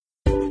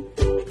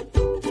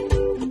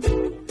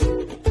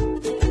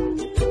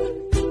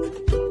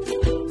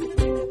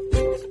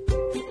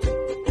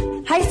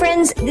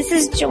friends, this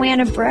is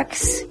Joanna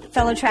Brooks,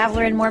 fellow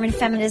traveler in Mormon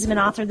feminism and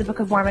author of the Book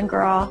of Mormon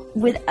Girl,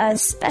 with a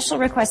special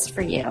request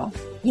for you.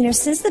 You know,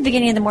 since the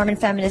beginning of the Mormon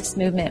feminist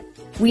movement,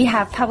 we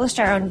have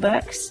published our own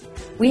books,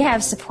 we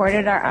have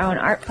supported our own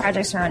art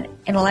projects, our own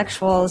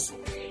intellectuals,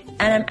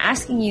 and I'm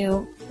asking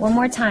you one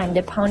more time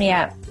to pony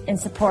up in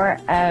support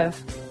of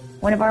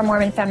one of our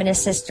Mormon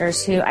feminist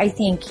sisters who I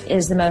think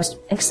is the most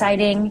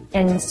exciting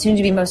and soon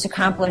to be most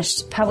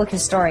accomplished public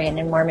historian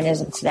in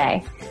Mormonism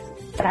today.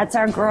 That's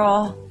our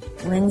girl,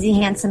 Lindsay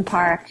Hansen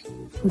Park,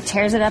 who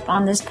tears it up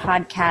on this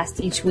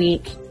podcast each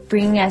week,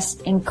 bringing us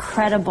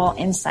incredible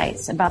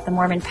insights about the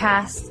Mormon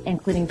past,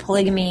 including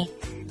polygamy,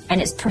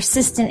 and its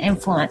persistent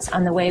influence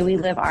on the way we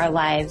live our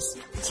lives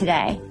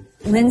today.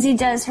 Lindsay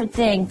does her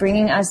thing,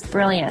 bringing us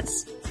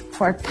brilliance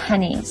for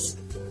pennies.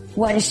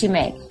 What does she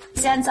make?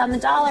 Cents on the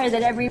dollar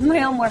that every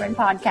real Mormon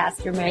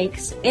podcaster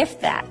makes, if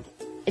that.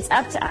 It's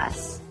up to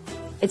us.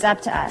 It's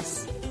up to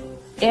us.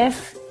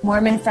 If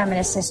Mormon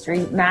feminist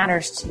history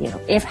matters to you,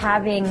 if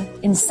having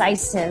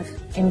incisive,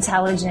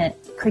 intelligent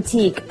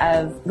critique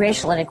of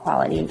racial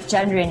inequality,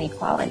 gender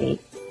inequality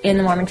in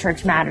the Mormon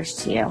Church matters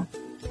to you,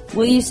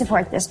 will you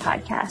support this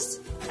podcast?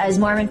 As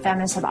Mormon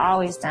feminists have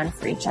always done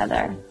for each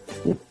other.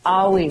 We've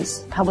always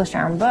published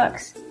our own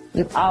books.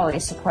 We've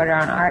always supported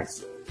our own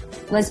arts.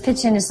 Let's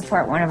pitch in to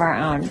support one of our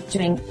own,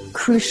 doing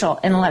crucial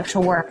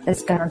intellectual work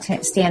that's going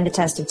to stand the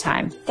test of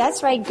time.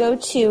 That's right. Go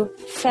to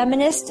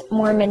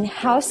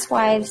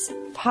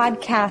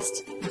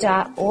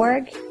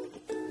feministmormonhousewivesPodcast.org.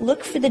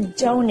 Look for the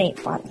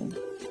donate button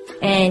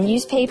and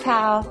use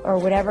PayPal or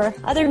whatever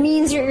other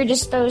means at your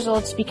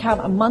disposal to become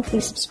a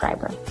monthly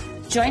subscriber.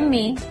 Join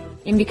me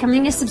in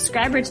becoming a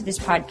subscriber to this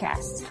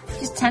podcast.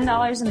 Just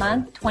 $10 a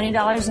month,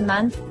 $20 a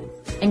month,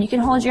 and you can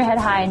hold your head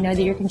high and know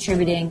that you're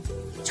contributing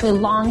to a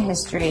long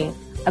history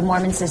of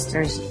Mormon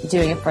sisters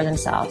doing it for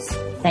themselves.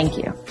 Thank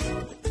you.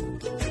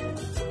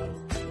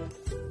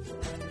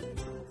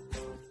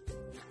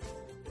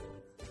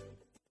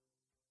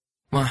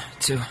 One,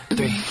 two,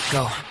 three,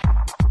 go.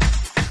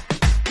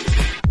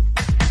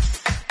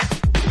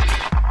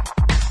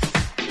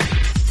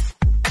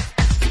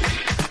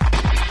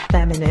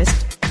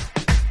 Feminist,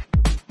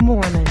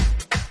 Mormon,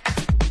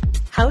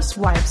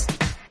 housewives.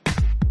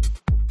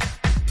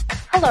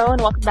 Hello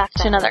and welcome back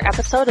to another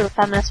episode of the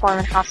Feminist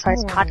Mormon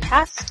Housewives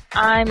podcast.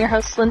 I'm your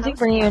host Lindsay,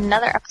 bringing you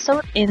another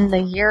episode in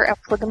the year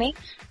of polygamy,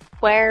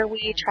 where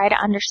we try to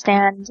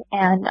understand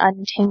and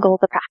untangle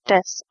the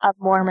practice of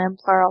Mormon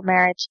plural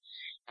marriage.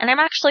 And I'm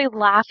actually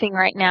laughing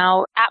right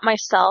now at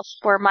myself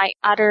for my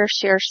utter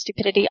sheer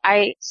stupidity.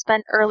 I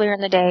spent earlier in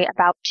the day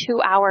about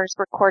 2 hours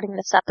recording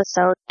this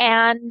episode,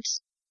 and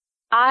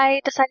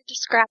I decided to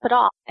scrap it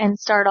all and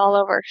start all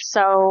over.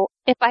 So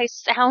if I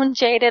sound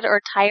jaded or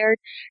tired,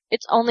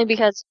 it's only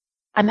because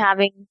I'm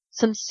having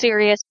some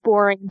serious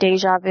boring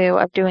deja vu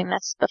of doing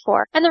this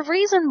before. And the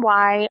reason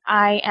why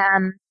I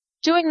am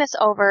doing this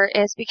over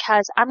is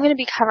because I'm going to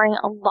be covering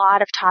a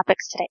lot of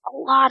topics today. A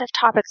lot of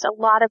topics, a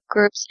lot of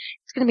groups.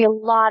 It's going to be a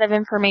lot of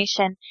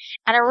information.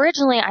 And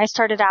originally I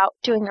started out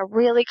doing a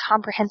really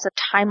comprehensive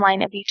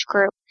timeline of each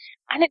group.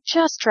 And it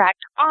just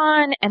dragged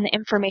on and the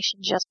information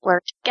just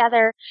blurred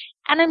together.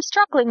 And I'm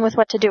struggling with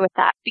what to do with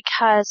that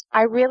because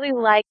I really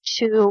like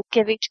to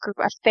give each group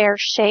a fair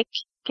shake,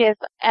 give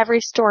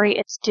every story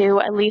its due,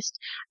 at least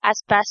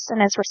as best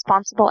and as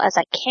responsible as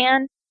I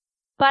can.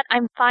 But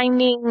I'm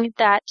finding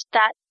that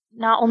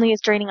not only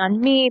is draining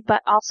on me,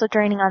 but also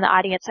draining on the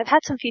audience. I've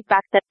had some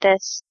feedback that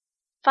this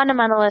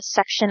fundamentalist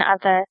section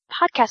of the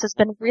podcast has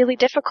been really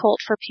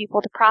difficult for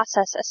people to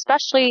process,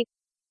 especially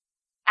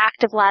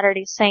active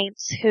Latter-day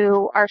Saints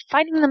who are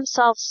finding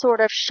themselves sort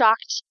of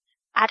shocked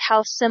at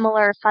how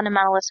similar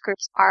fundamentalist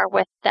groups are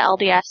with the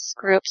LDS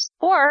groups,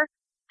 or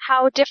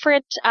how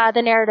different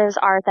the narratives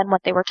are than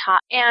what they were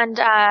taught. And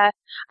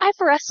I've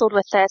wrestled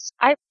with this.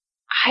 I've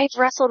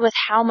wrestled with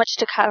how much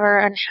to cover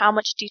and how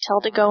much detail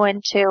to go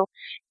into.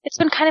 It's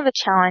been kind of a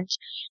challenge.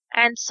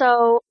 And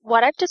so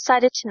what I've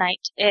decided tonight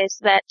is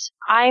that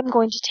I'm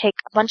going to take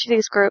a bunch of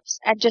these groups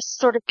and just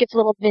sort of give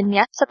little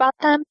vignettes about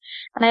them.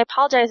 And I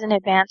apologize in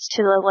advance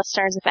to the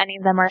listeners if any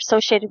of them are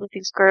associated with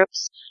these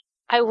groups.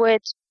 I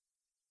would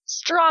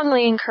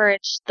strongly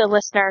encourage the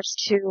listeners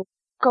to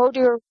go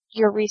do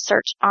your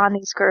research on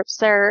these groups.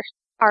 There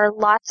are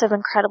lots of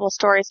incredible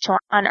stories to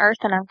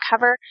unearth and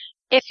uncover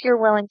if you're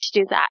willing to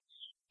do that.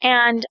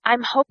 And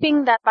I'm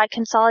hoping that by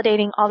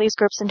consolidating all these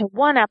groups into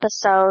one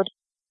episode,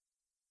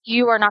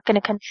 you are not going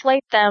to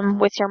conflate them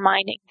with your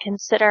mind and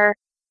consider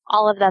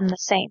all of them the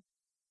same.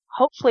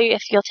 Hopefully,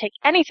 if you'll take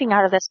anything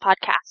out of this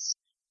podcast,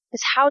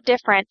 is how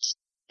different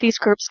these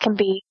groups can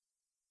be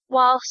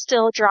while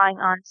still drawing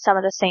on some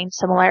of the same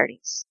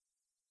similarities.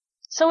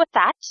 So with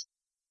that,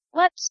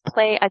 let's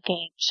play a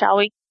game, shall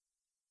we?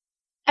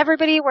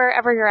 Everybody,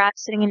 wherever you're at,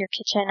 sitting in your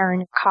kitchen or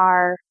in your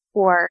car,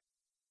 or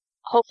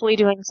hopefully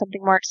doing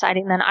something more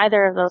exciting than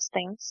either of those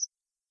things,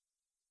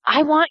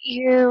 I want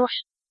you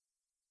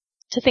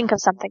to think of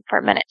something for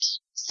a minute.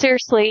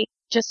 Seriously,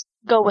 just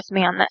go with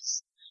me on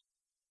this.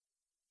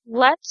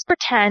 Let's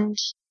pretend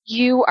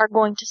you are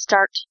going to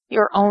start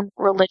your own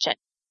religion.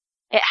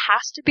 It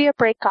has to be a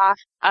break-off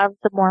of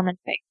the Mormon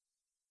faith.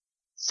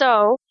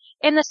 So,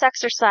 in this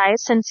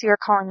exercise, since you're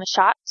calling the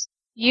shots,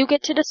 you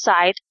get to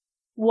decide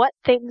what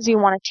things you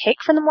want to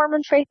take from the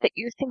Mormon faith that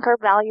you think are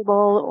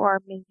valuable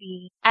or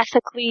maybe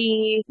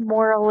ethically,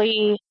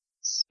 morally,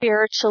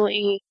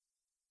 spiritually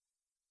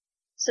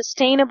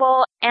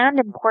sustainable and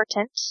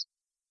important.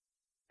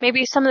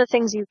 Maybe some of the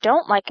things you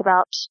don't like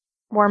about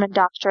Mormon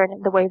doctrine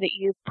and the way that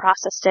you've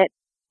processed it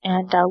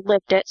and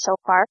lived it so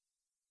far.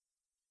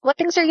 What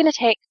things are you going to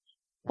take?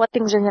 What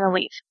things are you going to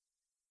leave?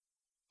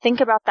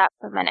 Think about that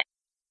for a minute.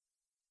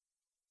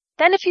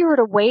 Then if you were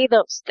to weigh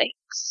those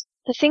things,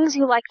 the things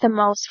you like the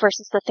most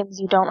versus the things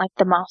you don't like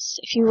the most,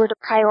 if you were to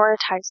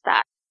prioritize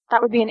that,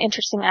 that would be an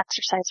interesting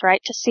exercise,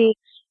 right? To see,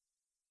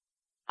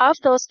 of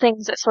those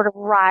things that sort of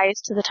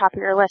rise to the top of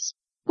your list,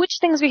 which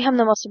things become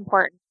the most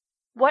important?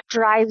 What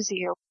drives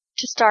you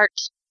to start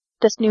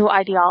this new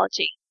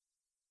ideology?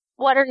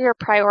 What are your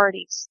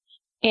priorities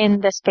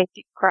in this faith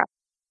you grew up?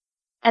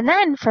 And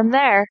then from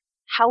there,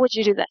 how would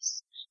you do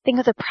this? Think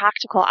of the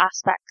practical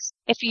aspects.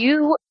 If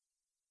you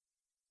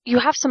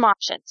have some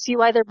options.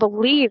 You either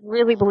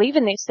really believe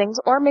in these things,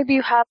 or maybe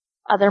you have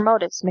other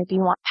motives. Maybe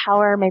you want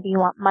power, maybe you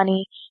want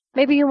money,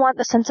 maybe you want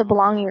the sense of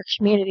belonging in your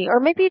community, or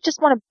maybe you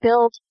just want to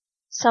build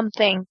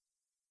something,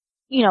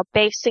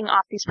 basing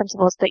off these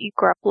principles that you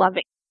grew up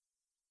loving.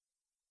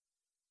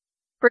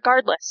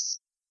 Regardless,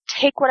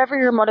 take whatever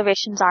your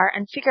motivations are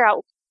and figure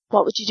out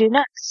what would you do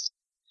next.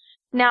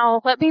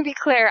 Now, let me be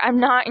clear, I'm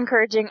not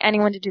encouraging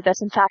anyone to do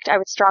this. In fact, I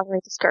would strongly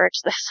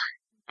discourage this.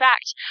 In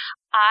fact,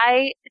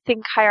 I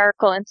think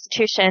hierarchical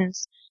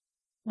institutions,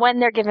 when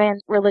they're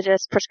given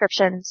religious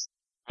prescriptions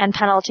and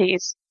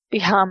penalties,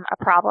 become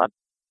a problem,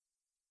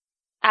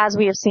 as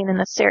we have seen in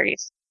this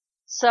series.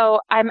 So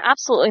I'm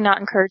absolutely not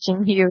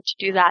encouraging you to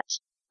do that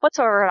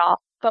whatsoever at all.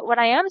 But what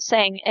I am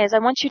saying is I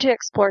want you to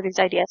explore these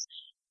ideas.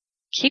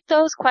 Keep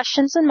those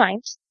questions in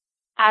mind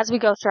as we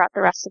go throughout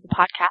the rest of the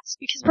podcast,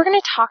 because we're going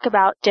to talk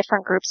about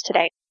different groups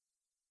today.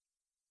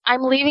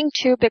 I'm leaving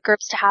two big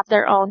groups to have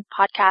their own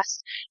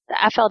podcast, the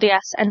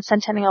FLDS and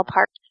Centennial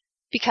Park,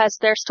 because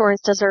their stories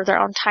deserve their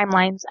own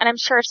timelines, and I'm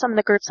sure some of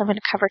the groups I'm going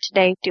to cover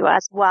today do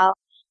as well.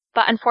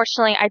 But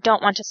unfortunately, I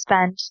don't want to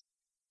spend,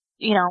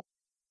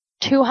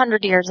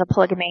 200 years of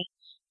polygamy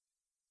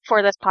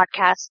for this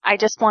podcast. I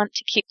just want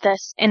to keep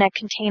this in a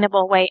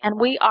containable way, and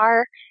we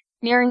are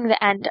nearing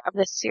the end of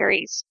this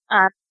series.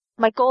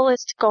 My goal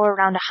is to go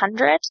around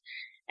 100,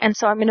 and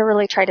so I'm going to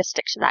really try to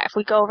stick to that. If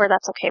we go over,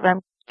 that's okay, but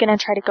I'm going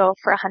to try to go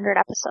for 100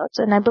 episodes,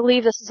 and I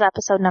believe this is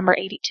episode number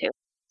 82.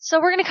 So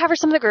we're going to cover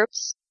some of the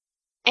groups,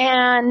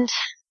 and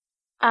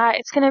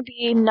it's going to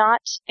be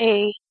not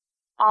a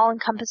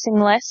all-encompassing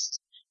list.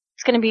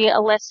 It's going to be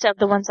a list of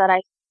the ones that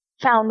I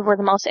found were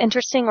the most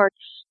interesting,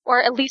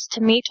 or at least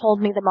to me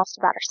told me the most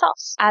about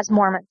ourselves as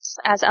Mormons,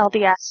 as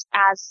LDS,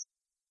 as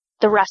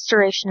the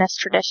Restorationist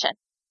tradition.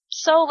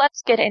 So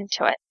let's get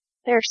into it.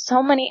 There are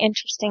so many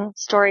interesting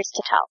stories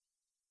to tell.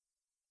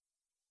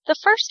 The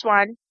first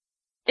one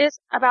is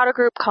about a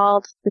group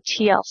called the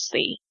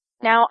TLC.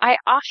 Now, I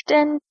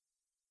often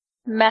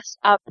mess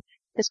up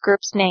this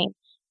group's name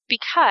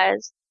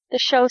because the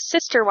show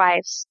Sister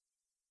Wives,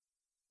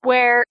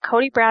 where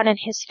Cody Brown and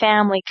his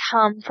family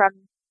come from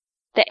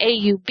the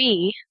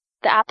AUB,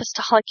 the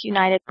Apostolic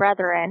United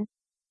Brethren,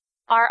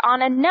 are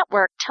on a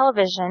network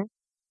television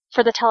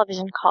for the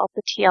television called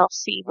the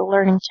TLC, the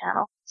Learning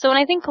Channel. So when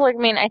I think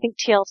polygamy and I think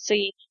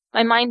TLC,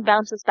 my mind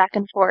bounces back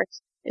and forth.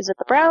 Is it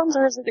the Browns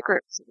or is it the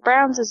group? Is it the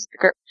Browns or is it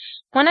the group?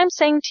 When I'm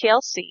saying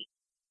TLC,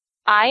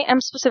 I am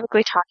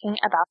specifically talking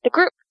about the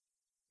group,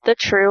 the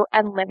True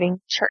and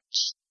Living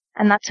Church.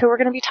 And that's who we're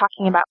going to be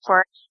talking about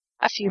for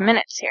a few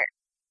minutes here.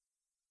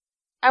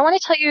 I want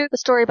to tell you the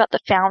story about the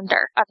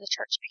founder of the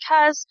church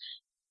because,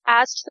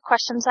 as to the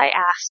questions I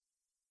asked,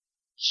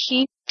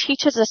 he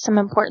teaches us some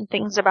important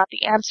things about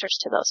the answers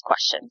to those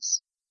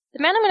questions.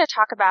 The man I'm going to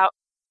talk about,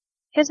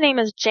 his name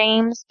is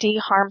James D.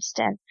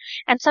 Harmston,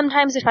 and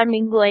sometimes if I'm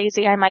being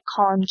lazy, I might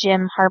call him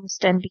Jim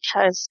Harmston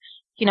because,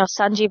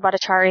 Sanjeev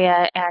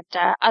Bhattacharya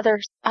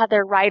and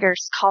other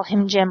writers call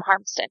him Jim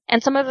Harmston,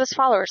 and some of his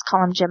followers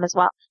call him Jim as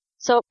well.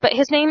 But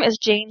his name is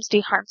James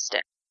D.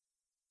 Harmston,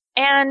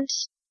 and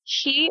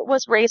he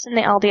was raised in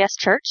the LDS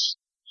Church.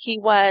 He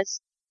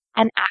was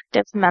an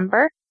active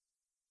member.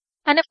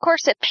 And of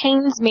course, it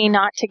pains me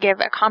not to give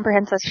a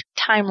comprehensive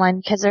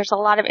timeline because there's a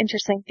lot of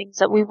interesting things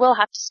that we will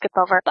have to skip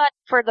over. But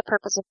for the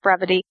purpose of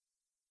brevity,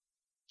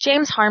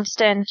 James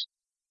Harmston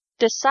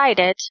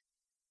decided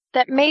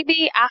that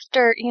maybe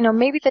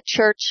maybe the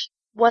church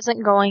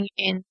wasn't going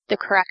in the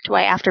correct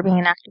way after being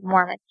an active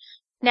Mormon.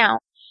 Now,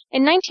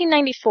 in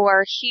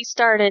 1994, he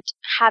started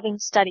having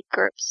study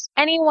groups.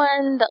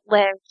 Anyone that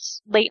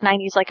lived late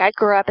 90s, like I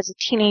grew up as a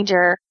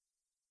teenager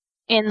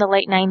in the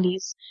late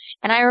 90s,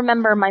 and I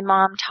remember my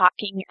mom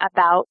talking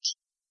about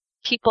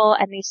people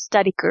and these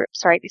study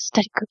groups, right? These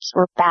study groups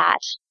were bad.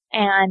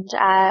 And,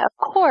 of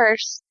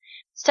course,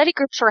 study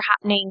groups were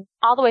happening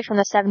all the way from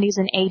the 70s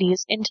and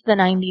 80s into the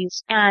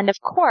 90s. And, of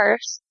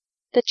course,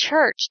 the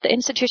church, the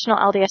institutional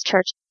LDS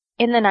church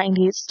in the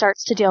 90s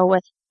starts to deal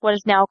with what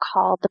is now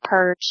called the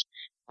Purge,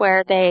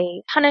 where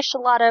they punish a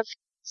lot of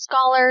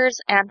scholars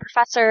and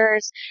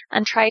professors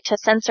and try to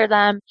censor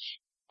them,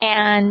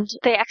 and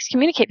they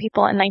excommunicate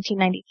people in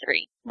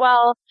 1993.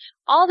 Well,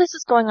 all this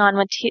is going on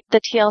when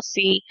the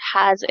TLC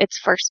has its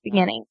first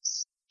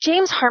beginnings.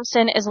 James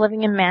Harmston is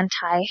living in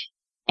Manti,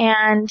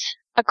 and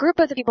a group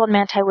of the people in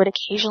Manti would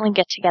occasionally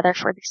get together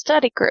for these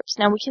study groups.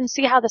 Now, we can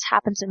see how this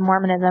happens in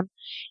Mormonism.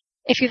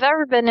 If you've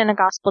ever been in a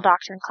gospel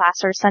doctrine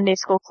class or a Sunday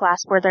school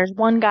class where there's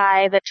one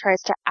guy that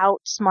tries to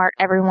outsmart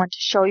everyone to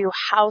show you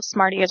how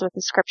smart he is with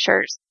the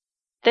scriptures,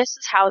 this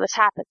is how this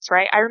happens,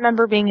 right? I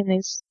remember being in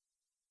these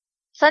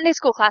Sunday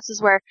school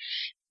classes where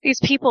these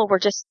people were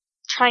just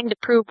trying to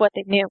prove what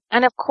they knew.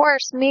 And of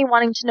course, me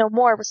wanting to know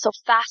more was so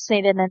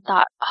fascinated and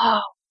thought,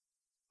 oh,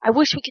 I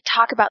wish we could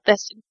talk about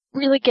this and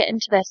really get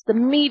into this, the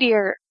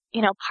meatier,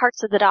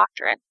 parts of the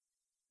doctrine.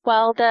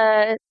 Well,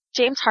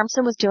 James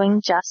Harmston was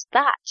doing just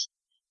that.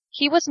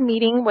 He was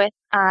meeting with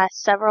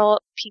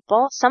several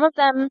people. Some of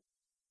them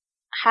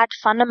had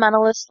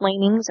fundamentalist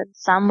leanings and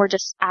some were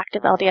just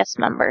active LDS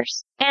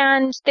members.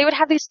 And they would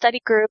have these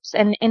study groups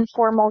and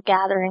informal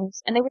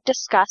gatherings, and they would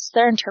discuss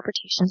their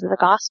interpretations of the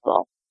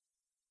gospel.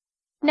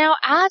 Now,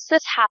 as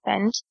this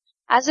happened,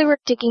 as they were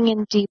digging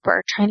in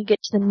deeper, trying to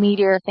get to the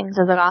meatier things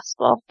of the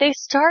gospel, they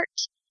start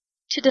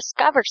to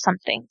discover some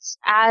things,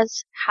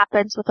 as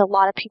happens with a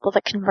lot of people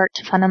that convert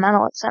to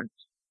fundamentalism.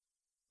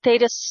 They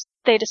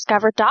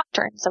discover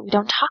doctrines that we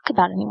don't talk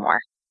about anymore.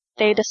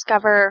 They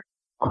discover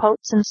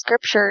quotes in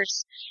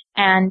scriptures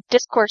and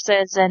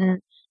discourses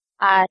and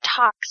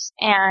talks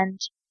and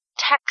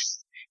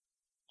texts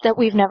that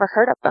we've never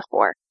heard of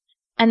before.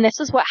 And this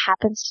is what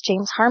happens to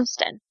James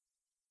Harmston.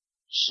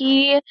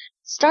 He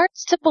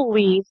starts to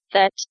believe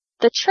that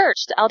the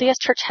LDS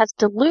Church, has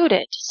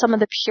diluted some of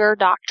the pure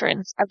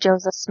doctrines of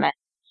Joseph Smith.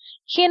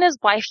 He and his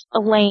wife,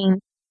 Elaine,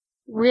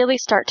 really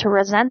start to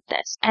resent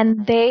this,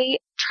 and they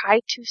try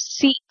to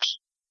seek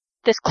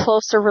this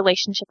closer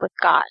relationship with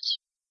God.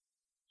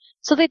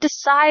 So they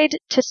decide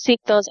to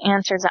seek those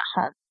answers at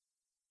home.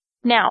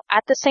 Now,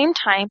 at the same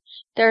time,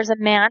 there's a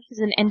man who's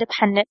an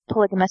independent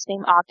polygamist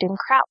named Ogden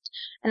Kraut.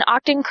 And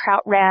Ogden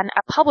Kraut ran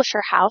a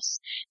publisher house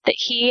that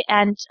he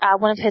and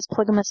one of his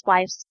polygamous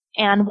wives,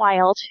 Anne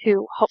Wild,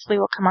 who hopefully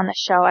will come on the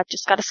show. I've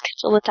just got to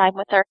schedule a time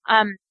with her.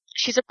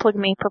 She's a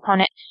polygamy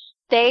proponent.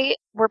 They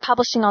were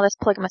publishing all this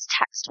polygamous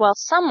text. Well,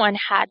 someone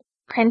had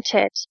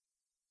printed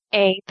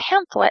a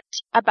pamphlet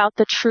about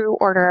the true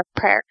order of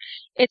prayer.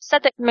 It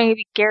said that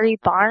maybe Gary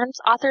Barnes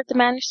authored the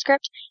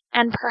manuscript,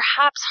 and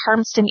perhaps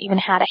Harmston even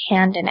had a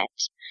hand in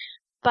it.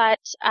 But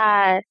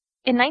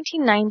in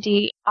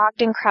 1990,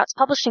 Ogden Kraut's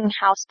publishing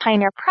house,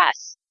 Pioneer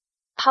Press,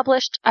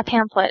 published a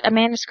pamphlet, a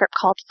manuscript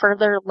called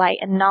Further Light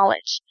and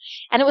Knowledge,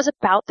 and it was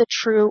about the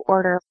true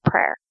order of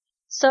prayer.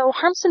 So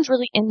Harmston's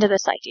really into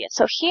this idea.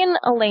 So he and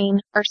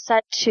Elaine are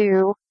said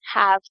to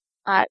have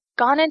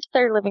gone into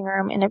their living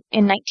room in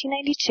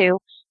 1992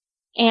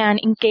 and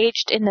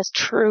engaged in this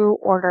true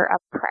order of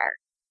prayer.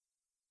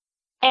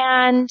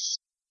 And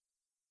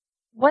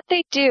what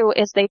they do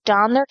is they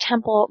don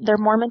their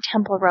Mormon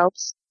temple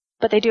robes,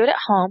 but they do it at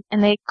home,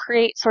 and they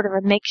create sort of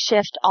a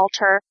makeshift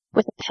altar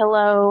with a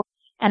pillow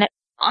and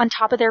on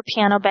top of their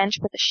piano bench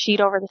with a sheet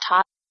over the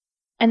top.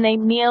 And they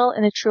kneel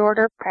in the true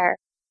order of prayer,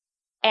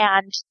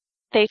 and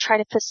they try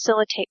to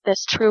facilitate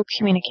this true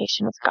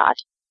communication with God.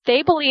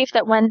 They believe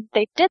that when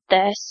they did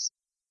this,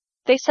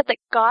 they said that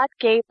God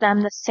gave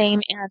them the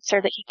same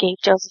answer that he gave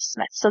Joseph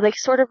Smith. So they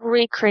sort of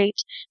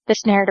recreate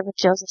this narrative of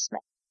Joseph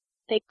Smith.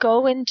 They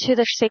go into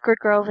their sacred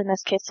grove, in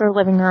this case their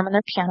living room and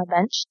their piano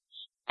bench,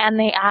 and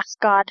they ask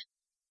God,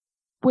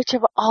 which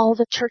of all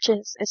the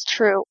churches is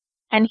true?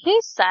 And he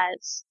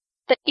says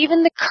that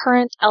even the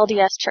current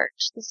LDS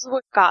Church, this is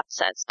what God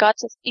says. God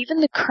says even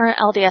the current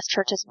LDS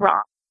Church is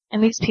wrong,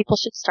 and these people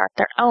should start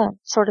their own,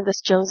 sort of this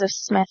Joseph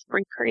Smith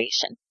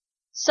recreation.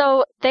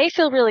 So they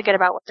feel really good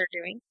about what they're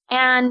doing,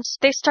 and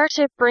they start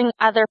to bring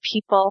other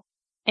people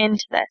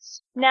into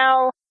this.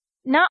 Now,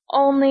 not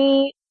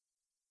only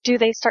do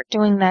they start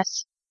doing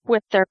this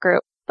with their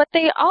group, but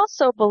they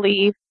also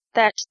believe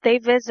that they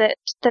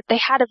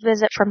had a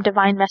visit from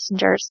divine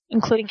messengers,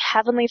 including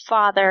Heavenly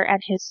Father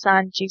and his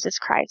Son, Jesus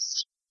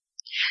Christ.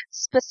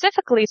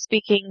 Specifically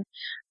speaking,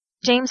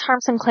 James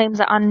Harmston claims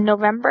that on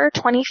November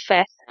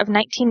 25th of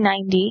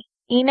 1990,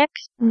 Enoch,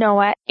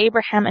 Noah,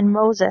 Abraham, and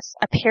Moses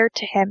appeared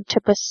to him to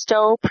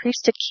bestow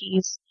priesthood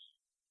keys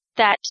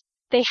that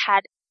they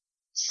had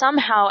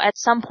somehow at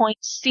some point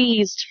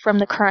seized from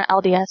the current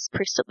LDS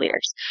priesthood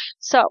leaders.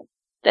 So,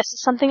 this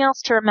is something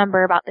else to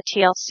remember about the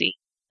TLC,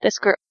 this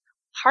group.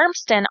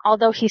 Harmston,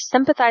 although he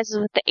sympathizes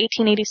with the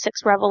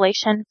 1886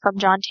 revelation from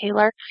John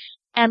Taylor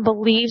and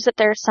believes that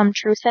there is some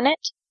truth in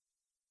it,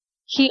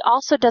 he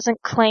also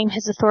doesn't claim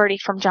his authority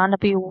from John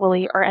W.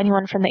 Woolley or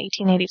anyone from the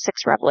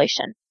 1886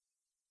 revelation.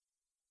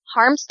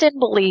 Harmston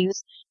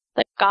believes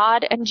that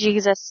God and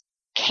Jesus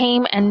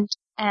came and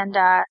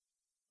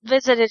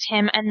visited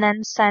him and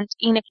then sent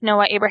Enoch,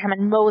 Noah, Abraham,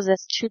 and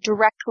Moses to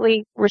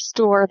directly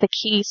restore the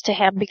keys to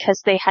him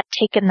because they had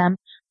taken them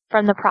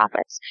from the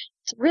prophets.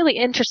 It's a really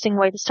interesting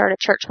way to start a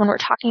church. When we're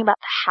talking about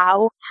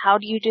the how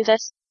do you do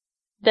this?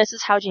 This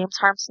is how James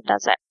Harmston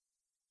does it.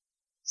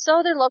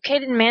 So they're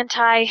located in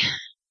Manti,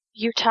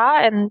 Utah,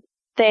 and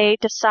they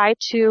decide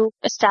to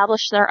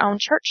establish their own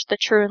church, the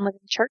True and Living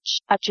Church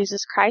of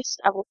Jesus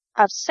Christ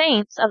of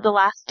Saints of the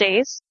Last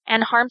Days,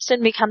 and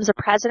Harmston becomes a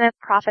president,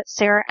 prophet,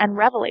 seer, and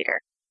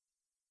revelator.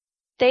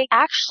 They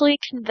actually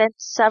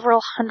convinced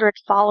several hundred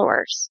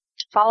followers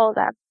to follow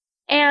them.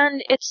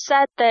 And it's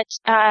said that,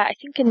 I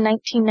think in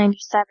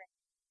 1997,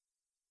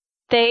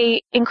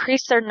 they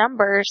increased their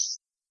numbers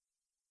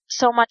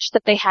so much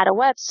that they had a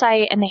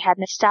website and they had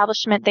an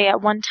establishment. They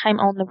at one time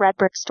owned the Red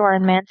Brick Store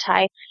in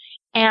Manti,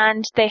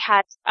 and they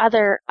had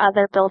other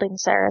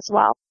buildings there as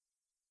well.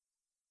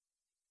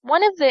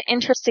 One of the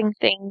interesting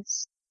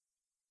things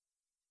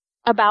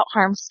about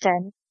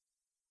Harmston,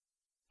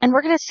 and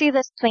we're going to see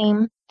this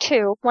theme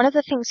too, one of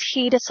the things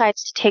he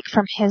decides to take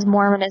from his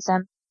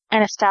Mormonism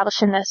and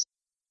establish in this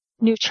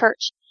new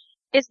church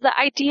is the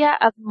idea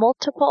of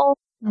multiple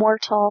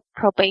mortal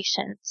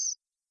probations.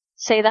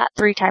 Say that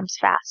 3 times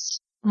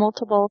fast.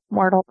 Multiple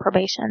mortal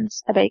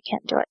probations. I bet you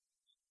can't do it.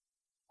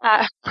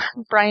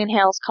 Brian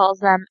Hales calls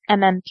them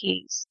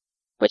MMPs,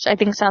 which I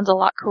think sounds a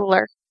lot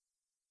cooler.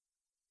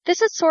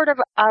 This is sort of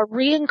a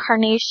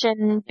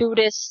reincarnation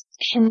Buddhist,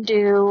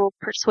 Hindu,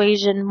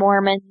 persuasion,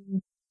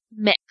 Mormon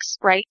mix,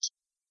 right?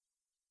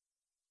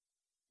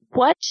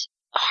 What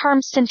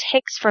Harmston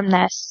takes from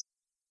this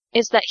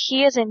is that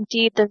he is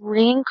indeed the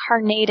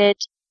reincarnated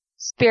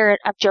spirit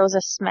of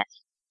Joseph Smith.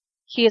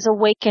 He is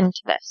awakened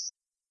to this.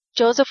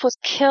 Joseph was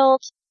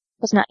killed,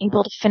 was not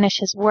able to finish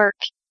his work.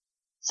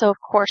 So, of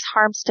course,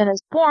 Harmston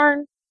is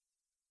born.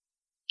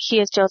 He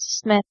is Joseph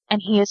Smith,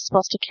 and he is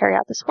supposed to carry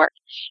out this work.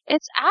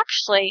 It's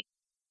actually,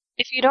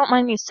 if you don't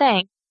mind me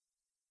saying,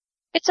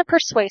 it's a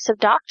persuasive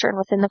doctrine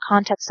within the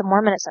context of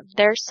Mormonism.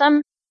 There's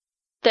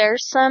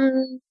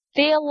some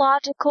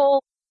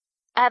theological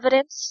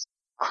evidence,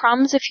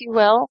 crumbs, if you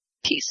will,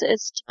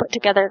 pieces to put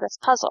together this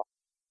puzzle.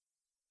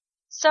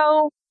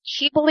 So,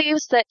 he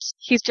believes that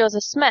he's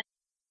Joseph Smith.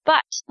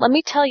 But let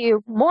me tell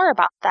you more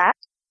about that.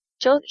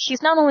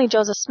 He's not only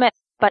Joseph Smith,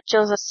 but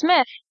Joseph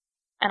Smith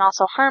and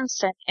also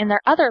Harmston in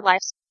their other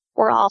lives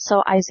were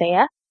also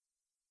Isaiah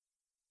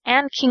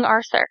and King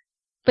Arthur.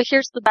 But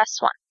here's the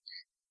best one.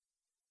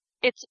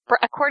 It's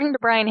according to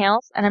Brian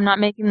Hales, and I'm not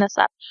making this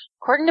up.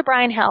 According to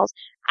Brian Hales,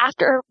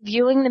 after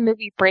viewing the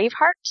movie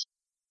Braveheart,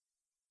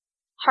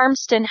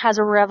 Harmston has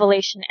a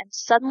revelation and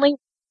suddenly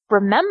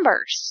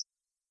remembers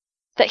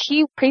that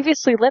he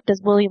previously lived as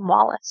William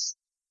Wallace.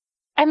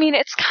 I mean,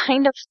 it's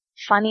kind of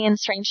funny and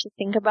strange to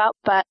think about,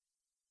 but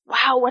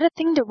wow, what a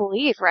thing to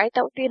believe, right?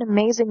 That would be an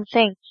amazing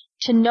thing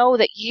to know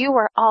that you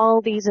are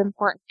all these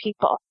important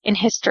people in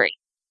history.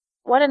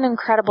 What an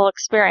incredible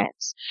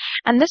experience.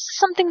 And this is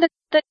something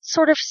that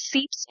sort of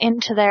seeps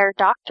into their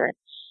doctrine.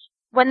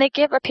 When they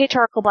give a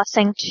patriarchal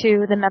blessing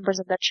to the members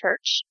of the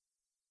church,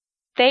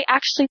 they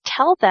actually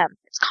tell them,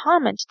 it's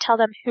common to tell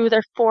them who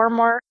their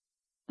former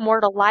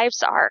mortal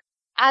lives are,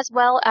 as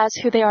well as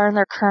who they are in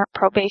their current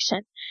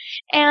probation.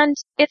 And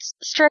it's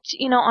strict,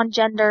 on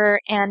gender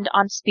and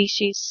on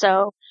species,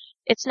 so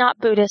it's not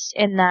Buddhist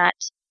in that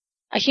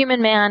a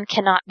human man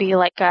cannot be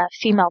like a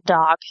female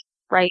dog,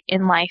 right,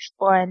 in life,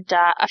 and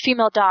a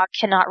female dog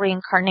cannot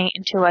reincarnate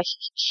into a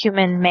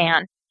human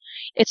man.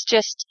 It's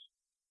just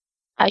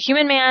a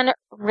human man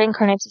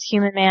reincarnates as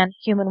human man,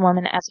 human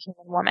woman as a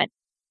human woman.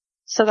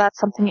 So that's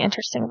something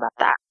interesting about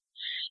that.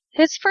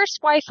 His first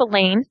wife,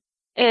 Elaine,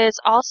 is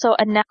also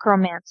a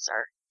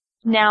necromancer.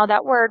 Now,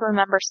 that word,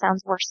 remember,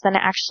 sounds worse than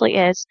it actually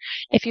is.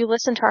 If you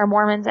listen to our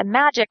Mormons and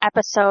Magic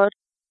episode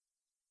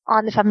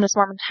on the Feminist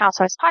Mormon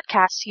Housewives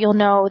podcast, you'll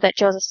know that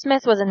Joseph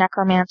Smith was a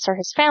necromancer.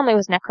 His family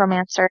was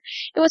necromancer.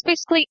 It was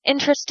basically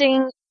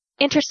interested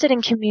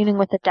in communing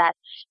with the dead.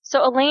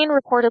 So Elaine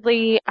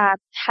reportedly has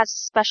a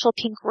special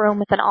pink room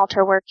with an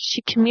altar where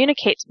she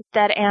communicates with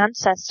dead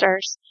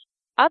ancestors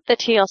of the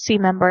TLC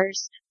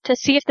members to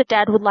see if the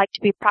dead would like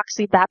to be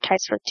proxy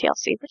baptized for the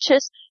TLC, which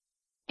is,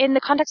 in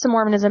the context of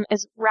Mormonism,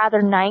 is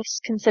rather nice,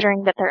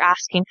 considering that they're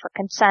asking for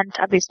consent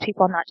of these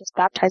people, not just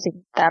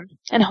baptizing them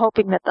and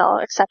hoping that they'll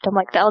accept them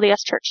like the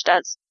LDS Church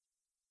does.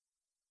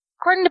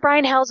 According to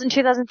Brian Hales, in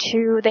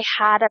 2002, they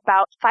had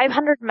about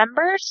 500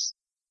 members,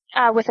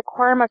 with a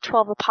quorum of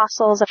 12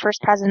 apostles, a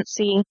first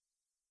presidency,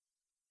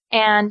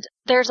 and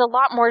there's a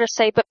lot more to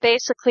say, but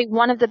basically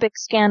one of the big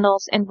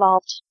scandals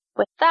involved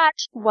with that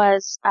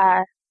was,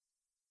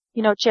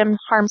 Jim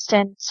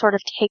Harmston sort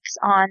of takes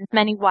on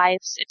many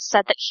wives. It's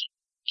said that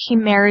he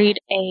married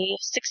a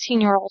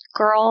 16-year-old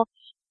girl.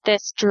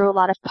 This drew a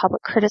lot of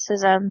public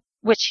criticism,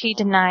 which he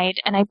denied.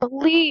 And I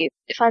believe,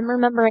 if I'm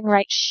remembering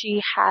right,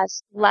 she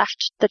has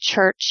left the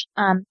church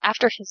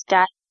after his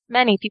death.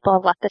 Many people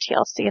have left the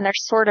TLC, and they're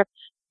sort of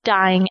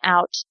dying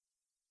out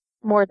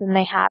more than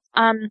they have.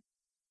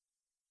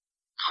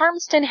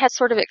 Harmston has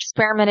sort of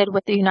experimented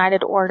with the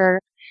United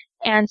Order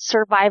and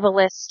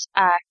survivalist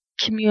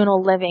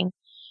communal living.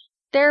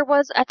 There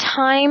was a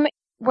time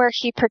where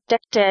he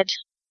predicted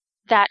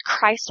that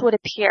Christ would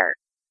appear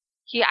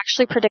He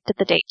actually predicted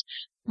the date.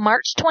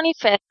 March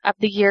 25th of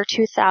the year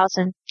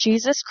 2000,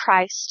 Jesus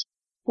Christ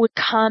would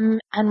come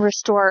and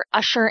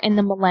usher in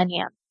the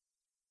millennium.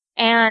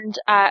 And,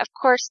 of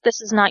course,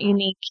 this is not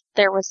unique.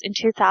 In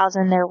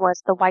 2000, there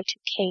was the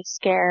Y2K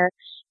scare,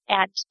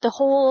 and the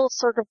whole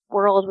sort of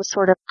world was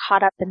sort of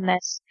caught up in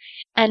this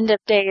end of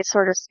days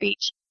sort of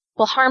speech.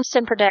 Well,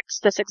 Harmston predicts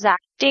this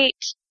exact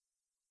date,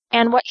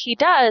 and what he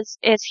does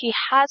is he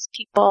has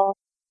people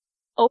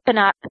open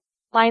up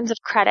lines of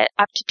credit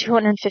up to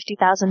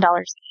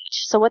 $250,000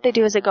 each. So what they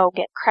do is they go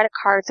get credit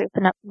cards,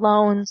 open up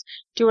loans,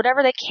 do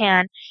whatever they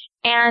can,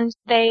 and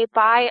they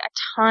buy a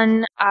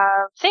ton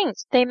of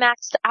things. They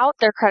maxed out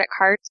their credit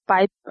cards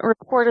by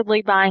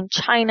reportedly buying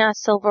china,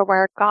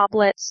 silverware,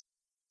 goblets,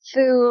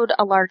 food,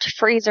 a large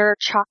freezer,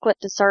 chocolate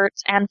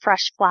desserts, and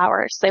fresh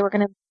flowers. They were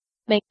going to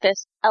make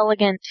this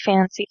elegant,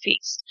 fancy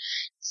feast.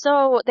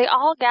 So they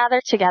all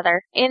gather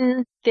together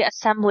in the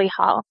assembly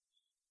hall,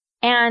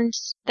 and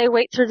they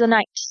wait through the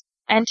night.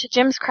 And to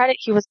Jim's credit,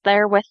 he was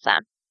there with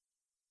them.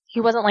 He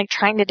wasn't like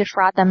trying to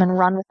defraud them and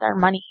run with their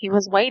money. He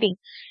was waiting.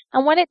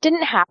 And when it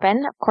didn't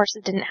happen, of course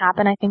it didn't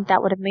happen, I think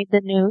that would have made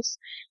the news,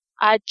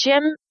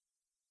 Jim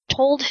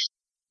told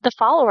the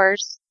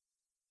followers,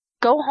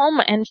 go home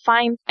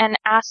and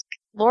ask,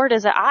 Lord,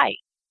 is it I?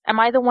 Am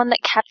I the one that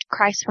kept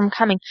Christ from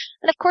coming?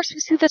 And of course we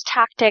see this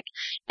tactic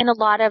in a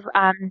lot of,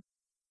 I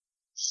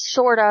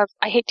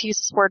hate to use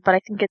this word, but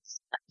I think it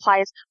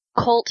applies,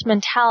 cult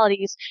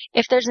mentalities.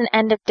 If there's an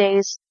end of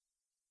days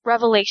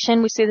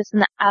revelation, we see this in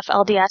the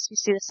FLDS, we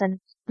see this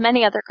in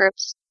many other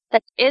groups,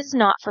 that is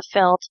not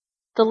fulfilled,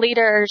 the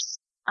leader's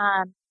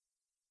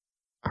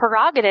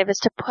prerogative is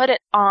to put it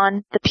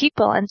on the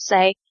people and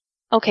say,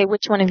 okay,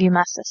 which one of you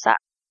messed this up?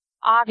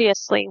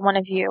 Obviously, one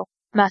of you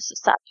messed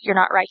this up. You're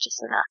not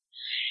righteous enough.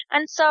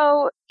 And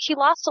so he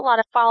lost a lot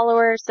of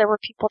followers. There were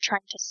people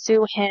trying to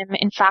sue him.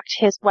 In fact,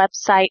 his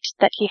website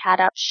that he had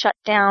up shut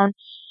down,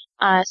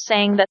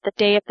 saying that the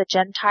day of the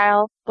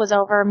Gentile was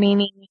over,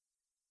 meaning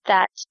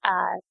that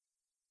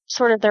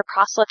sort of their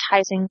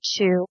proselytizing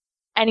to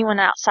anyone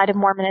outside of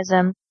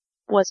Mormonism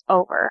was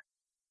over.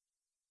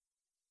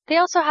 They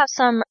also have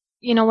some,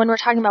 when we're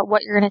talking about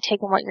what you're going to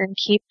take and what you're going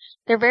to keep,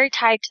 they're very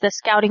tied to the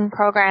scouting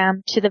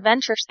program, to the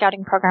venture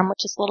scouting program,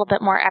 which is a little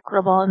bit more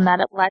equitable in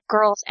that it let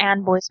girls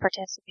and boys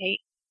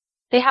participate.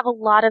 They have a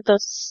lot of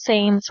those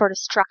same sort of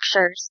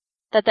structures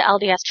that the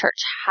LDS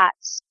Church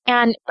has.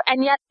 And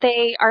yet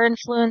they are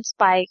influenced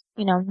by,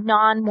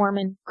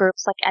 non-Mormon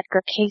groups like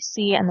Edgar Cayce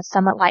and the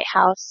Summit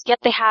Lighthouse. Yet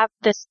they have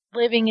this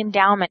living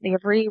endowment. They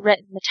have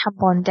rewritten the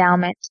temple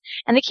endowment.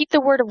 And they keep the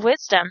word of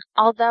wisdom,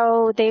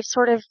 although they've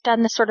sort of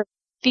done this sort of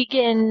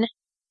vegan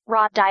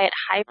raw diet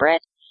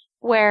hybrid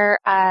where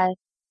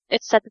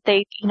it's said that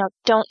they,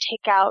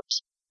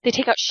 they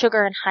take out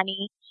sugar and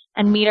honey,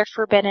 and meat are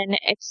forbidden.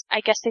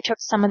 I guess they took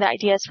some of the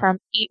ideas from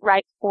Eat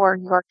Right for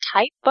Your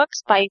Type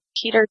books by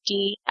Peter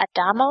D.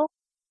 Adamo.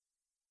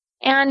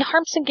 And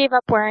Harmston gave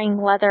up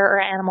wearing leather or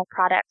animal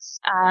products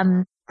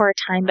for a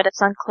time, but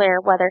it's unclear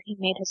whether he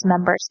made his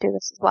members do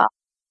this as well.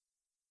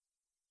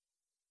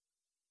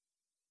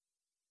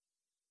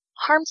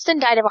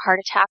 Harmston died of a heart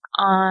attack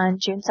on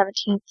June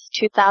 17,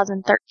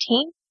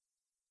 2013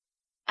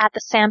 at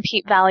the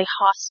Sanpete Valley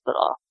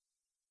Hospital.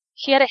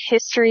 He had a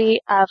history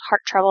of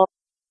heart trouble,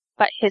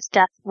 but his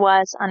death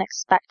was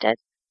unexpected.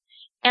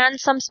 And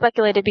some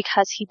speculated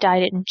because he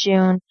died in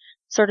June,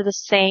 sort of the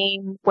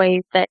same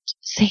time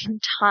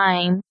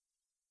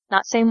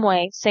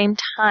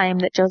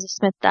that Joseph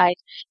Smith died,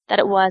 that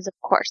it was, of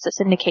course,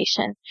 this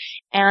indication.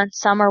 And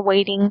some are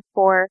waiting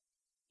for,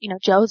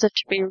 Joseph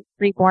to be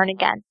reborn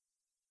again.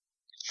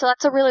 So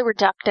that's a really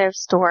reductive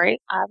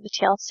story of the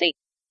TLC.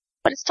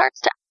 But it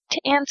starts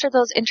to answer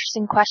those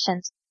interesting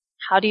questions.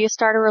 How do you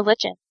start a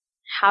religion?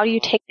 How do you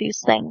take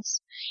these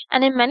things?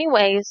 And in many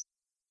ways,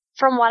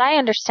 from what I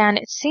understand,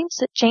 it seems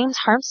that James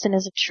Harmston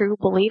is a true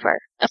believer.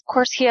 Of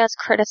course, he has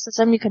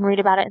criticism. You can read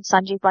about it in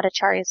Sanjeev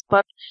Bhattacharya's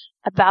book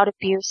about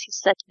abuse. He's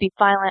said to be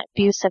violent,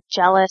 abusive,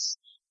 jealous,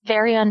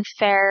 very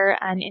unfair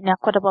and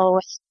inequitable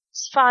with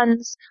his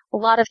funds, a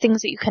lot of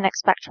things that you can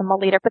expect from a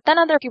leader. But then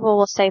other people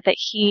will say that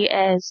he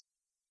is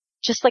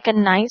just like a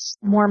nice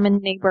Mormon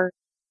neighbor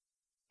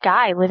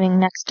guy living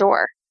next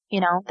door,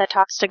 that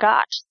talks to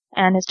God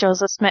and is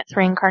Joseph Smith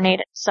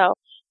reincarnated. So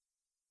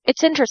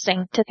it's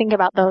interesting to think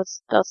about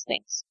those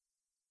things.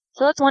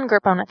 So that's one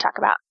group I want to talk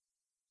about.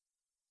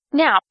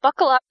 Now,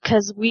 buckle up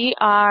because we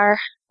are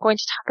going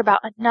to talk about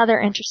another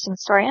interesting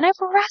story. And I've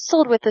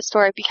wrestled with this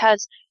story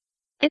because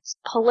it's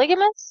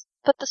polygamous,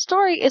 but the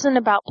story isn't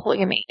about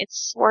polygamy.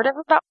 It's sort of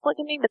about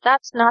polygamy, but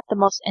that's not the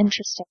most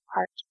interesting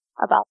part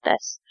about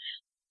this.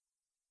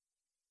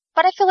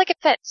 But I feel like it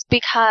fits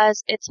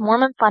because it's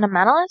Mormon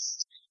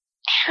fundamentalist,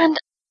 and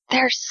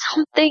there's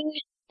something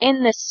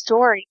in this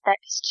story that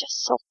is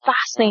just so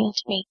fascinating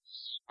to me,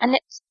 and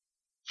it's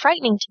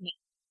frightening to me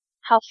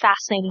how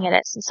fascinating it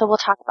is, and so we'll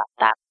talk about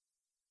that.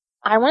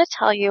 I want to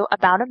tell you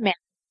about a man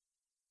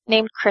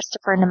named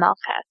Christopher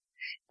Nemelka.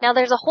 Now,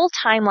 there's a whole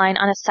timeline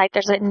on his site.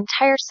 There's an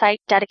entire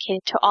site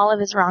dedicated to all of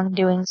his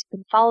wrongdoings. You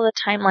can follow the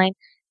timeline.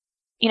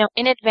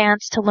 in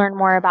advance to learn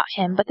more about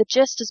him, but the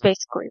gist is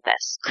basically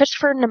this.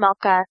 Christopher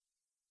Nemelka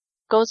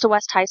goes to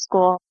West High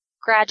School,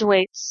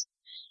 graduates.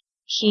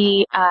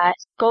 He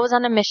goes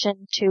on a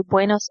mission to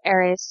Buenos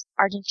Aires,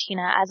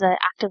 Argentina, as an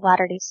active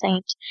Latter-day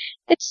Saint.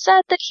 It's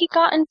said that he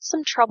got in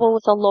some trouble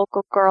with a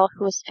local girl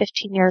who was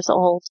 15 years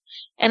old,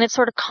 and it's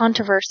sort of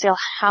controversial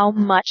how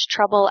much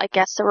trouble. I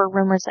guess there were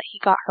rumors that he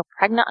got her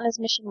pregnant on his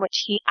mission,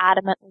 which he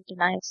adamantly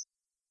denies.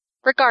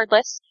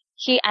 Regardless,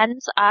 he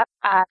ends up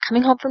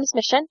coming home from his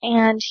mission,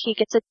 and he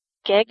gets a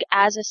gig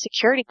as a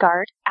security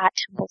guard at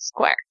Temple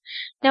Square.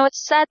 Now,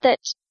 it's said that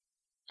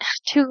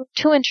two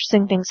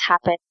interesting things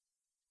happen,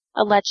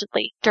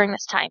 allegedly, during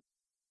this time.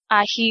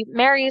 He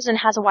marries and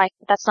has a wife,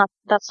 but that's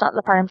not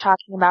the part I'm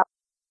talking about.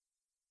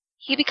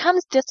 He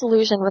becomes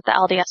disillusioned with the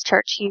LDS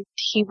Church.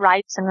 He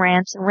writes and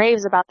rants and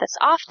raves about this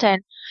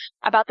often,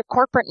 about the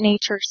corporate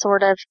nature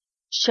sort of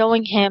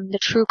showing him the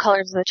true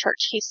colors of the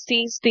church. He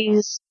sees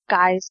these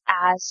guys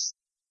as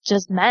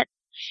just men.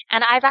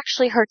 And I've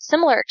actually heard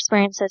similar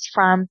experiences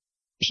from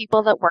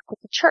people that work with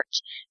the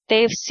church.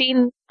 They've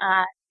seen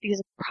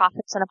these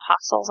prophets and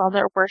apostles on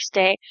their worst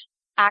day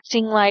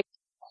acting like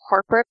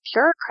corporate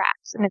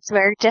bureaucrats, and it's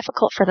very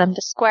difficult for them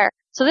to square.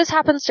 So this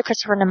happens to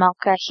Christopher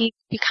Nemelka. He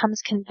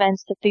becomes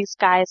convinced that these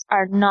guys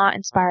are not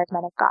inspired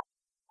men of God.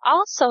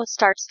 Also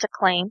starts to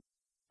claim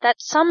that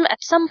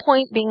at some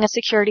point being a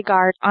security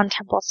guard on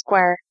Temple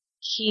Square,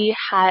 he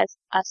has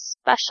a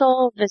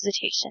special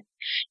visitation.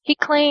 He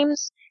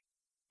claims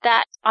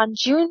that on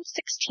June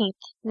 16th,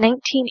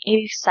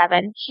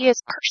 1987, he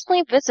is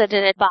personally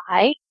visited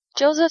by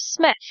Joseph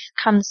Smith,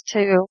 comes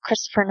to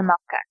Christopher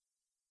Nemelka.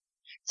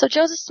 So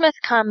Joseph Smith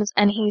comes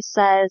and he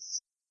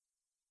says,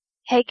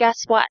 "Hey,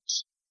 guess what?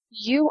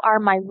 You are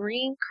my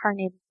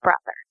reincarnated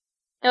brother."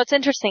 Now, it's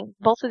interesting.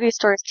 Both of these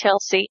stories,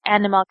 Chelsea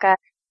and Nemelka,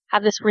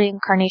 have this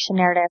reincarnation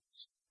narrative,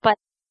 but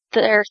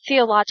they're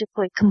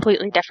theologically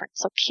completely different,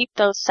 so keep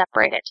those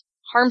separated.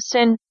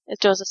 Harmston is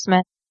Joseph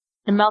Smith.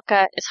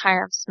 Nemelka is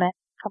Hiram Smith.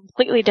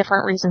 Completely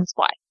different reasons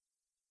why.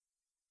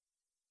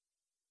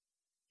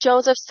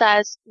 Joseph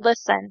says,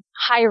 "Listen,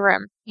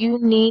 Hiram, you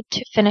need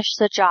to finish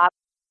the job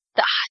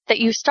that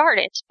you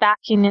started back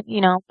in,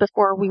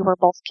 before we were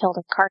both killed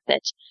in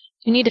Carthage.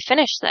 You need to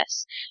finish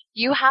this.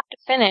 You have to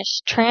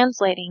finish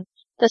translating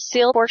the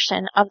sealed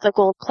portion of the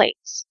gold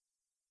plates."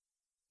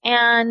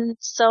 And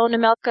so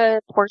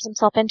Nemelka pours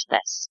himself into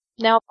this.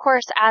 Now, of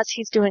course, as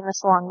he's doing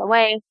this along the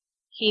way,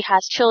 he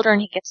has children,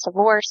 he gets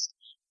divorced,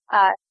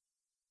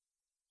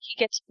 he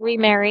gets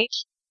remarried,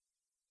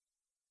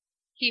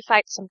 he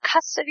fights some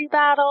custody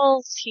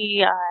battles,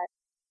 he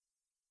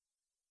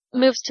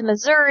moves to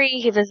Missouri,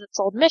 he visits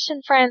old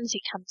mission friends,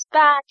 he comes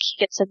back, he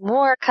gets in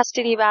more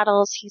custody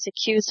battles, he's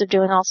accused of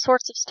doing all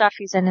sorts of stuff,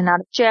 he's in and out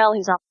of jail,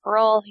 he's on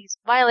parole, he's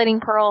violating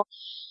parole,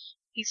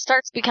 he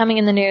starts becoming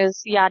in the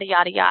news, yada,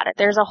 yada, yada.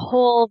 There's a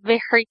whole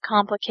very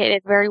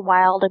complicated, very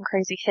wild and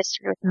crazy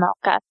history with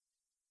Nemelka.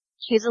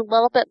 He's a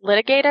little bit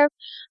litigative.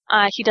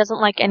 He doesn't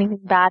like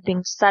anything bad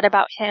being said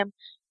about him.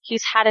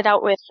 He's had it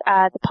out with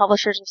the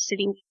publishers of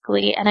City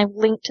Weekly, and I've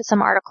linked to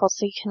some articles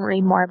so you can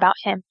read more about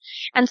him.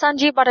 And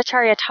Sanjeev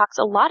Bhattacharya talks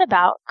a lot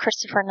about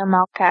Christopher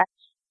Nemelka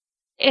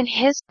in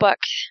his book.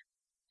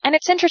 And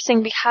it's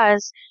interesting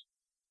because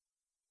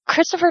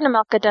Christopher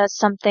Nemelka does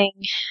something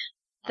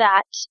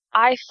that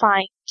I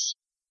find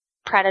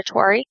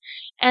predatory,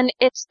 and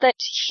it's that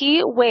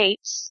he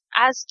waits,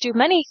 as do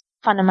many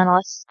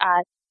fundamentalists,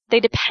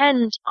 they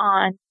depend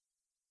on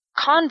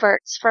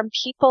converts from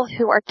people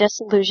who are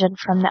disillusioned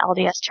from the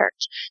LDS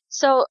Church.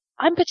 So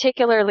I'm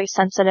particularly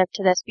sensitive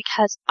to this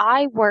because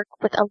I work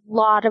with a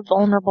lot of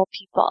vulnerable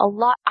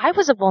people. I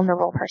was a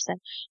vulnerable person.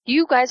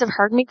 You guys have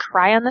heard me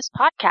cry on this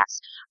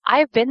podcast.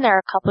 I've been there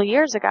a couple of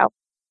years ago.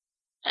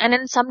 And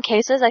in some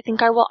cases, I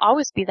think I will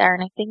always be there,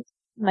 and I think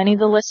many of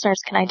the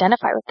listeners can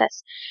identify with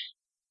this.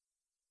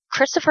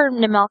 Christopher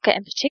Nemelka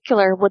in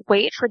particular would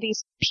wait for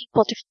these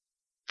people to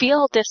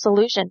feel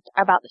disillusioned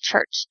about the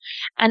church.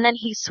 And then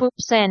he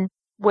swoops in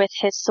with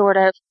his sort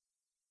of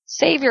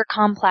savior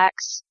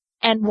complex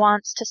and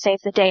wants to save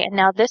the day. And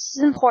now this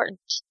is important.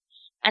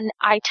 And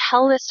I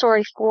tell this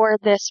story for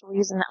this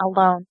reason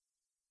alone.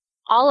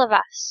 All of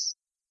us,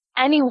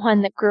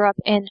 anyone that grew up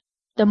in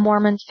the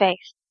Mormon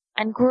faith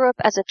and grew up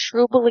as a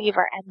true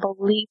believer and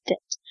believed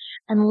it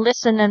and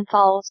listened and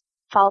followed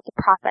the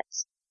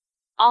prophets,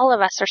 all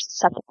of us are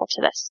susceptible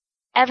to this.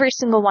 Every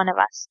single one of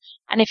us.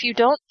 And if you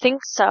don't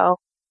think so,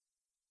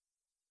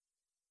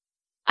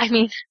 I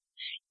mean,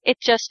 it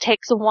just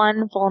takes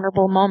one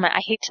vulnerable moment.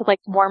 I hate to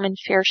Mormon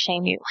fear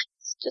shame you.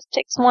 It just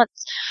takes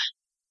once.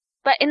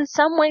 But in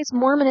some ways,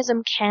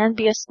 Mormonism can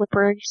be a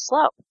slippery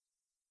slope.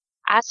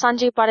 As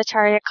Sanjeev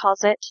Bhattacharya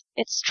calls it,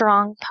 it's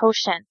strong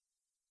potion.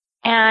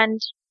 And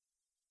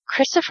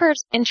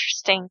Christopher's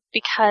interesting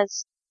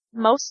because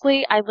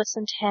mostly I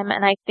listen to him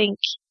and I think,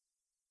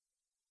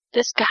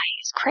 this guy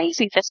is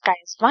crazy, this guy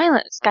is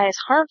violent, this guy is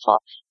harmful.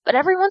 But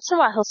every once in a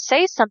while he'll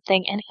say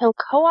something and he'll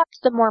co-opt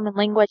the Mormon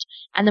language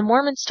and the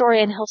Mormon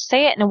story and he'll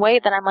say it in a way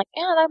that I'm like,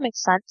 yeah, that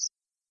makes sense.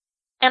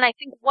 And I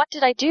think, what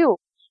did I do?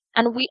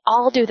 And we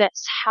all do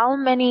this. How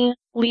many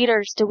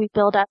leaders do we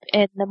build up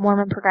in the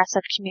Mormon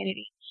progressive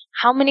community?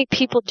 How many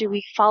people do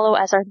we follow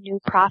as our new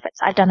prophets?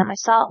 I've done it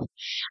myself.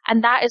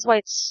 And that is why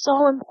it's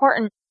so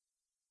important.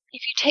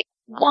 If you take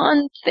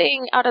one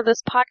thing out of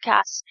this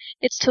podcast,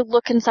 it's to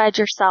look inside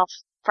yourself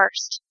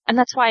first. And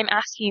that's why I'm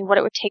asking you what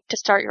it would take to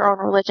start your own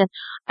religion.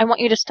 I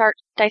want you to start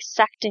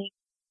dissecting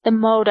the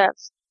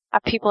motives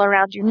of people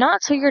around you,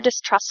 not so you're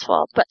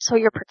distrustful, but so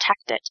you're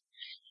protected.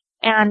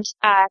 And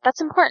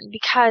that's important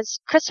because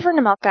Christopher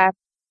Nemelka,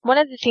 one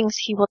of the things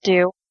he will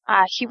do,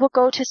 he will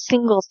go to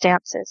singles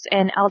dances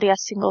in LDS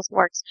singles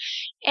wards.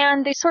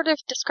 And they sort of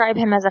describe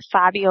him as a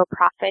Fabio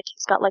prophet.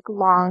 He's got like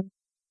long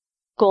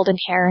golden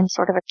hair and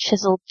sort of a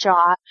chiseled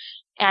jaw.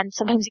 And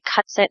sometimes he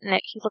cuts it and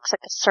he looks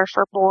like a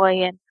surfer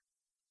boy. And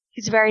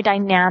he's very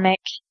dynamic.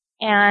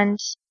 And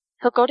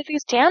he'll go to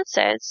these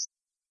dances,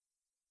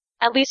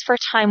 at least for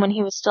a time when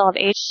he was still of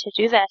age to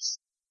do this.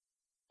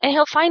 And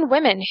he'll find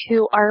women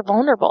who are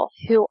vulnerable,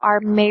 who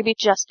are maybe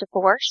just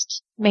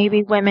divorced,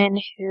 maybe women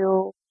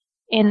who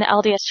in the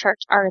LDS church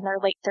are in their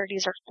late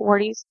 30s or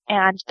 40s,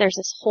 and there's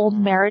this whole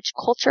marriage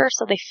culture,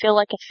 so they feel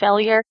like a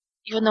failure,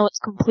 even though it's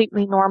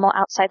completely normal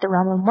outside the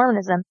realm of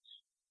Mormonism.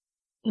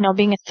 You know,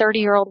 being a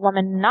 30-year-old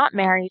woman not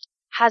married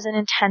has an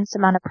intense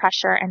amount of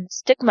pressure and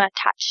stigma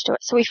attached to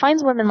it. So he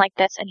finds women like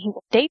this, and he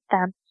will date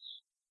them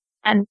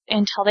and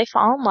until they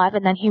fall in love,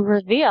 and then he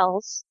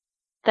reveals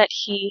that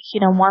he,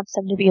 wants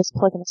them to be his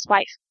polygamous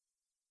wife.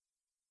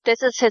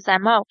 This is his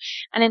MO.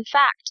 And in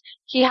fact,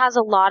 he has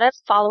a lot of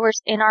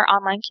followers in our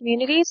online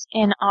communities,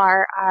 in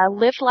our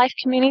lived life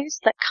communities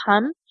that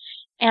come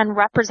and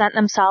represent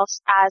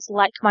themselves as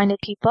like-minded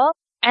people.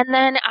 And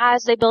then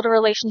as they build a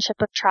relationship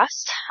of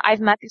trust, I've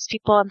met these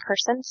people in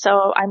person,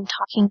 so I'm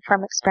talking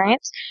from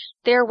experience.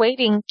 They're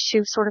waiting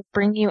to sort of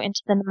bring you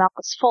into the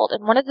Nemelka's fold.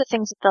 And one of the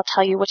things that they'll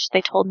tell you, which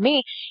they told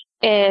me,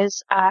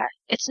 is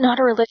it's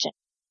not a religion.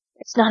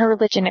 It's not a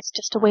religion. It's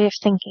just a way of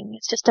thinking.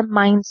 It's just a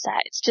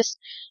mindset. It's just,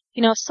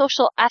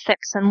 social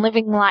ethics and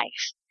living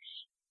life.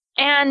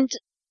 And,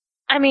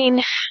 I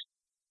mean,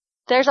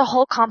 there's a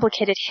whole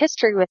complicated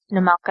history with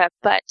Nemelka,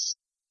 but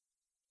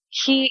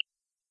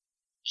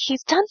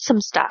he's done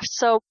some stuff.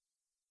 So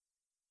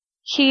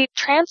he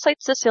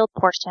translates the sealed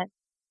portion.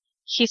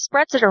 He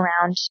spreads it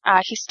around.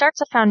 He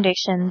starts a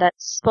foundation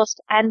that's supposed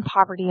to end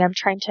poverty. I'm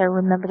trying to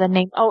remember the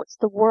name. Oh, it's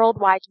the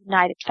Worldwide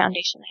United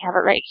Foundation. I have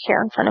it right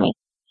here in front of me.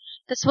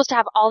 This is supposed to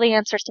have all the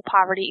answers to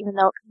poverty, even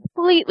though it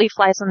completely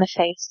flies on the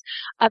face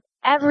of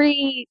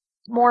every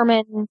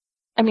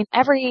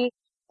every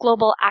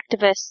global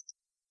activist,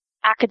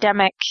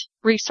 academic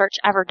research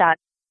ever done.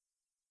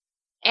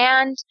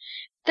 And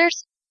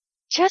there's,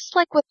 just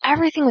like with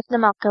everything with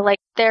Nemelka, like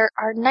there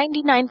are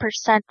 99%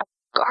 of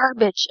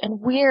garbage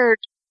and weird,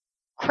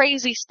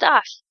 crazy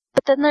stuff.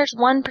 But then there's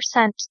 1%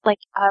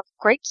 of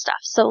great stuff.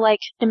 So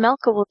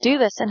Nemelka will do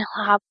this and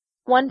he'll have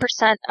 1%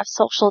 of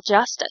social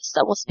justice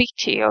that will speak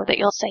to you, that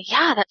you'll say,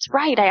 yeah, that's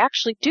right, I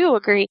actually do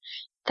agree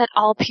that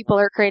all people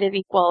are created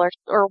equal,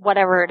 or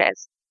whatever it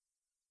is.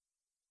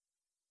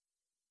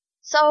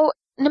 So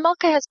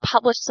Nemelka has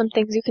published some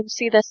things. You can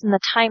see this in the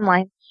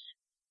timeline.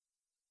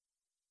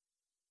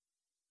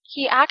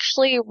 He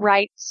actually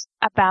writes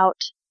about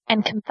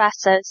and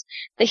confesses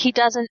that he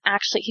didn't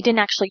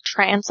actually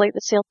translate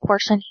the sealed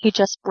portion, he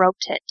just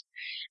wrote it.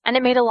 And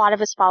it made a lot of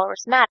his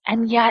followers mad,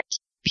 and yet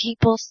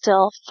people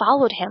still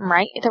followed him,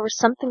 right? There was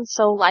something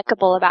so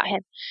likable about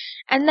him.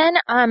 And then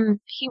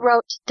he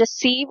wrote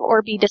Deceive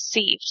or Be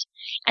Deceived.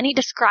 And he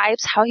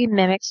describes how he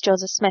mimics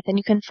Joseph Smith, and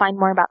you can find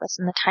more about this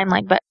in the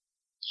timeline. But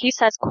he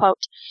says, quote,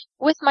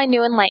 "With my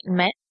new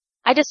enlightenment,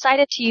 I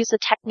decided to use the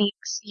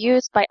techniques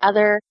used by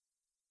other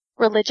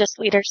religious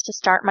leaders to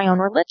start my own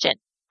religion.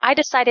 I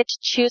decided to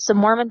choose the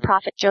Mormon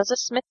prophet Joseph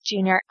Smith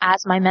Jr.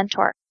 as my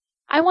mentor.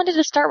 I wanted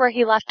to start where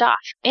he left off.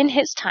 In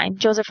his time,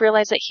 Joseph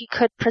realized that he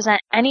could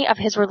present any of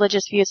his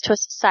religious views to a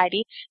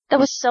society that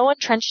was so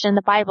entrenched in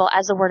the Bible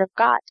as the Word of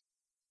God.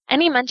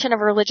 Any mention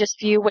of a religious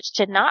view which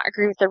did not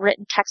agree with the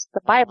written text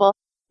of the Bible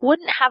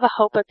wouldn't have a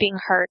hope of being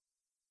heard.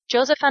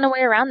 Joseph found a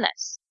way around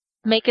this.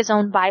 Make his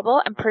own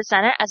Bible and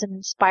present it as an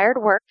inspired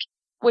work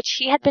which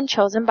he had been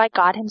chosen by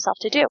God himself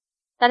to do.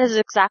 That is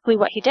exactly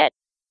what he did.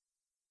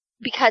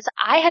 Because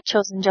I had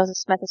chosen Joseph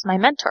Smith as my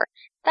mentor,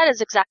 that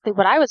is exactly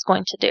what I was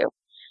going to do.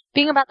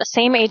 Being about the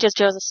same age as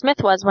Joseph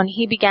Smith was when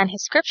he began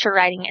his scripture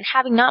writing and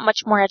having not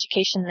much more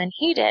education than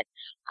he did,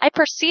 I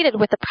proceeded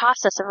with the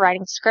process of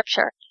writing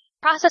scripture.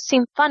 The process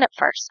seemed fun at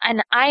first,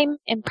 and I'm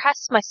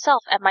impressed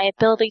myself at my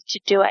ability to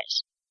do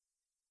it.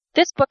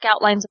 This book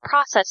outlines a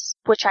process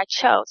which I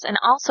chose and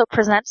also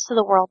presents to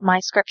the world my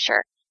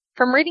scripture.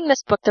 From reading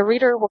this book, the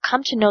reader will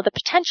come to know the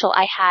potential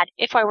I had,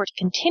 if I were to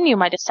continue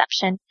my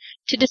deception,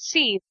 to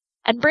deceive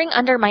and bring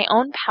under my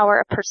own power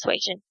of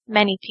persuasion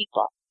many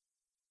people.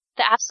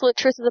 The absolute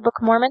truth of the Book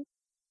of Mormon?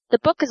 The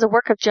book is a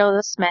work of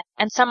Joseph Smith,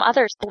 and some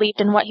others believed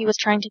in what he was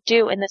trying to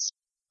do in this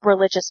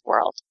religious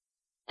world.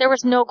 There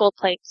was no gold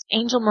plates,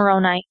 angel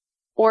Moroni,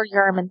 or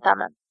Urim and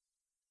Thummim.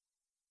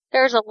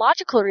 There is a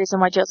logical reason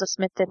why Joseph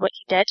Smith did what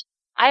he did.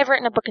 I have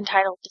written a book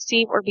entitled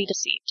Deceive or Be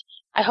Deceived.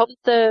 I hope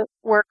the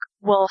work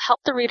will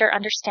help the reader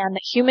understand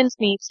that humans'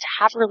 needs to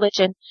have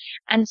religion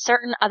and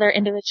certain other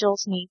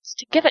individuals' needs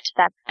to give it to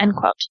them, end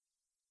quote.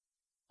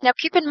 Now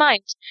keep in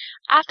mind,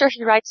 after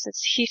he writes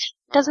this, he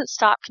doesn't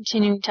stop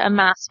continuing to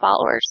amass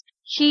followers.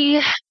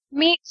 He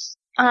meets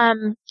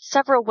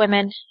several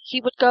women.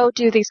 He would go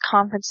do these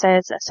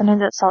conferences,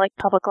 sometimes at Salt Lake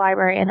Public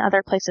Library and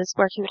other places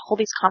where he would hold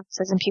these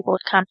conferences and people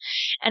would come.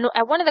 And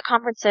at one of the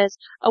conferences,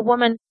 a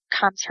woman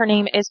comes. Her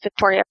name is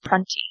Victoria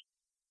Prunty.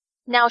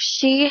 Now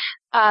she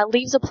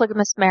leaves a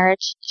polygamous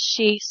marriage.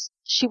 She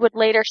would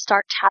later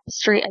start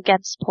Tapestry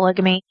Against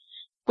Polygamy,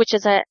 which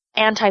is an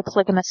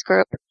anti-polygamous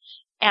group.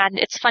 And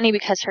it's funny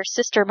because her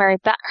sister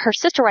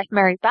wife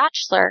Mary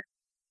Batchelor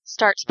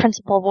starts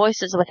Principal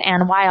Voices with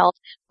Anne Wilde,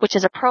 which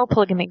is a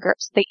pro-polygamy group.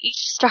 So they each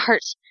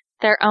start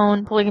their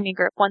own polygamy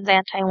group. One's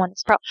anti and one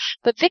is pro.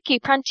 But Vicky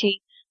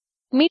Prunty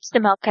meets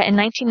Nemelka in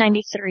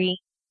 1993.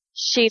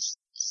 She's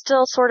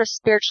still sort of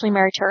spiritually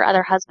married to her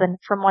other husband,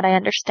 from what I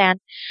understand.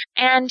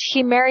 And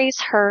he marries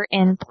her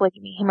in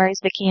polygamy. He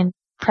marries Vicky and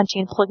Prunty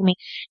in polygamy.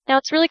 Now,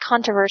 it's really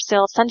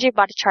controversial. Sanjay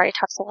Bhattacharya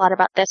talks a lot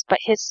about this, but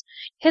his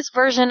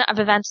version of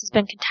events has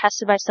been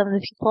contested by some of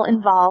the people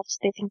involved.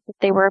 They think that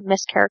they were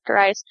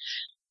mischaracterized.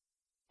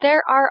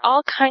 There are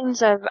all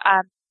kinds of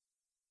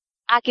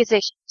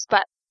accusations,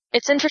 but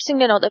it's interesting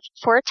to know that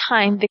for a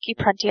time, Vicky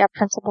Prunty of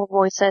Principal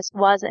Voices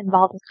was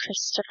involved with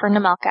Christopher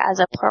Nemelka as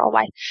a plural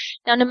wife.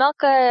 Now,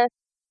 Nemelka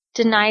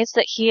denies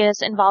that he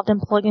is involved in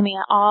polygamy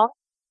at all.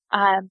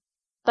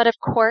 But of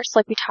course,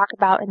 like we talk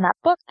about in that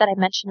book that I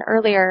mentioned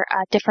earlier,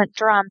 Different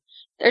Drum,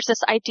 there's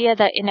this idea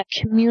that in a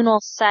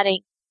communal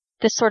setting,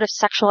 this sort of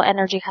sexual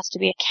energy has to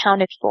be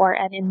accounted for.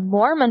 And in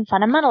Mormon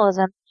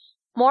fundamentalism,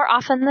 more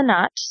often than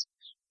not,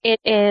 it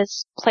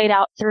is played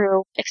out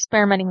through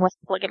experimenting with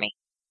polygamy.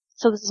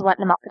 So this is what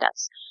Nemelka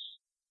does.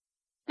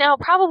 Now,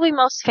 probably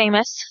most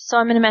famous, so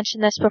I'm going to mention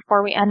this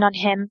before we end on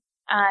him,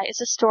 is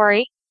the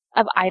story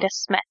of Ida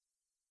Smith.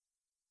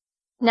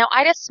 Now,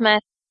 Ida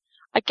Smith,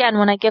 again,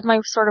 when I give my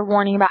sort of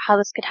warning about how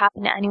this could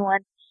happen to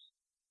anyone,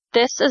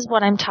 this is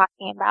what I'm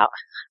talking about.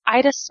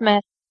 Ida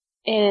Smith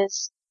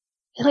is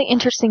a really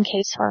interesting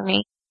case for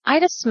me.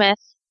 Ida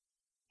Smith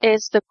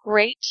is the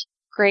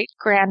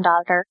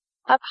great-great-granddaughter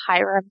of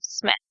Hyrum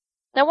Smith.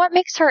 Now, what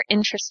makes her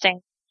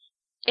interesting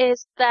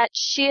is that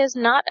she is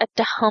not a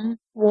dumb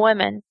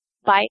woman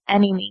by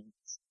any means.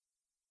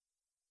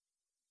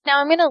 Now,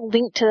 I'm going to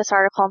link to this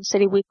article in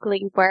City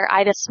Weekly where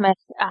Ida Smith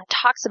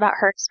talks about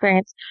her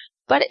experience,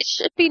 but it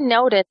should be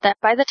noted that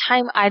by the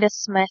time Ida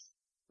Smith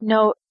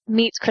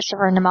meets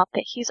Christopher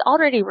Nemelka, he's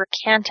already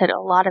recanted a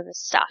lot of his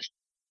stuff.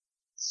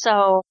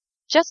 So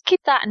just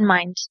keep that in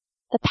mind,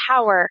 the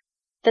power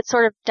that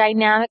sort of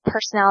dynamic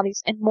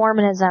personalities in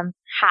Mormonism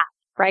have,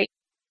 right?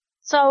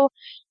 So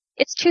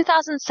it's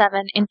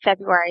 2007 in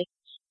February,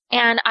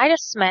 and Ida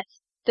Smith,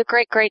 the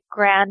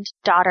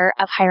great-great-granddaughter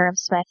of Hyrum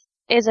Smith,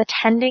 is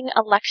attending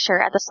a lecture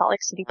at the Salt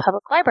Lake City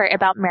Public Library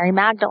about Mary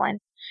Magdalene.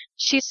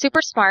 She's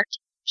super smart.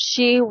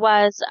 She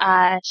was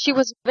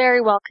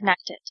very well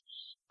connected.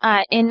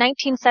 In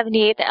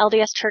 1978, the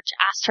LDS Church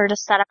asked her to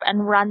set up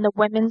and run the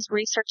Women's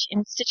Research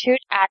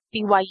Institute at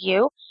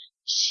BYU.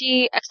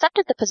 She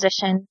accepted the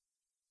position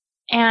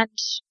and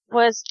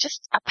was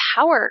just a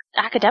power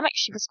academic.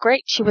 She was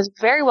great. She was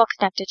very well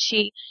connected.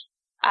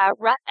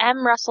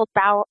 M. Russell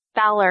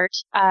Ballard,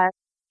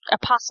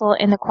 apostle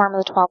in the Quorum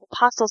of the 12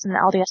 Apostles in the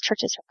LDS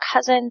Church, is her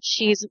cousin.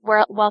 She's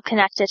well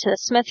connected to the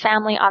Smith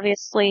family,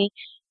 obviously.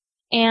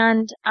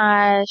 And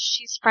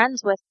she's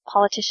friends with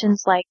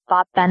politicians like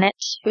Bob Bennett,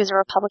 who's a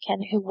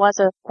Republican, who was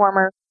a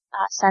former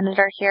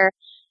senator here.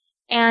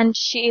 And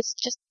she's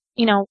just,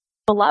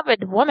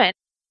 beloved woman.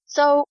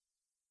 So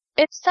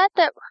it's said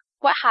that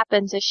what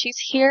happens is she's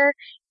here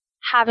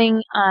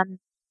having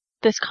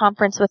this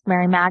conference with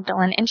Mary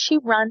Magdalene, and she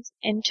runs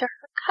into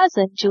her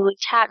cousin, Julie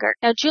Taggart.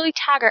 Now, Julie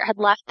Taggart had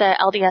left the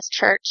LDS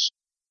Church,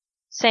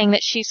 saying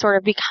that she sort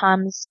of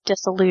becomes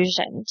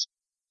disillusioned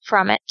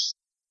from it.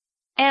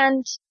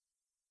 And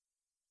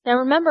now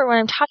remember, when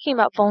I'm talking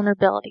about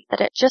vulnerability,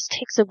 that it just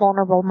takes a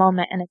vulnerable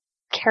moment and a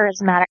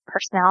charismatic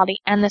personality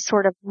and this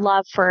sort of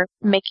love for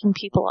making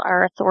people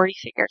our authority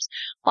figures.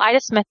 Well,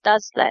 Ida Smith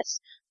does this.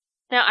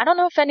 Now, I don't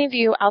know if any of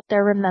you out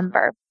there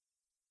remember,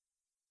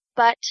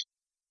 but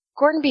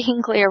Gordon B.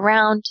 Hinckley,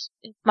 around,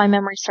 if my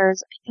memory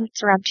serves, I think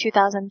it's around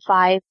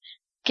 2005,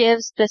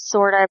 gives this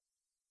sort of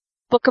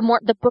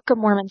the Book of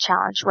Mormon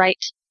challenge, right?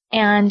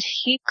 And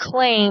he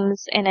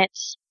claims in it,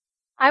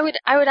 I would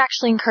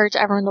actually encourage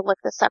everyone to look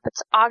this up.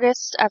 It's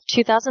August of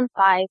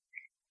 2005,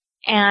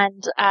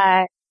 and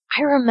I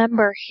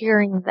remember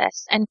hearing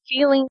this and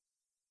feeling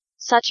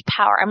such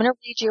power. I'm going to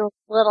read you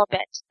a little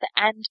bit, the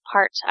end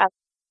part of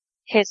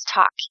his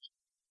talk.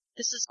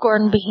 This is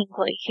Gordon B.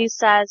 Hinckley. He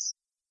says,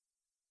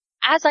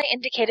 "As I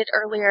indicated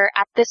earlier,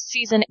 at this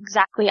season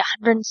exactly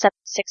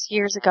 176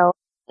 years ago,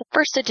 the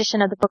first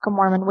edition of the Book of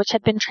Mormon, which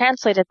had been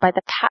translated by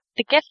the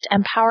gift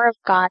and power of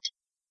God,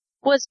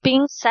 was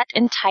being set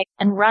in type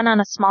and run on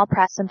a small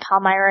press in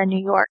Palmyra,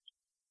 New York.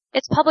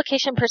 Its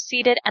publication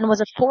preceded and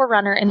was a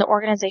forerunner in the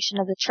organization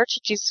of the Church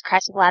of Jesus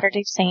Christ of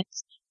Latter-day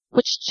Saints,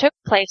 which took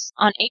place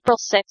on April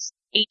 6,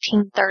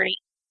 1830.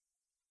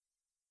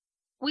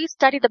 We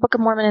studied the Book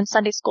of Mormon in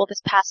Sunday school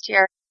this past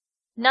year.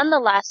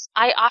 Nonetheless,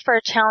 I offer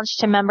a challenge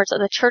to members of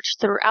the church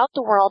throughout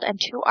the world and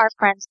to our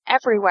friends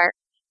everywhere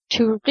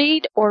to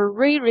read or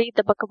reread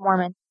the Book of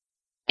Mormon.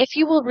 If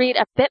you will read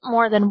a bit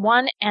more than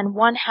 1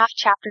 1/2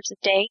 chapters a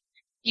day,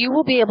 you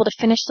will be able to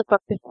finish the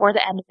book before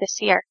the end of this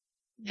year.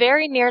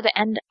 Very near the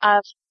end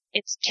of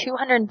its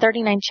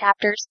 239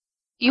 chapters,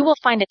 you will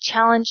find a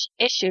challenge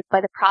issued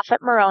by the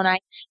prophet Moroni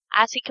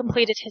as he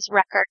completed his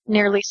record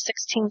nearly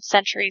 16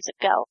 centuries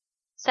ago.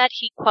 Said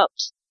he,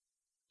 quote,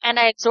 "And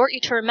I exhort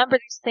you to remember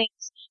these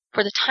things,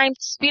 for the time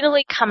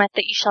speedily cometh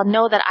that ye shall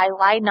know that I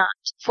lie not.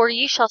 For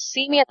ye shall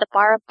see me at the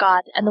bar of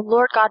God, and the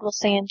Lord God will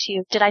say unto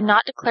you, Did I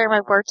not declare my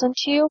words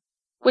unto you,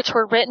 which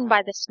were written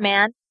by this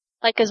man,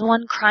 like as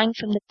one crying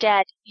from the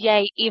dead,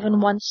 yea,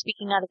 even one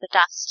speaking out of the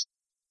dust?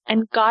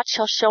 And God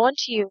shall show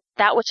unto you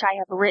that which I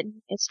have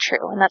written is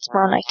true." And that's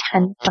Moroni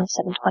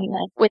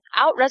 10:27-29.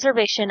 Without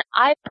reservation,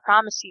 I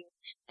promise you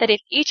that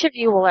if each of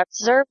you will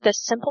observe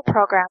this simple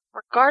program,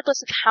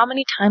 regardless of how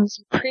many times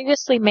you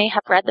previously may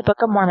have read the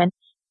Book of Mormon,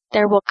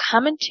 there will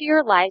come into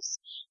your lives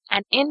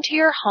and into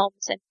your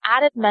homes an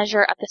added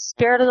measure of the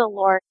Spirit of the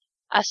Lord,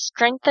 a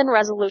strengthened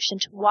resolution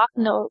to walk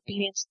in the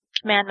obedience of the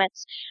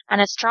commandments, and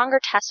a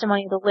stronger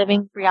testimony of the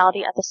living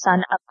reality of the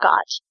Son of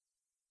God.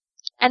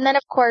 And then,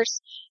 of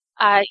course,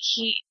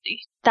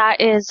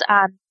 there's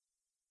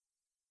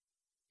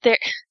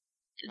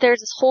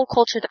this whole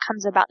culture that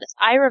comes about this.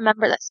 I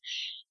remember this.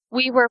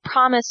 We were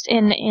promised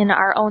in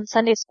our own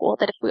Sunday school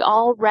that if we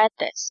all read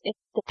this, if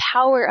the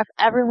power of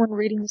everyone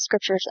reading the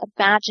scriptures,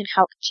 imagine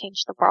how it could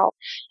change the world.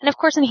 And of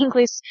course in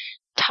Hinckley's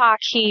talk,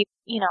 he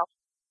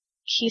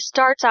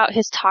starts out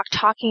his talk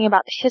talking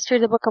about the history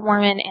of the Book of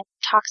Mormon and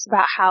talks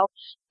about how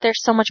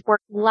there's so much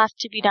work left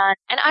to be done.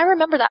 And I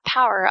remember that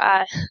power.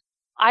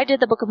 I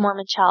did the Book of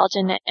Mormon challenge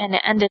and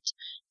it ended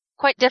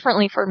quite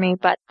differently for me,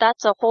 but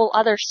that's a whole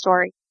other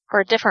story for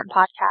a different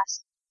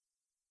podcast.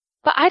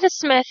 But Ida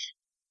Smith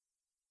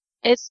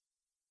is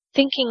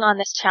thinking on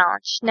this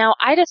challenge. Now,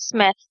 Ida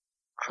Smith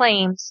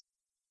claims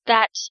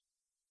that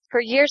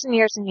for years and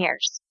years and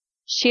years,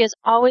 she has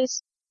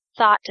always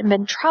thought and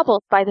been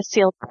troubled by the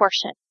sealed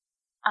portion.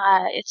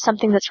 It's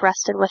something that's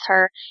rested with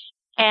her.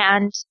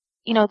 And,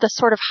 the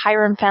sort of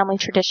Hiram family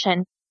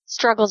tradition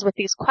struggles with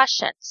these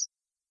questions.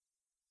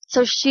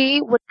 So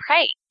she would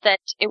pray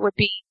that it would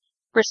be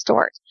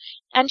restored.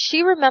 And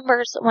she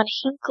remembers when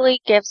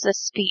Hinckley gives this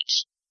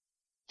speech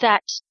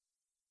that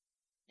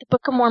the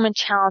Book of Mormon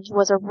challenge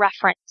was a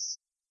reference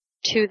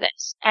to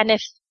this. And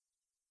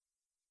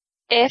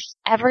if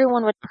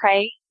everyone would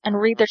pray and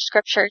read their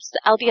scriptures,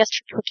 the LDS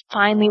Church would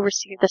finally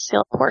receive the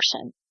sealed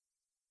portion.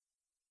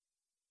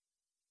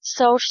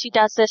 So she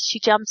does this, she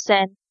jumps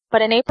in.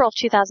 But in April of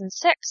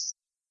 2006,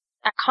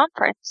 at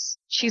conference,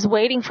 she's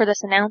waiting for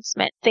this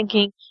announcement,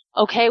 thinking,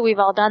 okay, we've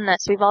all done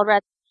this. We've all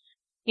read,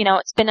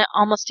 it's been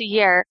almost a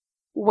year.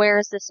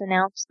 Where's this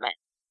announcement?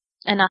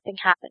 And nothing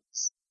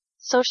happens.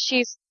 So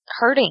she's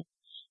hurting.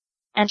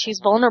 And she's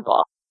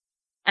vulnerable.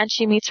 And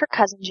she meets her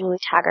cousin, Julie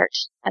Taggart,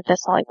 at the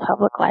Salt Lake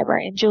Public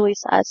Library. And Julie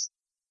says,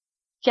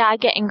 yeah, I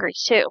get angry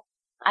too.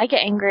 I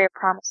get angry at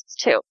promises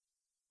too.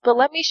 But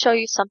let me show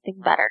you something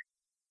better.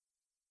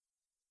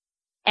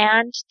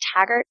 And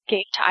Taggart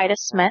gave to Ida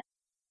Smith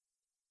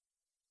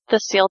the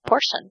sealed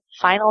portion,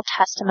 Final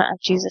Testament of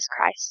Jesus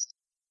Christ.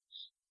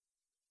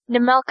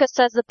 Nemelka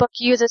says the book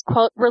uses,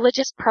 quote,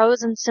 religious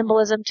prose and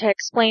symbolism to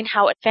explain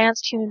how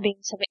advanced human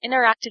beings have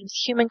interacted with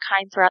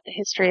humankind throughout the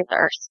history of the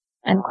earth,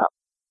 end quote.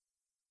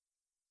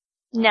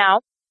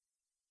 Now,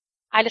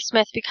 Ida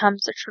Smith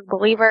becomes a true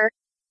believer.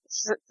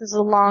 This is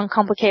a long,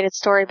 complicated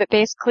story, but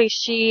basically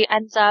she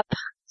ends up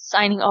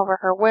signing over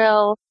her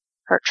will,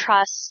 her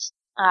trust,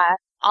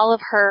 all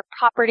of her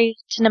property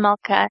to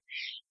Nemelka,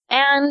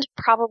 and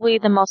probably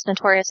the most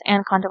notorious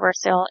and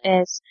controversial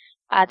is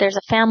there's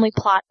a family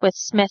plot with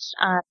Smith,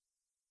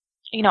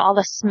 all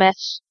the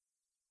Smith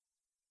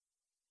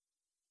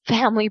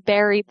family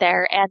buried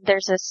there, and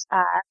there's this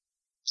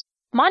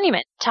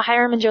monument to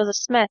Hiram and Joseph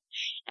Smith,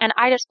 and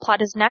Ida's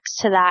plot is next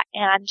to that,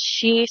 and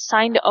she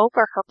signed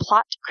over her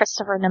plot to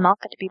Christopher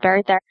Nemelka to be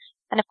buried there.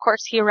 And of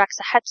course he erects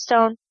a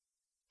headstone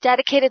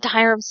dedicated to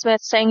Hiram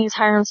Smith, saying he's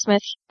Hiram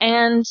Smith,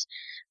 and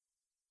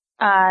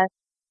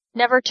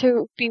never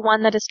to be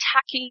one that is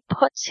tacky,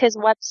 puts his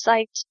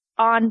website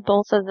on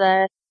both of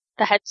the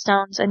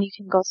headstones, and you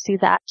can go see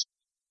that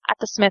at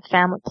the Smith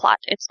family plot.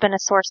 It's been a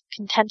source of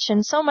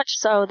contention, so much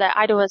so that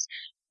Ida was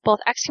both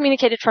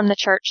excommunicated from the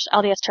church,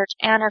 LDS Church,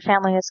 and her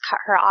family has cut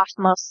her off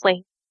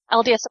mostly.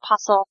 LDS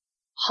Apostle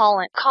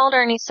Holland called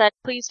her and he said,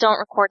 please don't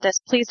record this,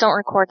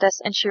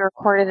 and she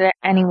recorded it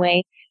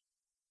anyway.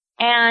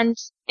 And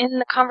in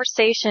the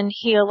conversation,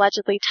 he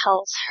allegedly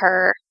tells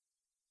her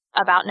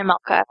about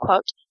Nemelka,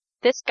 quote,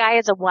 this guy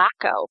is a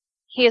wacko.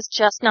 He is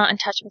just not in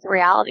touch with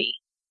reality.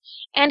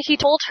 And he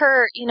told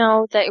her,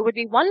 that it would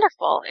be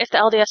wonderful if the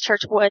LDS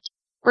Church would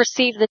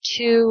receive the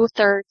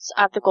 2/3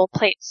 of the gold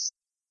plates,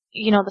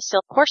 the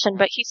sealed portion.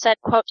 But he said,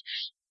 quote,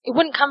 it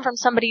wouldn't come from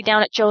somebody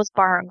down at Joe's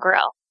Bar and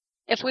Grill.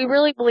 If we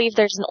really believe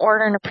there's an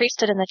order and a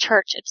priesthood in the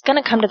church, it's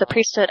going to come to the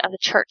priesthood of the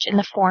church in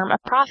the form of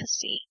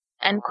prophecy,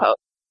 end quote.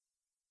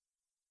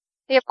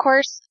 Of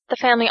course, the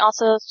family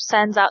also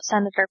sends out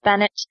Senator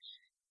Bennett,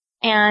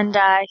 and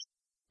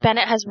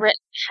Bennett had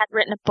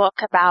written a book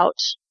about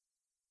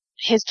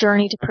his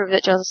journey to prove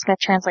that Joseph Smith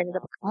translated the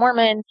Book of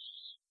Mormon,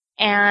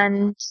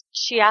 and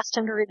she asked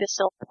him to read the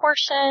sealed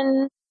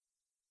portion,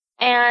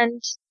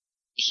 and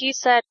he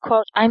said,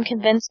 quote, "I'm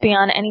convinced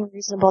beyond any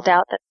reasonable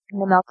doubt that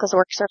Nemelka's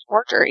works are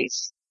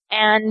forgeries."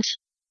 And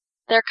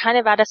they're kind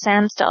of at a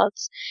standstill.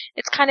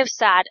 It's kind of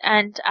sad,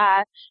 and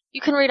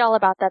you can read all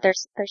about that.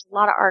 There's a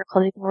lot of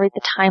articles. You can read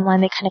the timeline.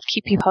 They kind of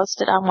keep you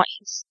posted on what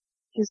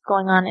he's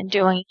going on and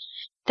doing.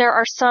 There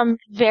are some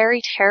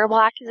very terrible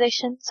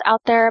accusations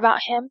out there about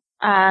him,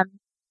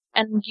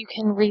 and you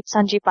can read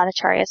Sanjeev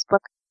Bhattacharya's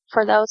book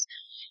for those.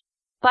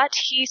 But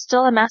he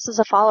still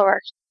amasses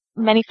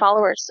many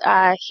followers.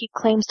 He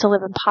claims to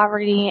live in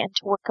poverty and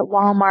to work at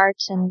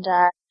Walmart and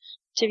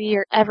to be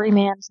your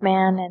everyman's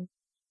man, and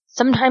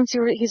sometimes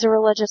he's a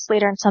religious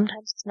leader and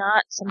sometimes he's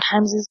not.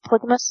 Sometimes he's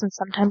polygamous and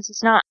sometimes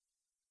he's not.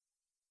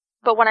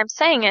 But what I'm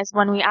saying is,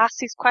 when we ask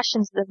these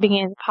questions at the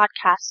beginning of the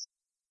podcast,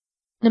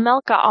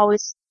 Nemelka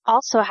always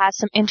also has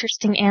some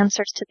interesting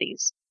answers to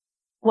these.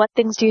 What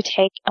things do you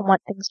take and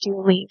what things do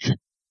you leave?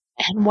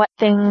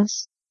 And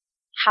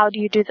how do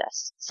you do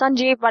this?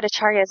 Sanjeev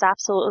Bhattacharya is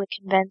absolutely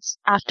convinced,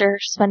 after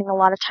spending a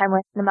lot of time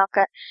with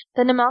Nemelka,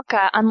 that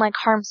Nemelka, unlike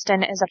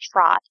Harmston, is a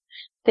fraud,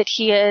 that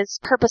he is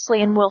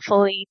purposely and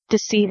willfully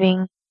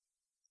deceiving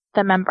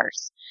the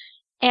members.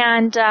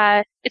 And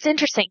it's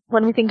interesting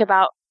when we think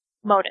about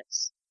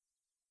motives.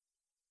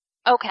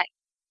 Okay.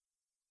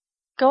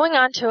 Going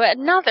on to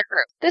another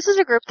group. This is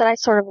a group that I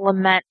sort of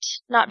lament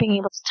not being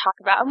able to talk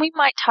about, and we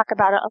might talk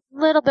about it a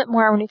little bit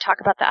more when we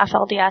talk about the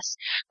FLDS,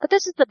 but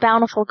this is the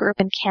Bountiful group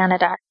in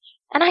Canada.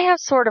 And I have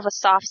sort of a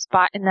soft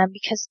spot in them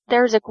because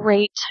there's a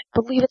great,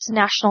 I believe it's a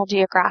National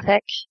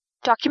Geographic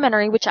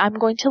documentary, which I'm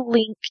going to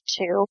link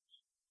to,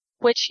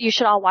 which you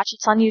should all watch.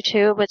 It's on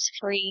YouTube, it's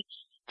free,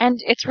 and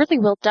it's really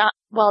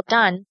well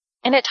done,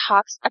 and it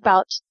talks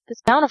about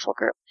this Bountiful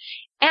group.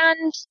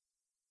 And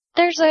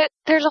there's a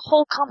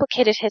whole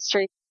complicated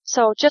history,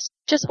 so just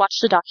watch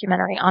the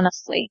documentary,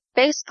 honestly.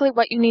 Basically,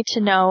 what you need to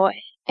know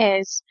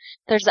is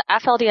there's the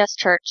FLDS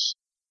Church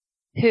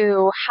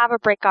who have a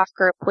breakoff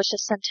group, which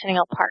is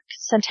Centennial Park.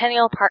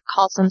 Centennial Park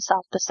calls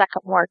themselves the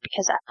second ward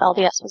because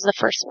FLDS was the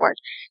first ward.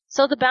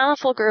 So the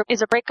Bountiful group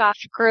is a breakoff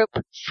group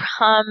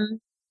from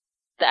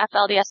the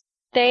FLDS.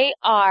 They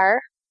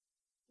are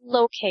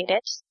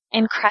located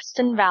in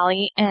Creston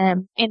Valley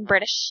in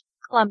British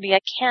Columbia,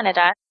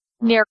 Canada,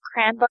 near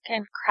Cranbrook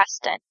and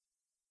Creston.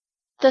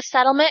 The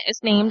settlement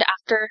is named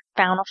after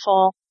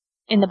Bountiful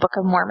in the Book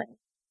of Mormon.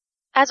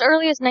 As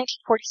early as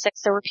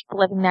 1946, there were people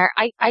living there.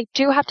 I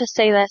do have to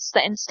say this,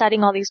 that in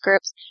studying all these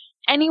groups,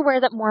 anywhere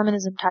that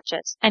Mormonism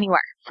touches, anywhere,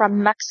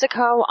 from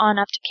Mexico on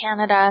up to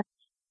Canada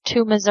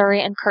to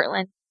Missouri and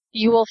Kirtland,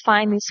 you will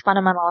find these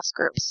fundamentalist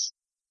groups.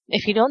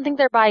 If you don't think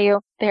they're by you,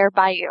 they are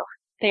by you.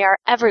 They are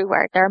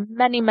everywhere. There are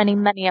many, many,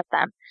 many of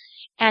them.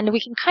 And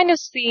we can kind of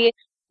see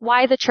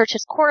why the church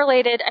is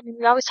correlated. I mean,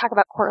 we always talk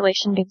about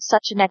correlation being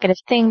such a negative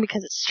thing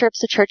because it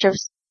strips the church of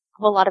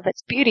a lot of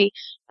its beauty.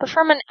 But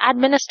from an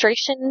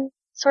administration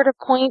sort of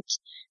point,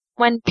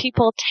 when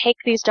people take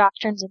these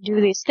doctrines and do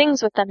these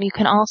things with them, you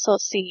can also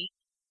see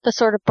the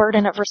sort of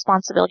burden of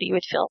responsibility you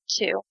would feel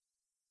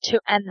to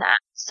end that.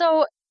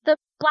 So the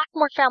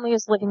Blackmore family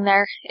was living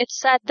there. It's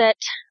said that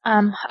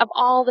of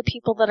all the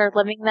people that are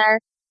living there,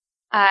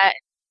 I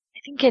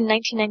think in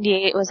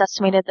 1998 it was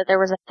estimated that there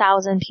was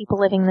 1,000 people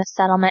living in this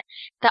settlement,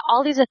 that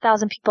all these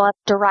 1,000 people have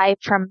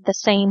derived from the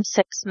same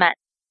 6 men.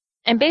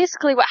 And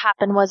basically what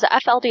happened was the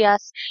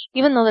FLDS,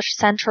 even though they're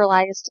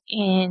centralized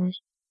in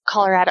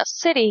Colorado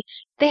City,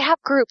 they have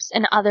groups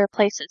in other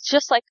places,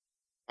 just like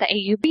the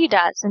AUB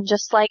does, and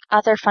just like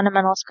other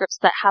fundamentalist groups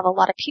that have a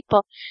lot of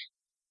people.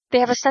 They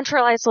have a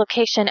centralized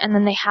location, and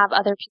then they have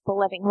other people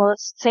living. Well,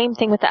 it's the same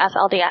thing with the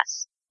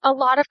FLDS. A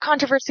lot of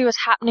controversy was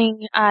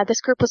happening.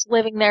 This group was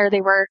living there.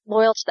 They were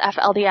loyal to the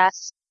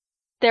FLDS.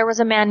 There was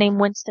a man named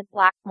Winston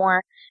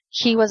Blackmore.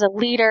 He was a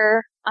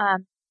leader.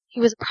 He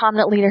was a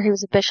prominent leader. He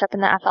was a bishop in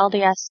the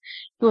FLDS.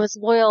 He was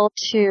loyal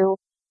to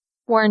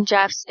Warren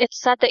Jeffs.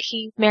 It's said that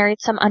he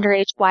married some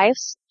underage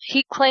wives.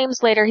 He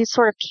claims later, he's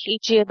sort of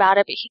cagey about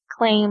it, but he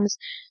claims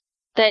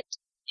that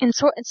in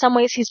some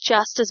ways he's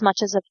just as much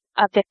as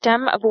a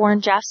victim of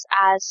Warren Jeffs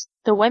as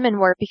the women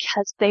were,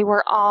 because they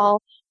were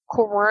all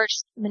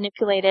coerced,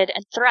 manipulated,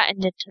 and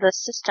threatened into the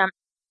system.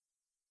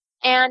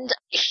 And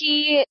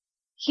he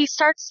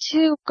starts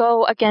to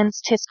go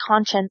against his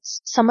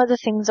conscience, some of the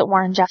things that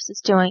Warren Jeffs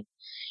is doing.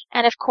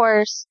 And of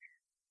course,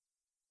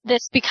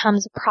 this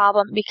becomes a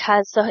problem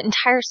because the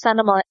entire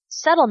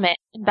settlement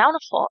in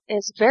Bountiful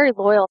is very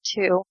loyal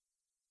to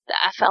the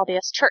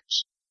FLDS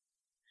Church.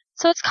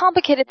 So it's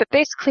complicated, but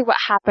basically what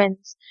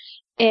happens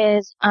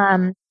is,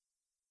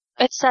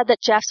 it's said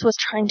that Jeffs was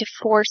trying to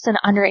force an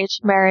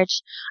underage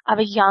marriage of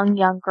a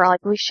young girl. I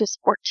believe she was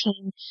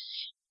 14.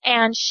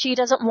 And she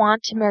doesn't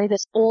want to marry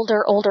this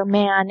older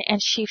man,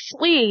 and she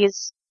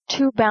flees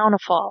to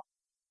Bountiful.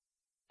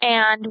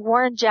 And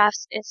Warren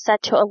Jeffs is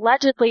said to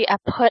allegedly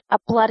have put a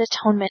blood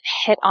atonement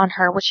hit on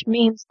her, which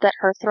means that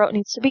her throat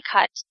needs to be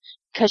cut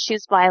because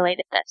she's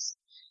violated this.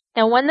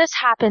 Now, when this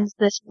happens,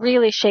 this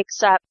really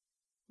shakes up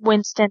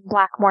Winston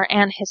Blackmore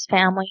and his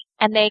family,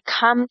 and they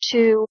come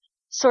to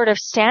sort of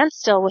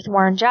standstill with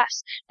Warren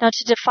Jeffs. Now,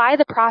 to defy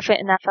the prophet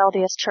in that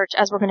FLDS church,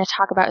 as we're going to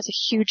talk about, is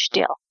a huge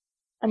deal.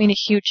 I mean, a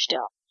huge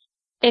deal.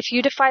 If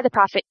you defy the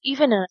prophet,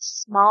 even in a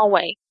small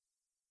way,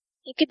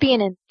 it could be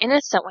in an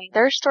innocent way.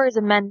 There are stories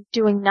of men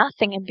doing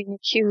nothing and being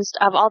accused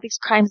of all these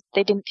crimes that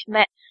they didn't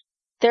commit.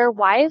 Their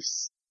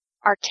wives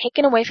are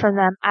taken away from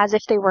them as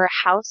if they were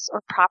a house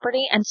or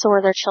property, and so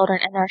are their children,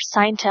 and they're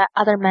assigned to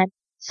other men,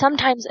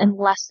 sometimes in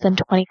less than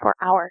 24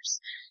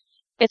 hours.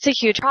 It's a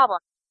huge problem.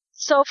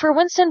 So for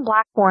Winston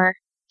Blackmore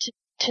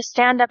to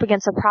stand up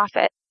against the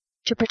prophet,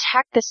 to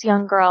protect this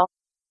young girl,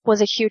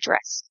 was a huge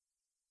risk.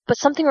 But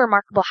something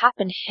remarkable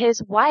happened.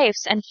 His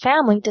wives and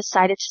family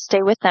decided to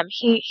stay with them.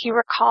 He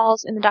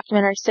recalls in the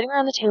documentary sitting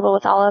around the table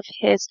with all of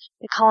his,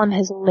 they call them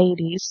his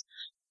ladies.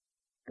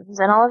 Brings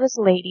in all of his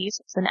ladies.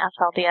 It's an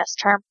FLDS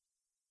term.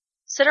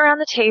 Sit around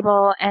the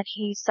table, and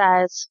he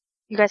says,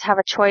 you guys have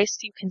a choice.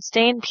 You can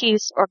stay in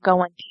peace or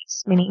go in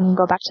peace, meaning you can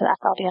go back to the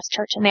FLDS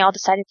church. And they all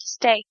decided to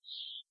stay.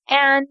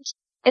 And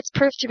it's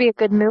proved to be a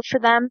good move for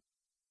them.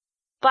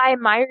 By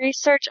my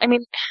research, I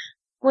mean,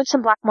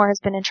 Winston Blackmore has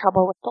been in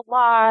trouble with the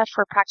law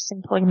for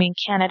practicing polygamy in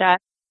Canada,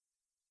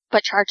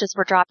 but charges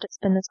were dropped. It's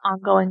been this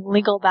ongoing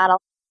legal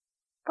battle.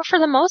 But for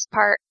the most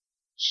part,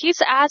 he's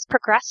as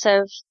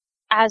progressive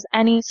as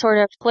any sort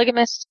of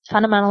polygamist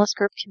fundamentalist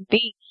group can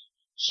be.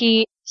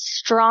 He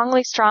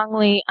strongly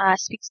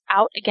speaks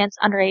out against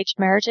underage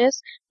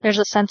marriages. There's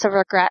a sense of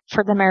regret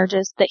for the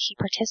marriages that he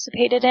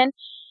participated in.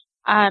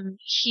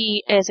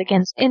 He is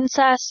against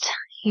incest.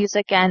 He's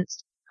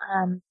against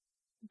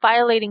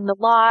violating the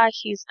law.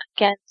 He's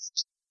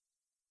against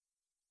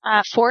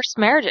forced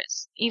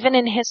marriages. Even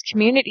in his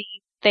community,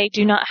 they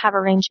do not have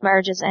arranged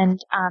marriages, and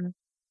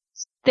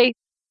they,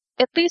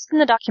 at least in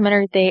the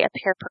documentary, they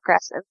appear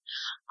progressive.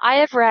 I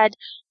have read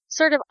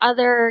sort of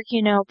other,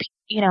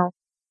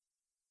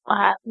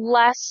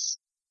 less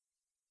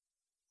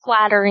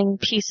flattering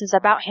pieces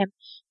about him,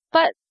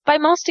 but by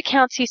most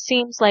accounts, he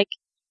seems like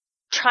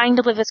trying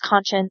to live his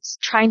conscience,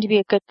 trying to be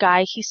a good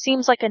guy. He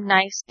seems like a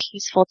nice,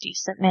 peaceful,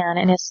 decent man,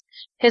 and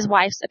his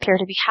wives appear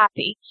to be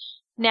happy.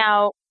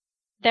 Now,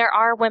 there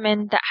are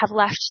women that have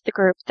left the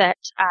group that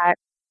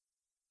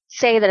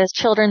say that as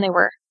children they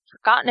were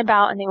forgotten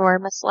about and they were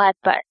misled,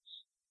 but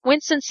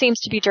Winston seems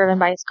to be driven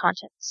by his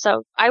conscience.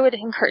 So I would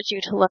encourage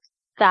you to look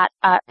that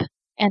up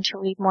and to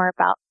read more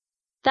about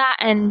that,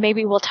 and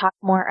maybe we'll talk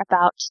more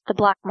about the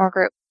Blackmore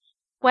group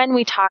when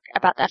we talk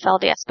about the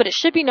FLDS. But it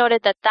should be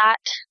noted that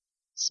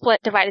split,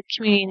 divided the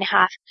community in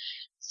half.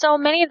 So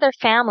many of their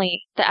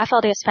family, the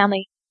FLDS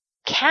family,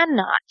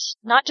 cannot,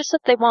 not just that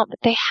they won't, but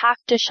they have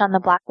to shun the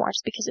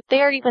Blackmores, because if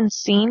they are even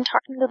seen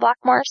talking to the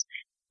Blackmores,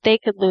 they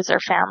could lose their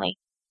family.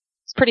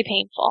 It's pretty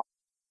painful.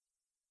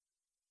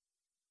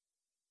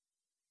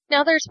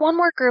 Now there's one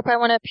more group I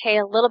want to pay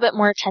a little bit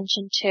more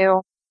attention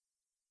to,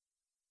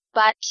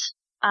 but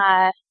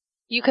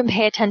you can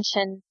pay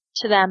attention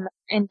to them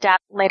in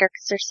depth later,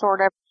 because there's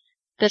sort of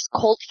this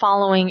cult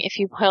following, if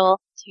you will,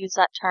 to use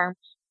that term,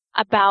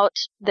 about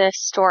this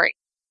story.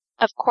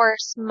 Of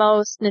course,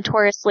 most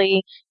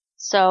notoriously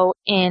so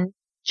in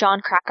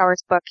Jon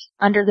Krakauer's book,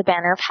 Under the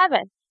Banner of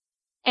Heaven.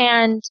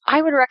 And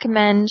I would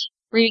recommend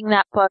reading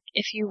that book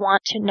if you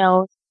want to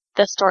know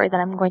the story that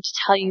I'm going to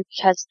tell you,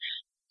 because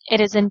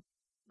it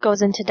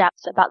goes into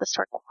depth about the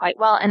story quite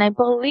well. And I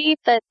believe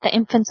that the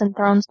Infants and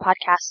Thrones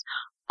podcast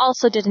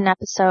also did an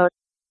episode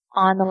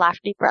on the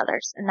Lafferty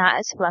brothers, and that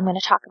is who I'm going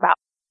to talk about.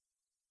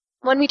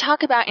 When we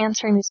talk about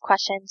answering these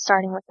questions,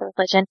 starting with the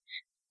religion,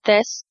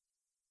 this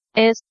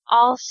is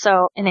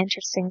also an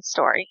interesting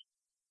story.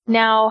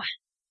 Now,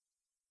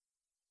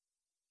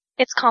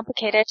 it's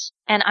complicated,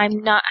 and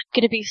I'm going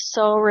to be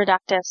so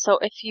reductive. So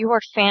if you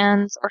are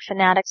fans or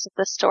fanatics of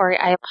this story,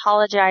 I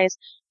apologize.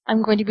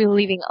 I'm going to be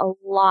leaving a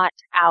lot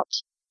out.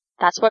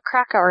 That's what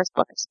Krakauer's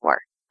book is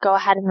for. Go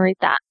ahead and read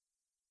that.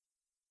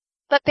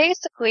 But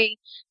basically,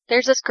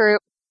 there's this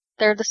group.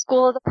 They're the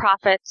School of the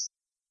Prophets.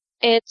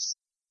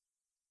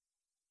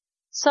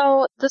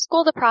 So the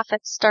School of the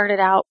Prophets started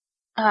out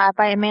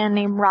by a man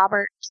named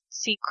Robert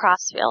C.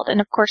 Crossfield.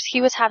 And of course,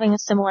 he was having a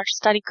similar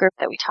study group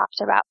that we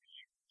talked about.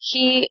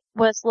 He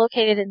was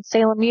located in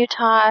Salem,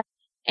 Utah,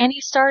 and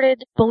he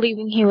started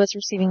believing he was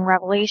receiving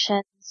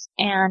revelations,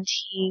 and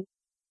he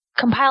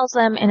compiles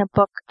them in a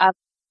book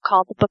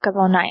called the Book of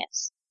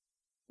Onias.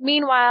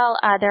 Meanwhile,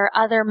 there are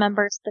other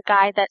members. The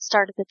guy that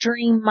started the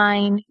Dream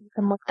Mine, you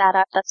can look that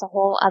up. That's a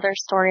whole other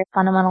story of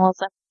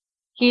fundamentalism.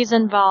 He's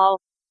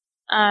involved.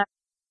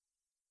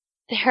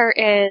 There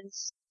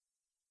is,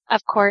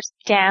 of course,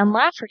 Dan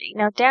Lafferty.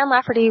 Now, Dan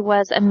Lafferty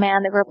was a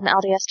man that grew up in the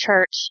LDS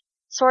Church.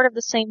 Sort of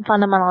the same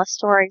fundamentalist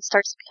story.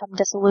 Starts to become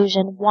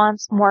disillusioned,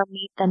 wants more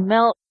meat than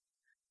milk,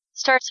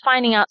 starts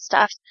finding out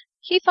stuff.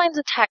 he finds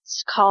a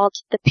text called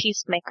The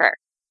Peacemaker.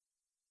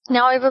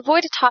 Now, I've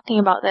avoided talking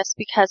about this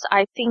because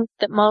I think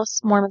that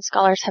most Mormon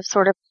scholars have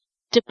sort of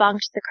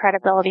debunked the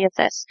credibility of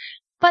this.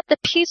 But The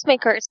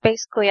Peacemaker is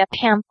basically a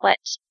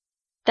pamphlet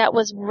that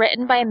was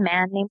written by a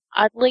man named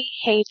Audley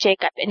Hay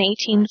Jacob in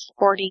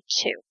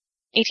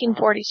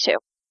 1842.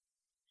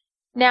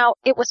 Now,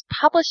 it was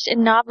published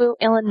in Nauvoo,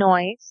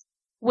 Illinois,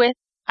 with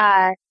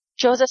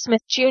Joseph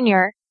Smith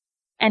Jr.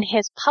 and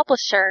his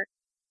publisher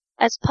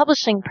as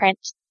publishing print,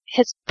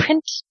 his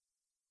print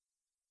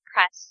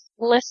press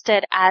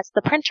listed as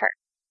the printer.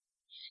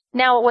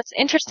 Now, what's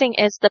interesting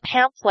is the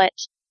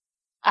pamphlet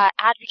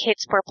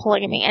advocates for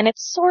polygamy, and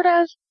it's sort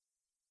of,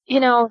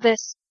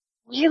 this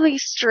really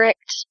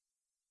strict,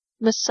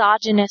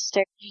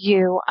 misogynistic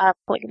view of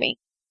polygamy.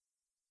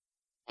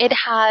 It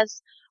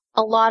has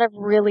a lot of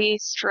really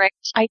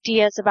strict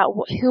ideas about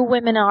who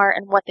women are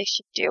and what they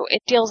should do.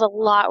 It deals a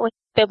lot with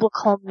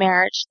biblical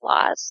marriage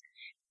laws.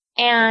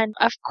 And,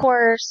 of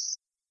course,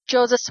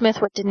 Joseph Smith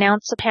would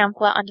denounce the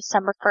pamphlet on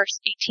December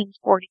 1st,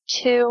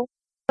 1842,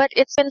 but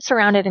it's been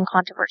surrounded in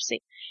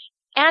controversy.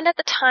 And at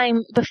the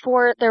time,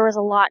 before there was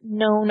a lot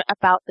known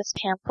about this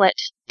pamphlet,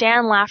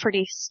 Dan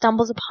Lafferty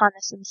stumbles upon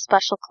this in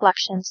special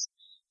collections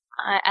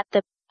at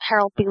the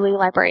Harold B. Lee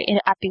Library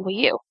at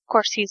BYU. Of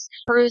course, he's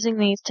perusing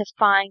these to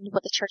find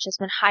what the church has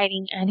been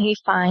hiding, and he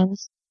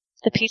finds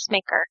The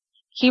Peacemaker.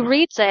 He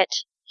reads it.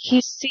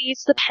 He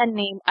sees the pen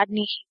name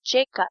Audley Hay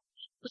Jacob,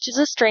 which is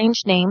a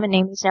strange name, a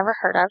name he's never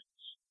heard of,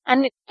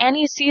 and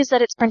he sees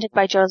that it's printed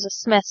by Joseph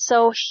Smith,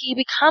 so he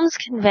becomes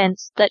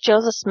convinced that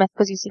Joseph Smith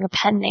was using a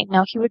pen name.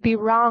 Now, he would be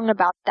wrong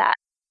about that,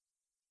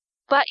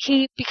 but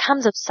he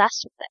becomes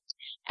obsessed with it,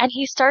 and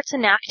he starts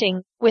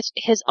enacting with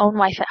his own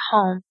wife at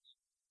home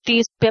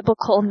these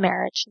biblical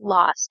marriage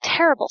laws.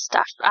 Terrible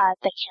stuff. They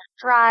can't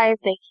drive,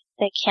 they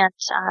can't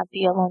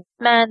be alone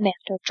with men, they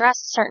have to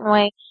dress a certain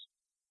way,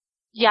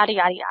 yada,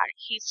 yada, yada.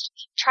 He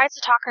tries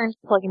to talk her into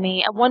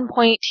polygamy. At one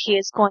point, he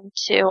is going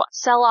to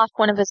sell off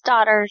one of his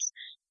daughters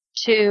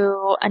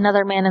to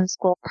another man in the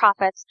School of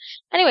Prophets.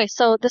 Anyway,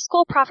 so the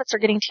School of Prophets are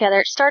getting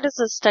together. It started as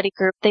a study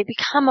group. They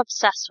become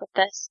obsessed with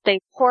this. They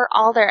pour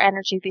all their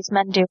energy, these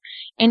men do,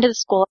 into the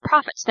School of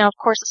Prophets. Now, of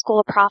course, the School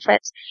of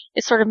Prophets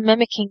is sort of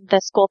mimicking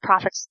the School of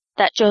Prophets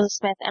that Joseph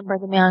Smith and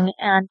Brigham Young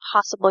and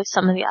possibly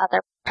some of the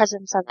other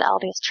presidents of the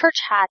LDS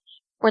Church had,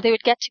 where they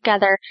would get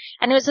together,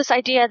 and it was this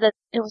idea that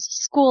it was a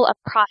school of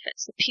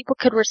prophets, that people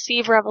could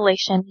receive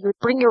revelation. You would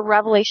bring your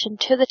revelation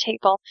to the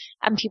table,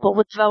 and people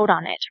would vote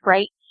on it,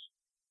 right?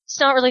 It's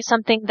not really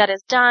something that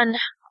is done,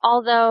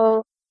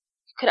 although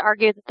you could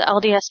argue that the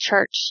LDS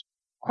Church,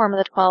 Quorum of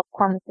the 12,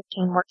 Quorum of the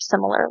 15 work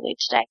similarly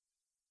today.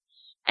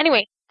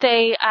 Anyway,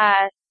 Dan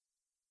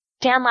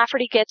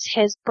Lafferty gets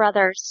his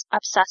brothers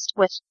obsessed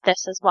with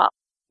this as well.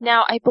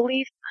 Now, I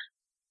believe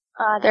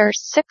there are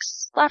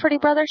 6 Lafferty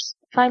brothers,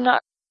 if I'm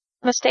not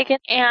mistaken,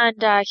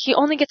 and he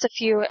only gets a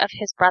few of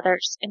his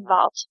brothers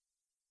involved.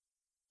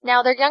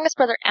 Now, their youngest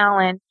brother,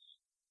 Alan,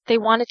 they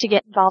wanted to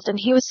get involved, and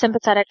he was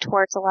sympathetic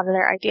towards a lot of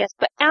their ideas.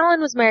 But Alan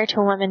was married to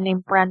a woman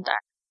named Brenda.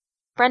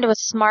 Brenda was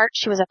smart.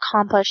 She was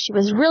accomplished. She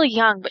was really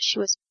young, but she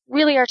was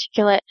really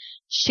articulate.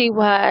 She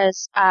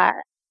was a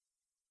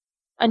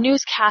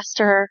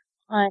newscaster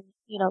on,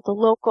 the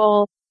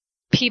local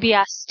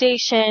PBS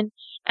station,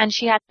 and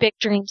she had big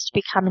dreams to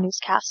become a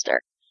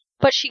newscaster.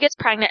 But she gets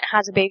pregnant and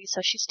has a baby,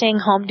 so she's staying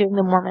home doing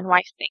the Mormon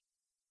wife thing.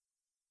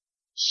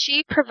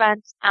 She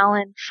prevents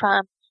Alan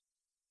from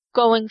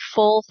going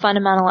full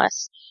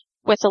fundamentalist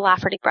with the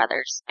Lafferty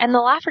brothers. And the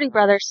Lafferty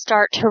brothers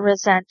start to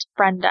resent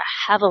Brenda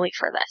heavily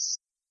for this.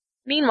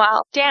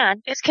 Meanwhile,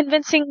 Dan is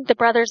convincing the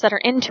brothers that are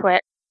into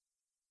it,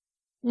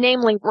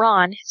 namely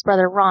Ron, his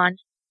brother Ron,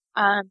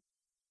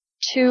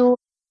 to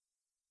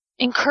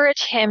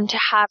encourage him to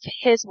have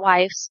his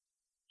wife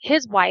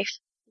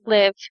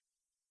live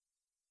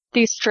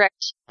these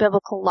strict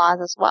biblical laws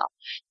as well.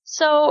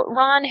 So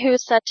Ron, who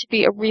is said to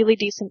be a really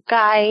decent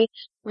guy,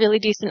 really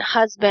decent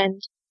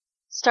husband,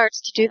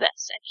 starts to do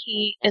this, and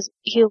he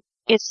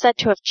is said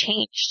to have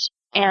changed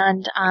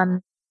and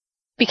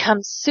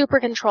becomes super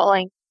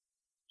controlling.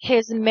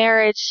 His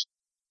marriage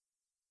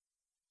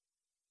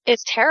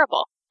is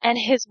terrible, and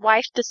his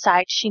wife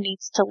decides she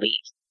needs to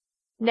leave.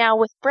 Now,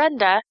 with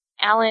Brenda,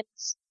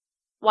 Alan's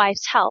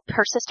wife's help,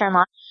 her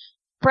sister-in-law,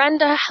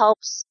 Brenda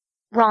helps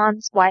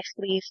Ron's wife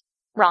leave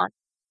Ron.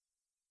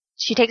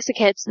 She takes the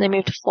kids and they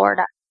move to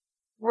Florida.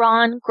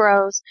 Ron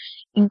grows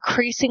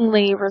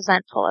increasingly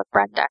resentful of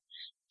Brenda,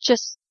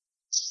 just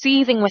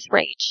seething with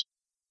rage.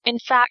 In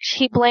fact,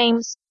 he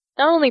blames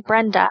not only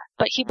Brenda,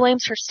 but he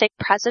blames her stake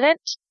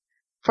president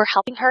for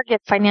helping her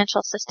give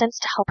financial assistance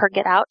to help her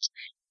get out,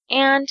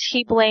 and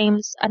he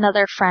blames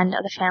another friend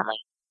of the family.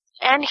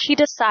 And he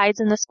decides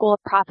in the School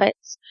of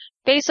Prophets,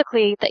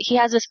 basically, that he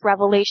has this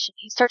revelation.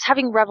 He starts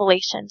having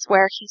revelations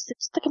where he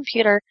sits at the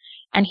computer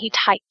and he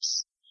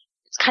types.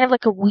 It's kind of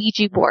like a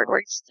Ouija board where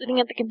he's sitting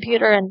at the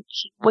computer and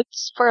he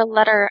waits for a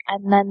letter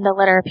and then the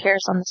letter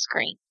appears on the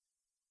screen.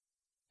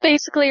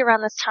 Basically,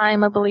 around this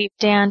time, I believe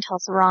Dan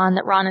tells Ron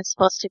that Ron is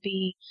supposed to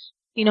be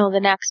the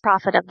next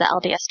prophet of the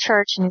LDS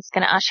Church, and he's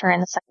going to usher in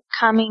the second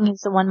coming.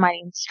 He's the one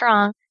mighty and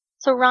strong.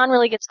 So Ron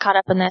really gets caught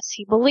up in this.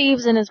 He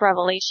believes in his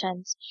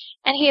revelations,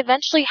 and he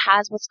eventually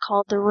has what's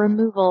called the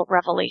removal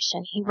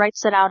revelation. He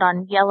writes it out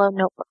on yellow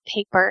notebook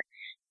paper,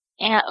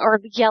 or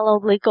yellow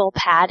legal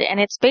pad, and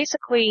it's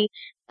basically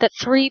that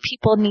 3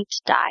 people need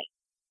to die.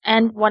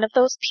 And one of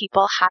those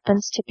people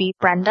happens to be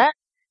Brenda.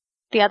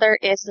 The other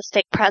is the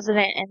stake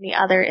president, and the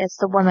other is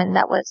the woman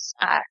that was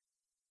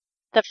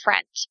the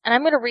friend. And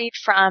I'm going to read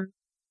from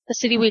the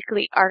City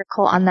Weekly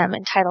article on them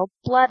entitled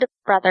Blood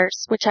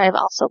Brothers, which I have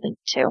also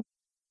linked to.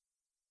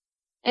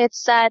 It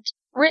said,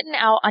 written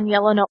out on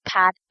yellow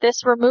notepad,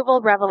 this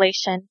removal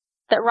revelation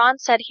that Ron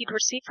said he'd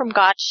received from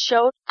God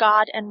showed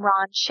God and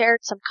Ron shared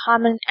some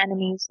common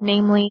enemies,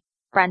 namely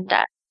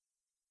Brenda.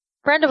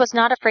 Brenda was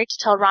not afraid to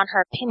tell Ron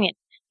her opinion,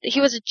 that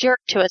he was a jerk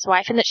to his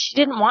wife and that she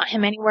didn't want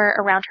him anywhere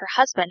around her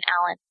husband,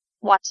 Alan,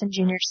 Watson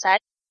Jr. said.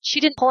 She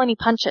didn't pull any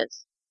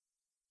punches.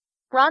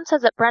 Ron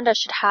says that Brenda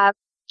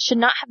should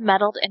not have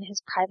meddled in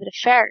his private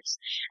affairs,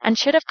 and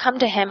should have come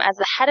to him as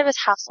the head of his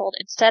household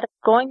instead of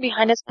going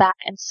behind his back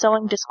and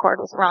sowing discord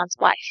with Ron's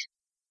wife.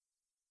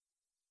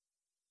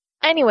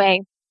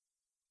 Anyway,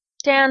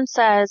 Dan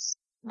says,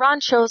 Ron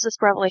shows this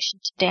revelation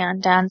to Dan.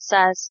 Dan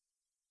says,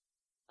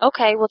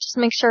 okay, well just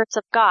make sure it's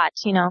of God,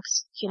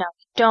 'cause, you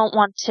don't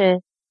want to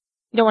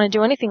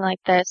do anything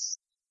like this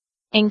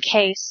in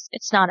case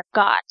it's not of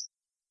God.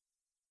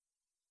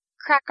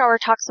 Krakauer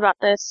talks about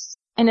this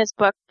in his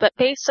book, but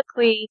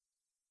basically,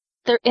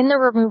 in the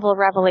removal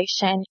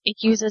revelation, it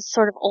uses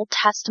sort of Old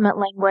Testament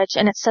language,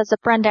 and it says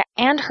that Brenda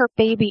and her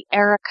baby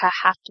Erica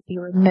have to be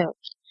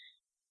removed.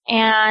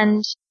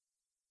 And,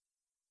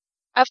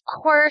 of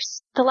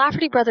course, the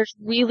Lafferty brothers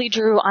really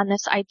drew on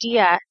this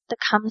idea that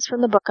comes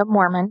from the Book of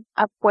Mormon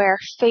of where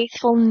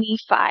faithful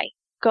Nephi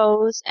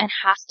goes and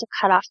has to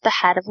cut off the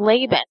head of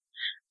Laban,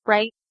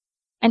 right?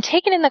 And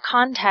taken in the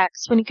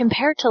context, when you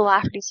compare it to the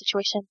Lafferty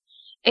situation,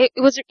 it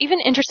was even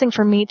interesting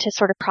for me to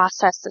sort of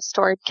process this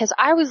story because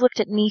I always looked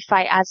at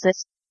Nephi as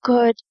this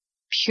good,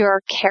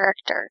 pure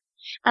character.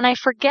 And I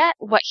forget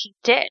what he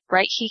did,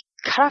 right? He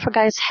cut off a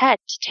guy's head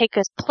to take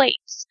his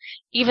place,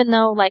 even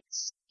though,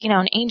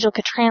 an angel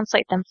could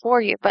translate them for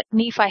you, but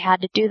Nephi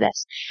had to do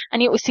this.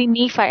 And yet we see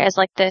Nephi as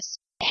this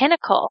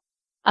pinnacle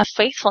of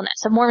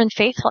faithfulness, of Mormon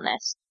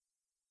faithfulness.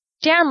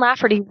 Dan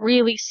Lafferty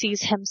really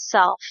sees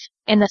himself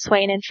in this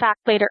way, and in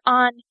fact, later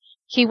on,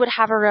 he would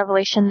have a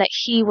revelation that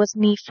he was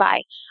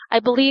Nephi. I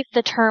believe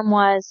the term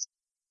was,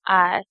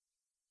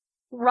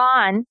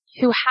 Ron,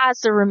 who has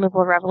the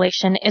removal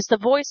revelation, is the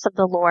voice of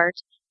the Lord,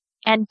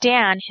 and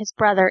Dan, his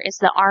brother, is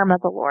the arm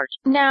of the Lord.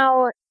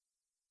 Now,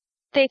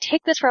 they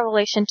take this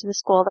revelation to the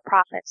School of the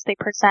Prophets. They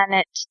present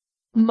it.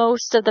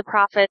 Most of the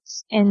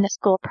prophets in the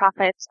School of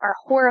Prophets are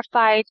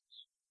horrified.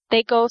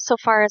 They go so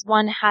far as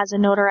one has a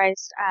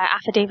notarized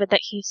affidavit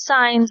that he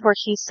signs where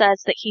he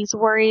says that he's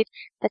worried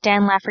that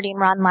Dan Lafferty and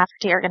Ron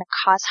Lafferty are going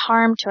to cause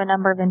harm to a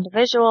number of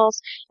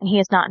individuals, and he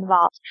is not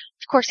involved.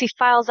 Of course, he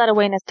files that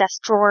away in his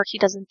desk drawer. He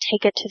doesn't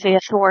take it to the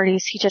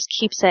authorities. He just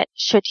keeps it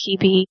should he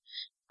be,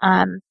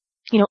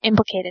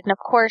 implicated. And of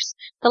course,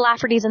 the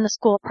Laffertys and the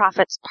School of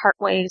Prophets part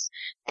ways.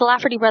 The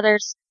Lafferty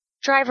brothers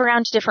drive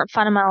around to different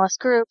fundamentalist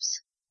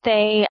groups.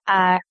 They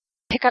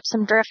pick up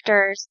some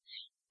drifters,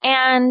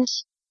 and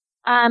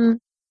Ron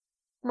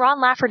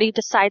Lafferty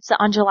decides that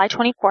on July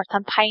 24th,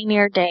 on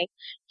Pioneer Day,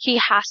 he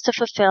has to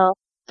fulfill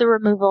the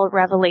removal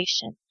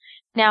revelation.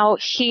 Now,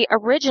 he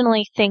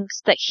originally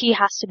thinks that he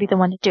has to be the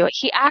one to do it.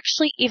 He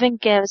actually even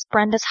gives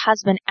Brenda's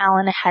husband,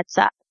 Alan, a heads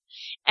up.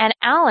 And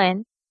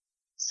Alan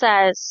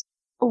says,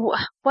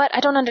 what? I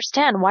don't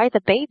understand. Why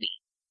the baby?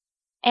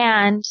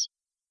 And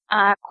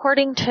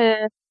according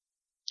to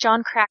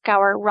John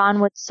Krakauer, Ron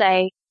would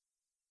say,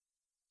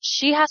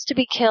 she has to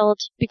be killed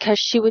because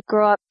she would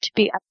grow up to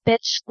be a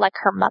bitch like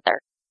her mother.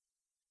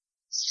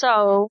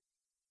 So,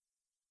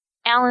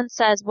 Alan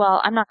says, well,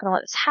 I'm not going to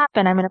let this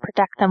happen. I'm going to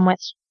protect them with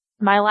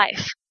my life.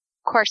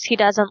 Of course, he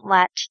doesn't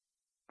let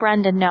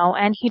Brenda know,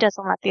 and he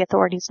doesn't let the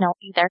authorities know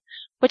either,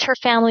 which her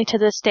family to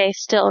this day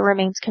still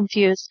remains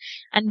confused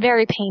and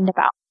very pained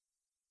about.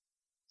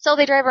 So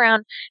they drive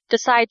around,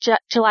 decide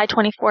July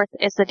 24th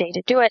is the day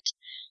to do it.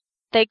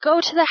 They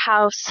go to the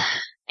house,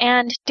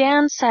 and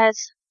Dan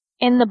says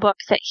in the book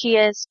that he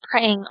is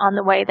praying on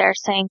the way there,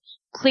 saying,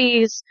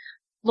 please,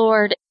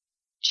 Lord,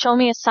 show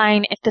me a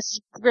sign if this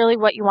is really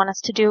what you want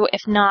us to do.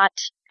 If not,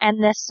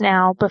 end this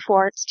now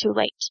before it's too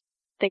late.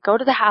 They go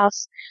to the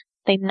house,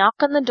 they knock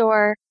on the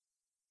door,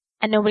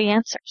 and nobody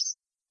answers.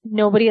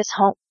 Nobody is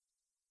home.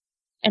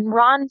 And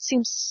Ron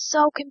seems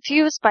so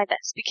confused by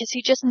this because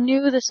he just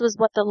knew this was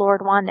what the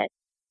Lord wanted,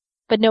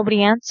 but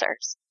nobody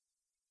answers.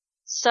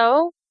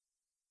 So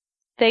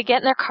they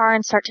get in their car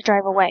and start to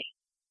drive away,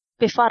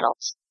 befuddled.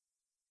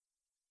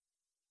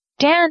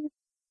 Dan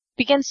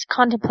begins to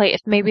contemplate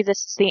if maybe this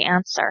is the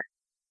answer.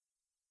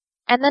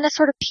 And then a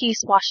sort of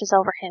peace washes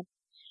over him.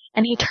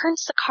 And he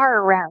turns the car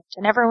around,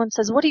 and everyone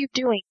says, what are you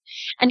doing?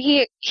 And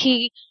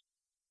he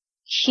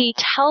he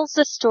tells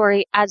the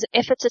story as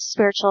if it's a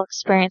spiritual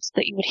experience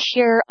that you would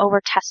hear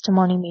over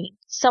testimony meeting.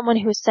 Someone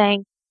who's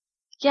saying,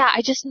 yeah,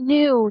 I just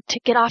knew to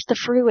get off the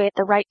freeway at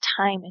the right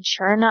time, and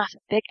sure enough, a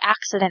big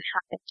accident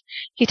happened.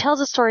 He tells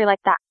a story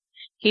like that.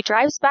 He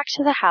drives back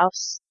to the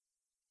house,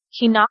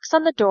 he knocks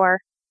on the door,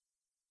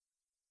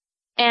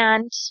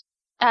 and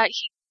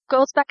he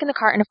goes back in the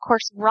car, and of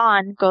course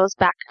Ron goes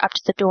back up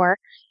to the door,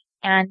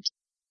 and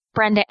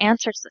Brenda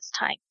answers this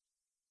time.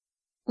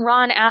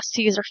 Ron asks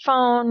to use her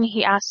phone,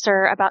 he asks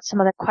her about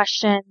some other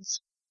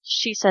questions.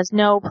 She says,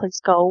 no, please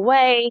go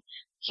away.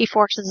 He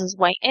forces his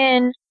way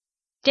in.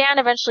 Dan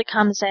eventually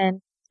comes in.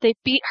 They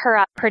beat her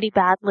up pretty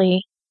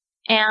badly,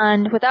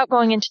 and without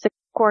going into the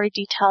gory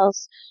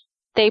details,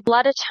 they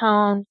blood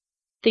atone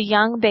the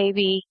young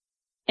baby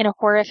in a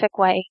horrific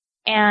way,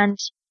 and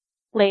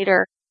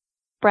later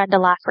Brenda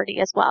Lafferty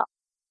as well.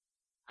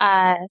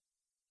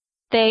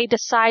 They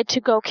decide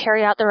to go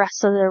carry out the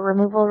rest of the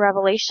removal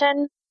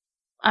revelation.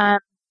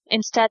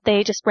 Instead,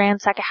 they just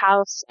ransack a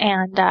house,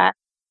 and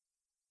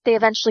they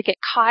eventually get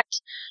caught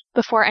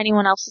before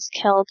anyone else is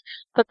killed,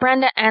 but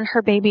Brenda and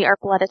her baby are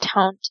blood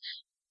atoned.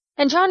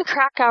 And John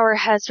Krakauer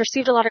has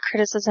received a lot of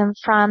criticism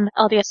from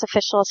LDS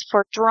officials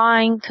for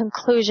drawing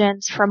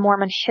conclusions from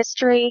Mormon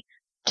history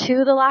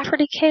to the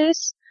Lafferty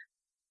case.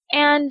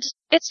 And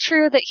it's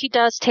true that he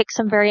does take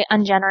some very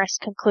ungenerous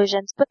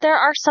conclusions, but there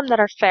are some that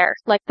are fair,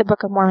 like the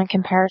Book of Mormon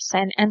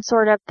comparison and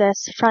sort of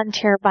this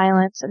frontier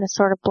violence and this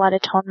sort of blood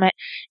atonement.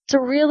 It's a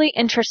really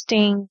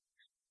interesting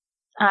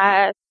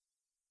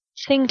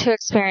thing to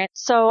experience.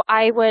 So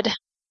I would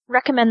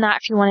recommend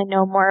that if you want to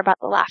know more about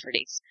the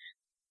Laffertys.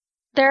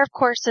 There, of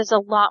course, is a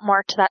lot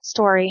more to that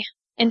story.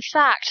 In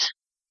fact,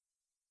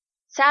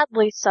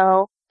 sadly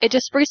so, it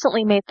just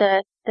recently made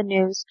the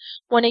news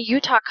when a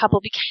Utah couple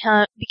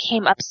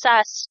became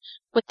obsessed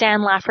with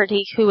Dan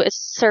Lafferty, who is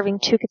serving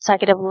 2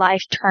 consecutive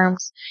life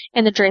terms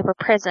in the Draper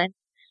prison.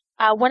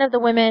 One of the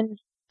women,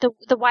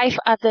 the wife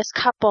of this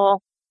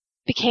couple,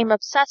 became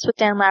obsessed with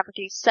Dan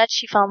Lafferty, said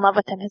she fell in love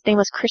with him. His name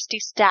was Christy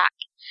Stack.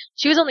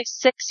 She was only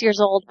 6 years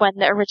old when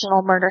the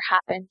original murder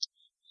happened.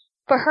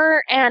 But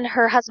her and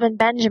her husband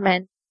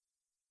Benjamin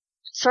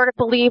sort of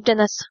believed in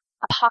this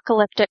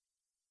apocalyptic,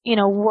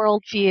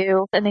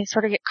 worldview, and they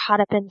sort of get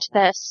caught up into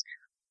this.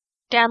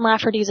 Dan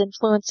Lafferty's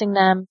influencing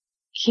them.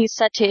 He's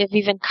said to have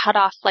even cut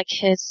off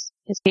his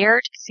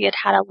beard, because he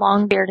had a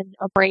long beard and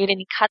a braid, and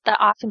he cut that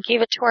off and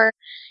gave it to her.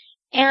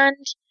 And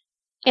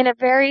in a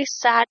very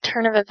sad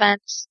turn of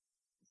events,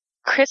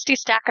 Christy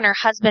Stack and her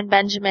husband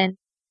Benjamin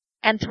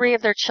and 3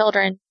 of their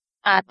children,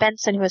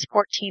 Benson, who was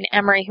 14,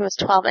 Emery, who was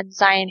 12, and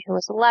Zion, who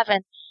was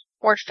 11,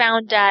 were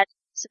found dead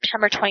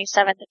September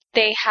 27th.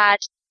 They had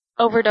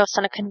overdosed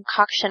on a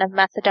concoction of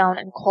methadone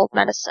and cold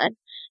medicine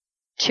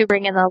to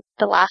bring in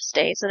the last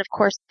days. And of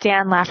course,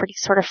 Dan Lafferty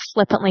sort of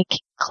flippantly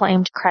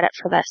claimed credit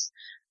for this.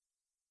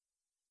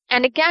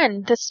 And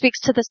again, this speaks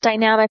to this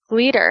dynamic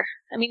leader.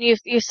 I mean,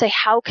 you say,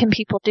 how can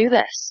people do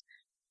this?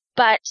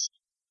 But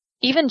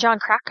even John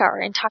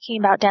Krakauer, in talking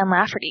about Dan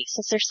Lafferty,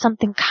 says there's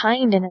something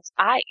kind in his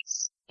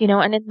eyes,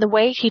 and in the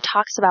way he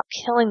talks about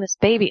killing this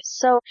baby.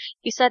 So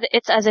he said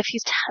it's as if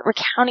he's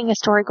recounting a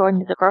story going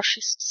to the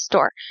grocery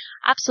store.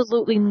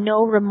 Absolutely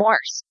no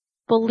remorse,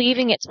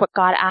 believing it's what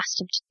God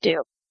asked him to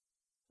do.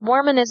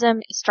 Mormonism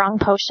is strong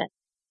potion.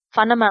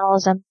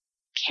 Fundamentalism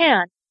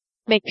can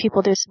make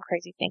people do some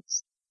crazy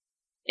things.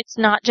 It's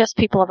not just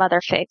people of other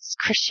faiths.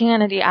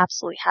 Christianity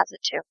absolutely has it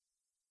too.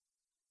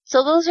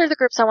 So those are the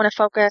groups I want to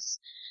focus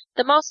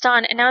the most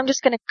on, and now I'm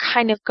just going to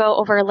kind of go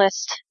over a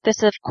list.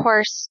 This, of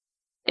course,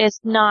 is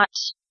not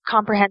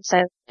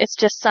comprehensive. It's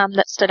just some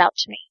that stood out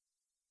to me.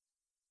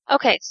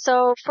 Okay,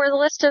 so for the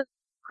list of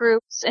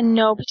groups in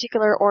no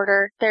particular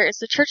order, there is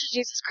the Church of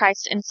Jesus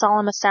Christ in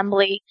Solemn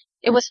Assembly.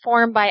 It was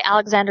formed by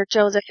Alexander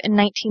Joseph in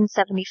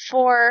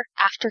 1974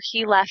 after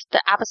he left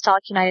the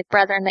Apostolic United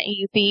Brethren, the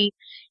AUB.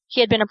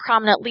 He had been a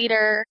prominent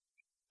leader.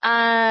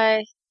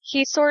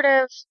 He sort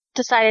of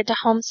decided to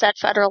homestead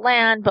federal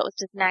land, but was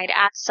denied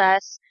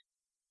access.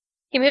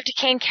 He moved to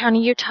Kane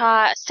County,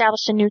 Utah,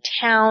 established a new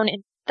town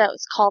that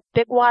was called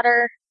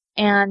Bigwater,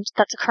 and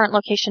that's the current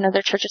location of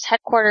their church's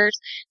headquarters.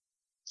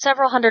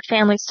 Several hundred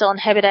families still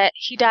inhabit it.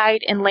 He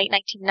died in late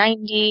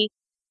 1990,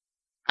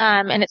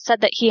 and it's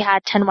said that he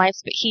had 10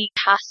 wives, but he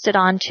passed it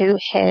on to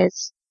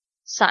his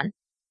son.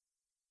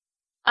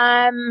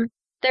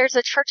 There's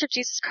a Church of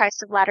Jesus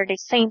Christ of Latter-day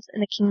Saints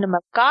in the Kingdom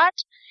of God.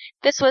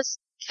 This was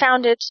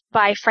founded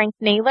by Frank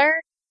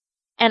Naylor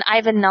and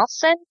Ivan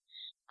Nelson.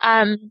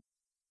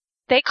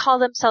 They call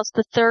themselves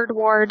the Third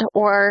Ward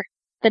or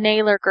the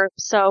Naylor Group.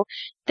 So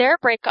they're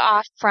a break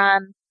off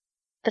from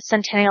the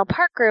Centennial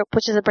Park Group,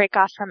 which is a break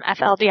off from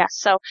FLDS.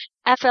 So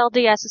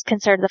FLDS is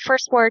considered the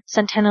first ward,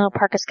 Centennial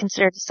Park is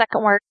considered the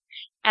second ward,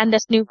 and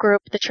this new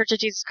group, the Church of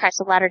Jesus Christ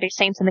of Latter-day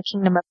Saints in the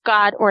Kingdom of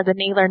God, or the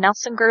Naylor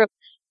Nelson Group,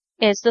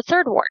 is the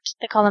Third Ward.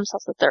 They call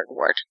themselves the Third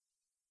Ward.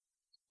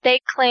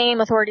 They claim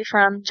authority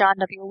from John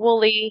W.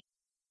 Woolley,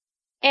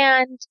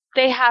 and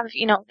they have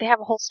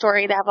a whole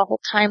story, they have a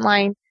whole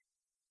timeline.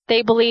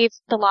 They believe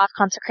the law of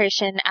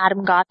consecration,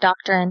 Adam God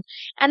doctrine,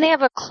 and they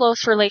have a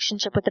close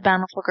relationship with the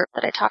Bountiful group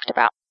that I talked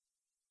about.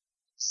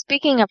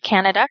 Speaking of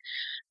Canada,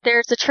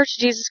 there's the Church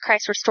of Jesus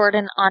Christ Restored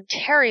in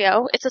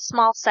Ontario. It's a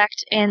small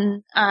sect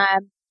in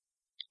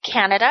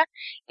Canada.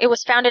 It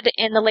was founded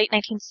in the late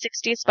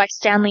 1960s by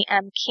Stanley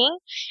M. King,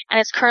 and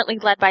is currently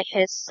led by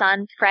his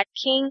son, Fred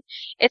King.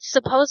 It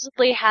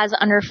supposedly has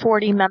under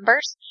 40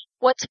 members.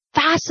 What's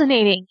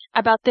fascinating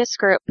about this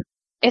group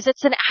is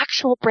it's an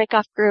actual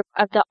breakoff group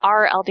of the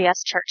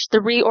RLDS Church, the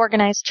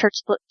Reorganized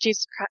Church of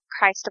Jesus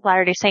Christ of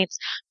Latter-day Saints,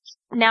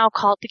 now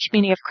called the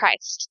Community of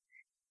Christ.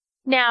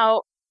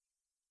 Now,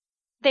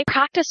 they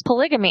practice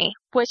polygamy,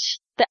 which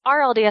the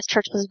RLDS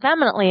Church was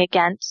vehemently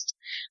against.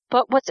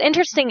 But what's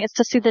interesting is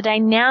to see the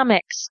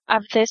dynamics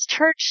of this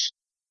church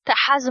that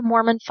has the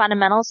Mormon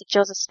fundamentals that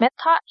Joseph Smith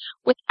taught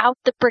without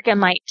the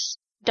Brighamite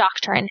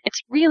doctrine.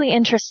 It's really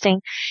interesting.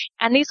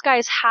 And these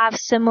guys have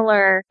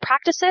similar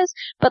practices,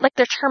 but like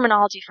their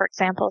terminology, for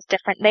example, is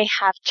different. They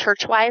have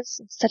church wives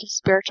instead of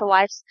spiritual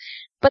wives.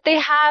 But they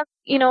have,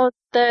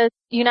 the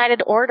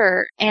United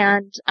Order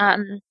and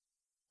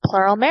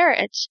plural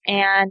marriage,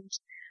 and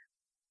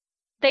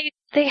they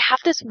have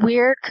this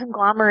weird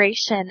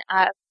conglomeration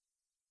of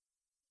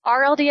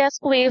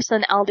RLDS beliefs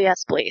and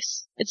LDS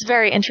beliefs. It's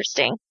very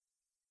interesting.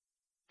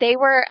 They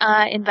were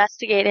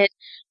investigated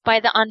by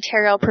the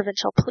Ontario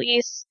Provincial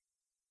Police,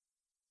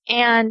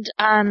 and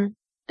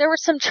there were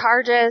some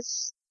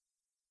charges.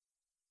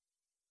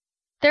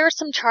 There were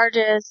some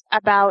charges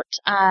about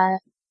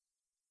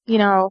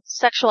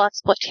sexual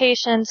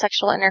exploitation,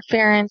 sexual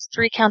interference,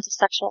 3 counts of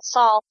sexual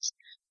assault,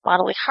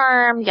 bodily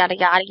harm, yada,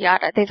 yada,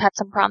 yada. They've had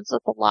some problems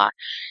with the law.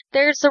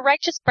 There's the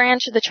Righteous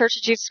Branch of the Church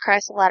of Jesus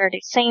Christ of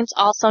Latter-day Saints,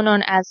 also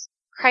known as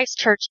Christ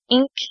Church,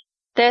 Inc.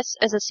 This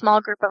is a small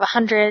group of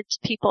 100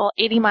 people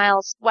 80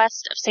 miles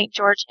west of St.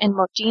 George in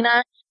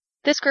Modena.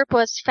 This group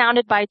was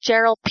founded by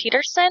Gerald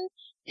Peterson,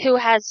 who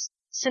has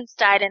since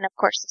died, and of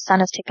course the son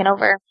has taken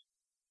over.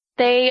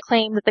 They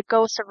claim that the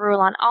ghost of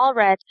Rulon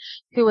Allred,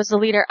 who was the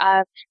leader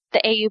of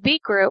the AUB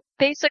group,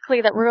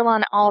 basically that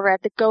Rulon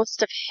Allred, the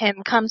ghost of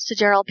him, comes to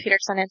Gerald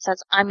Peterson and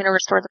says, I'm going to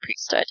restore the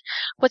priesthood.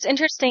 What's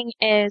interesting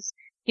is,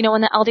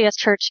 when the LDS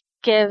Church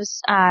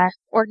gives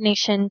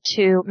ordination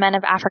to men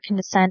of African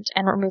descent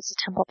and removes the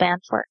temple ban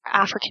for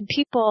African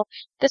people,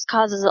 this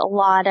causes a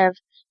lot of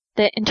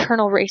the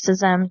internal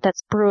racism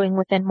that's brewing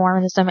within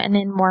Mormonism and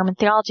in Mormon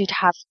theology to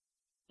have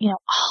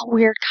all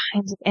weird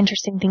kinds of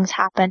interesting things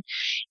happen.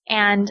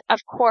 And of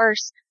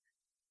course,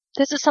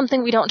 this is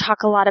something we don't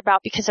talk a lot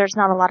about because there's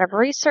not a lot of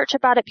research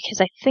about it,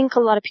 because I think a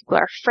lot of people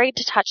are afraid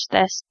to touch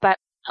this, but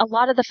a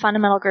lot of the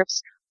fundamental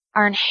groups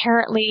are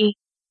inherently,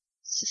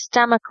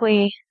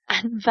 systemically,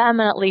 and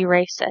vehemently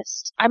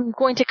racist. I'm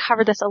going to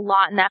cover this a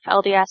lot in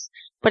FLDS,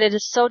 but it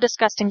is so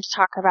disgusting to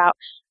talk about.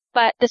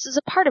 But this is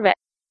a part of it.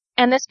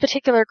 And this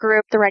particular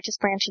group, the Righteous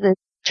Branch of the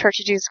Church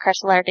of Jesus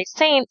Christ of Latter-day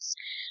Saints,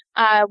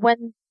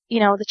 when the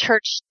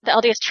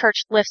LDS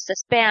Church lifts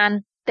this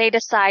ban, they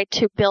decide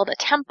to build a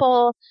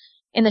temple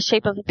in the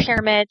shape of a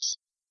pyramid,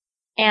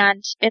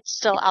 and it's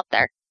still out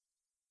there.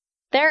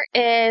 There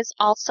is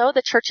also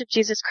the Church of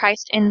Jesus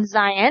Christ in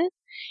Zion,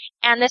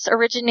 and this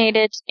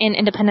originated in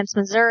Independence,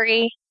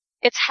 Missouri.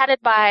 It's headed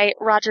by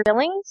Roger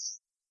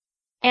Billings,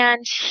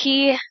 and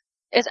he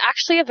is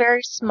actually a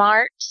very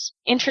smart,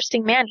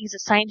 interesting man. He's a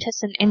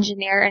scientist and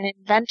engineer and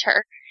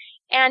inventor,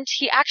 and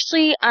he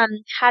actually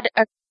had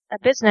a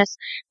business,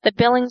 the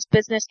Billings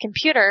Business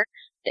Computer,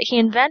 that he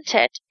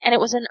invented, and it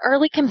was an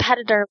early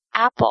competitor of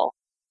Apple.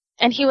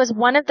 And he was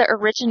one of the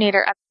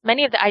originator of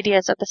many of the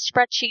ideas of the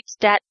spreadsheets,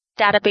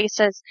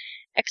 databases,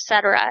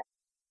 etc.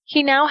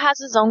 He now has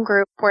his own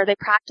group where they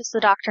practice the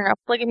doctrine of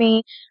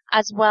polygamy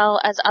as well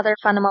as other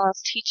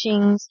fundamentalist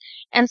teachings,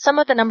 and some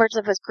of the numbers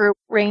of his group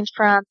range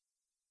from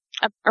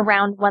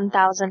around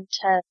 1,000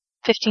 to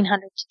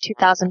 1,500 to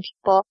 2,000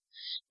 people.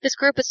 This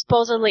group is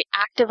supposedly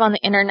active on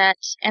the internet,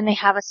 and they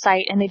have a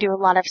site, and they do a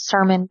lot of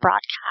sermon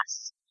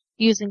broadcasts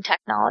using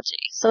technology.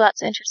 So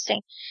that's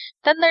interesting.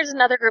 Then there's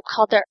another group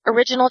called the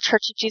Original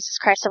Church of Jesus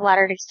Christ of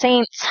Latter-day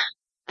Saints.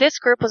 This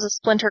group was a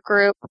splinter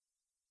group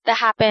that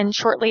happened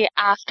shortly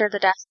after the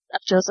death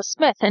of Joseph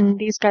Smith, and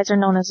these guys are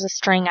known as the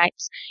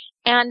Strangites.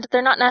 And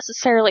they're not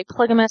necessarily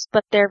polygamists,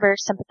 but they're very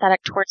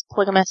sympathetic towards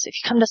polygamists. If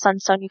you come to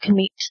Sunstone, you can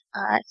meet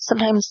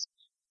sometimes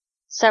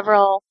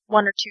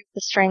one or two of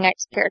the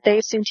Strangites appear.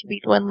 They seem to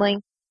be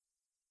dwindling.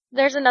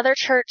 There's another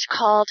church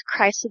called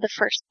Christ of the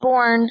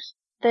Firstborn.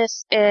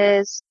 This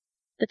is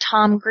the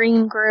Tom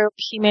Green group.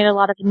 He made a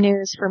lot of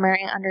news for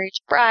marrying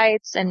underage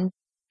brides and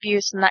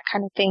abuse and that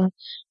kind of thing.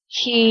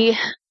 He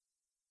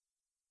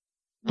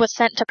was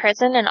sent to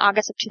prison in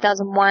August of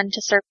 2001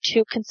 to serve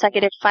 2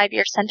 consecutive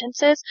 5-year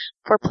sentences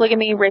for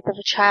polygamy, rape of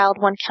a child,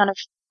 1 count of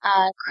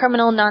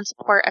criminal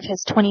non-support of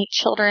his 28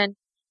 children.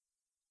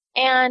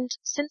 And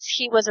since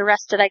he was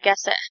arrested, I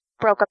guess it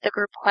broke up the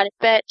group quite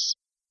a bit.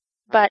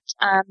 But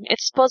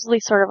it's supposedly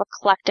sort of a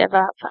collective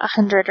of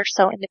 100 or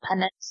so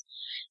independents.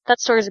 That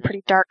story is a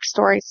pretty dark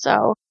story,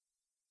 so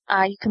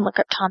you can look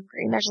up Tom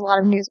Green. There's a lot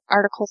of news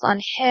articles on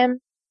him.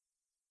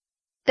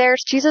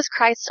 There's Jesus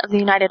Christ of the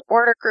United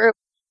Order group.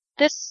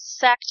 This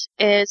sect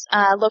is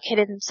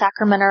located in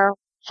Sacramento,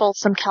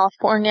 Folsom,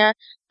 California.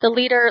 The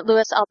leader,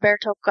 Luis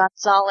Alberto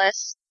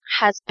Gonzalez,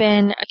 has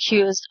been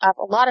accused of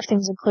a lot of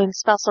things, including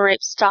spousal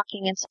rape,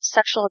 stalking, and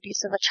sexual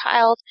abuse of a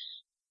child.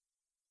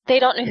 They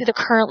don't know who the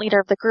current leader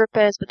of the group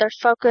is, but their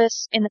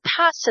focus in the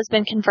past has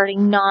been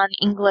converting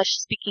non-English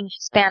speaking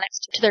Hispanics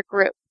to their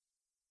group.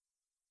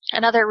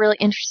 Another really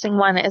interesting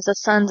one is the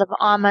Sons of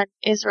Amen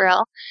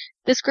Israel.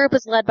 This group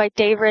is led by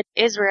David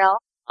Israel,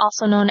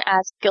 also known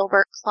as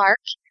Gilbert Clark.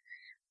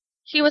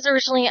 He was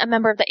originally a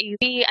member of the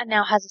AUB and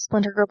now has a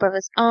splinter group of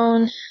his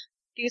own.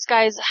 These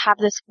guys have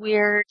this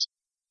weird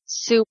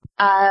soup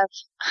of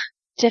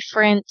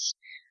different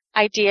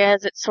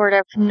ideas. It's sort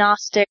of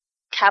Gnostic,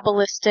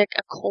 Kabbalistic,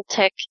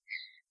 occultic,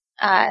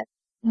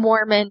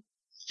 Mormon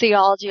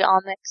theology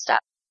all mixed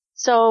up.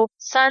 So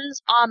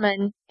Sons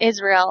Amen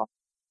Israel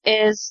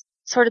is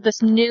sort of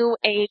this new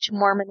age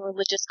Mormon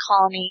religious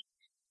colony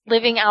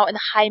living out in the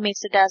high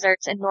mesa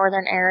deserts in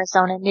northern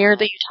Arizona near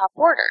the Utah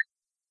border,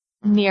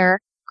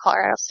 near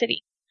Colorado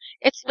City.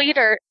 Its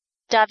leader,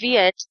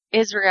 David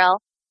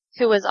Israel,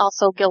 who is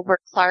also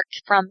Gilbert Clark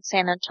from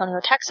San Antonio,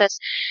 Texas,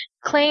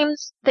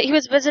 claims that he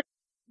was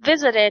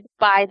visited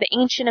by the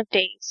Ancient of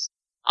Days,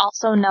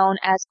 also known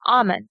as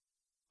Amen,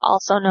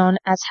 also known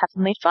as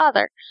Heavenly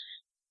Father.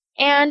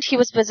 And he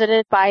was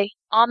visited by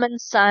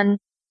Amen's son,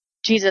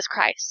 Jesus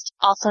Christ,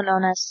 also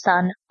known as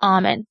Son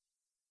Amen.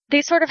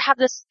 They sort of have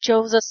this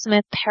Joseph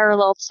Smith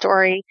parallel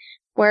story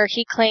where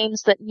he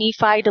claims that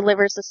Nephi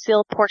delivers the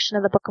sealed portion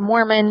of the Book of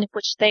Mormon,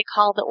 which they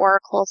call the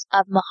Oracles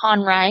of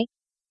Mahonri,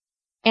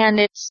 and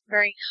it's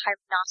very high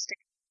Gnostic,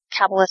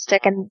 Kabbalistic,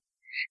 and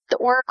the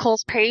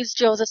Oracles praise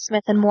Joseph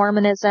Smith and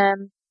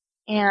Mormonism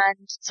and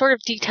sort of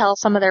detail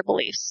some of their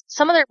beliefs.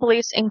 Some of their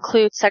beliefs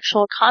include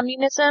sexual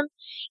communism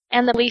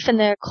and the belief in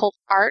the occult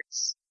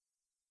arts.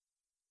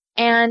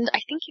 And I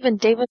think even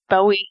David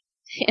Bowie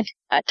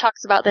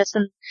talks about this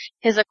in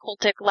his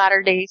occultic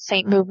Latter-day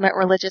Saint movement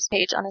religious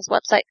page on his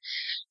website.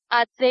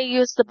 They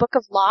use the Book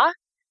of Law,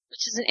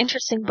 which is an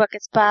interesting book.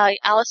 It's by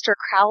Aleister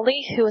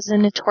Crowley, who is a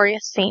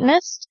notorious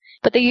Satanist,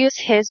 but they use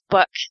his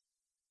book.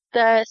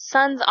 The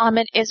Sons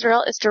Amen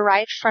Israel is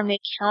derived from the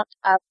account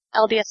of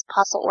LDS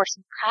Apostle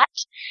Orson Pratt,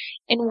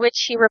 in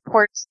which he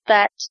reports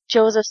that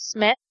Joseph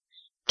Smith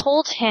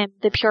told him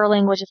the pure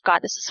language of God.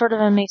 This is sort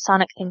of a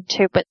Masonic thing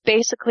too, but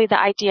basically the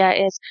idea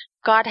is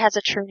God has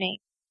a true name,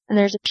 and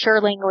there's a pure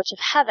language of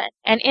heaven,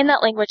 and in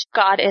that language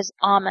God is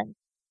Amen,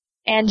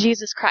 and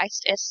Jesus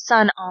Christ is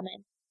Son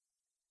Amen.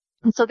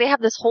 And so they have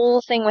this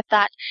whole thing with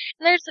that.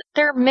 And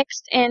they're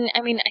mixed in,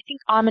 I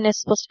think Amen is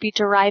supposed to be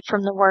derived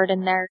from the word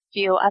in their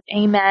view of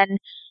Amen,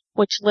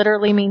 which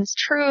literally means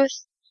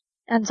truth.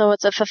 And so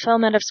it's a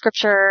fulfillment of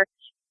scripture,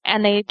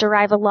 and they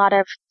derive a lot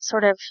of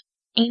sort of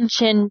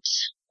ancient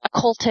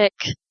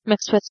occultic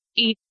mixed with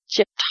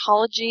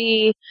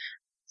Egyptology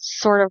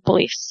sort of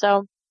beliefs.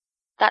 So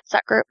that's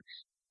that group.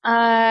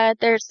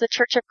 There's the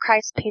Church of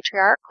Christ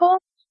Patriarchal.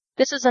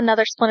 This is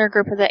another splinter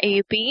group of the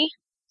AUB.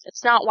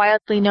 It's not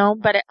widely known,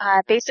 but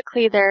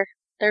basically their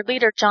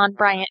leader, John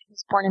Bryant, who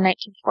was born in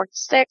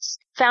 1946,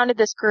 founded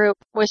this group,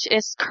 which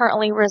is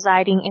currently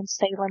residing in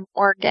Salem,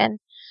 Oregon.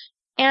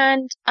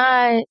 And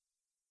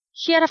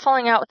he had a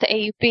falling out with the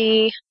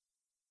AUB.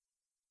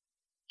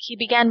 He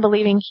began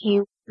believing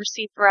he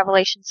received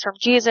revelations from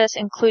Jesus,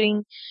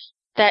 including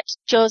that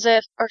John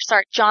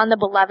the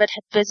Beloved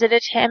had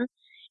visited him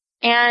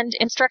and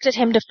instructed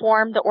him to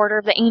form the Order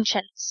of the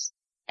Ancients.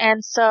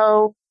 And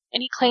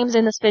he claims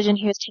in this vision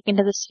he was taken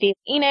to the city of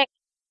Enoch,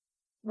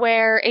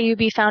 where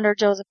AUB founder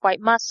Joseph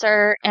White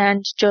Musser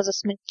and Joseph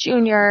Smith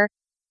Jr.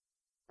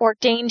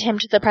 ordained him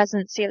to the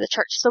presidency of the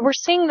church. So we're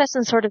seeing this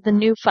in sort of the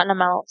new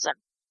fundamentalism.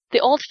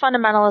 The old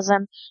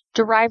fundamentalism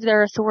derived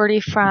their authority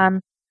from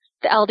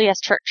the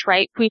LDS church,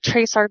 right? We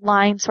trace our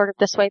line sort of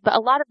this way, but a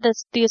lot of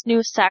these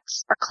new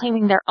sects are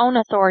claiming their own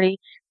authority,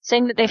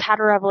 saying that they've had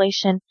a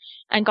revelation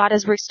and God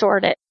has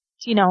restored it,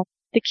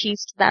 the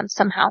keys to them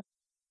somehow.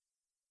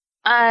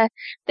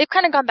 They've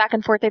kind of gone back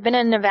and forth. They've been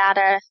in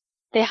Nevada.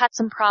 They had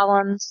some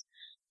problems.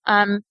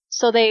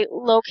 So they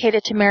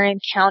located to Marion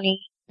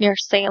County near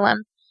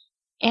Salem.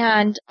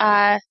 And,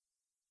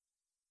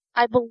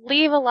 I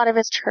believe a lot of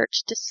his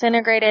church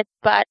disintegrated,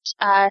 but,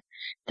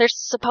 there's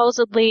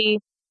supposedly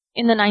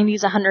in the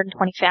 90s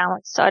 120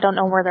 families, so I don't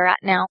know where they're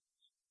at now.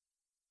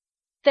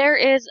 There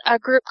is a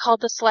group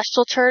called the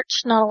Celestial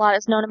Church. Not a lot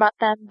is known about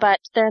them, but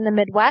they're in the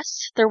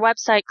Midwest. Their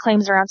website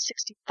claims around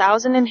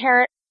 60,000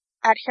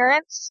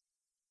 adherents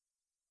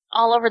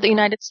all over the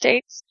United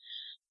States.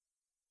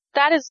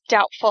 That is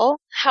doubtful.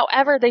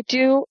 However, they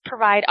do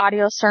provide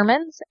audio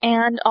sermons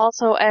and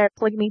also a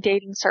polygamy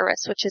dating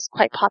service, which is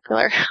quite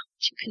popular,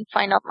 which you can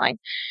find online.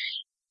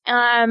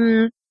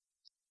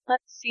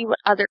 Let's see what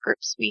other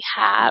groups we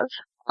have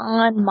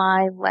on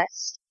my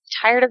list.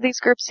 Tired of these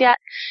groups yet?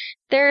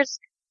 This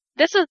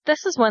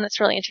is one that's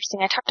really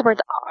interesting. I talked about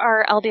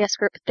our LDS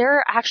group. There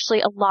are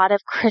actually a lot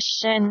of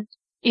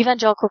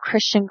evangelical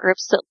Christian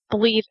groups that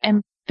believe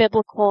in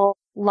biblical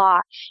law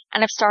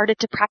and have started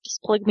to practice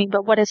polygamy.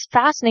 But what is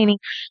fascinating,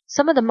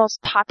 some of the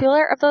most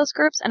popular of those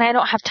groups, and I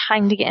don't have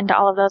time to get into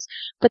all of those,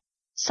 but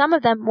some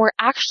of them were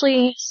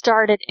actually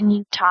started in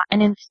Utah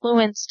and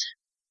influenced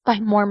by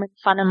Mormon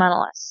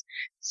fundamentalists.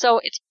 So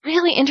it's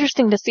really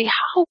interesting to see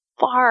how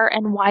far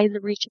and wide the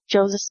reach of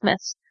Joseph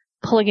Smith's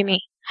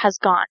polygamy has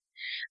gone.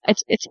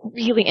 It's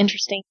really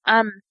interesting.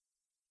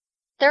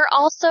 There are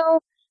also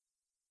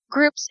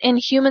groups in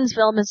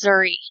Humansville,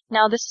 Missouri.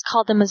 Now, this is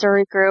called the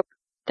Missouri group.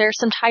 There's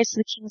some ties to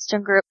the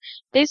Kingston group.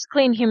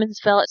 Basically, in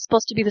Humansville, it's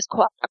supposed to be this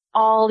co-op of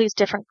all these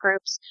different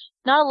groups.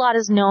 Not a lot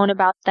is known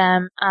about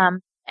them.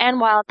 Ann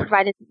Wild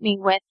provided me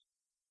with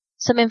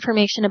some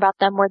information about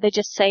them where they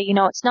just say,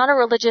 it's not a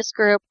religious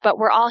group, but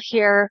we're all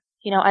here,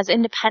 as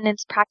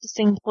independents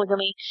practicing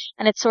polygamy,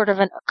 and it's sort of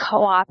a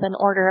co-op, an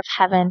order of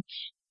heaven,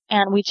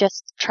 and we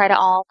just try to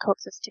all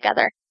coexist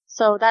together.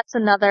 So that's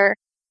another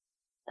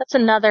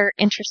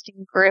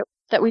interesting group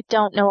that we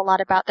don't know a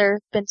lot about. There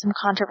have been some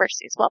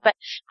controversy as well. But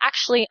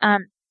actually,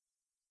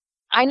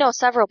 I know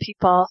several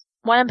people,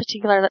 one in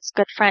particular that's a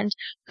good friend,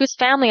 whose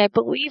family, I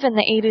believe in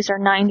the 80s or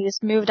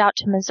 90s, moved out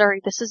to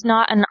Missouri. This is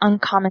not an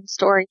uncommon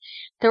story.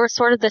 There was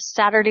sort of this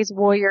Saturday's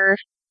Warrior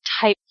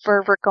type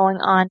fervor going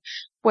on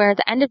where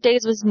the end of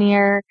days was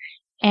near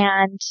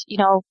and,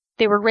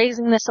 they were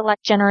raising this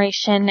elect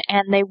generation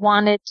and they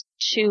wanted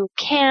to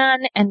can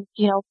and,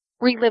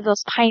 relive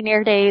those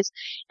pioneer days.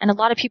 And a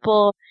lot of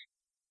people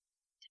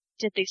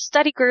did these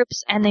study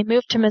groups and they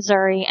moved to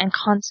Missouri and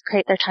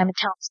consecrate their time and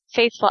talents,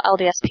 faithful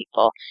LDS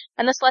people.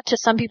 And this led to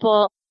some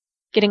people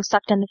getting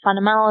sucked into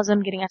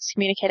fundamentalism, getting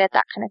excommunicated,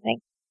 that kind of thing.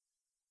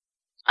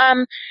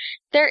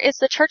 There is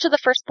the Church of the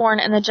Firstborn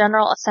and the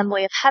General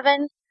Assembly of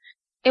Heaven.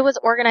 It was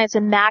organized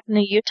in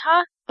Magna,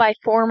 Utah by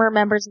former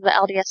members of the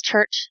LDS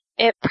Church.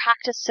 It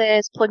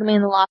practices polygamy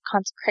and the law of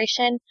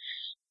consecration.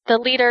 The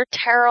leader,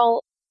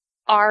 Terrell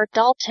R.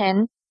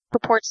 Dalton,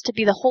 purports to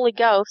be the Holy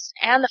Ghost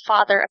and the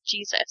Father of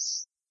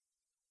Jesus.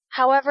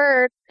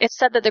 However, it's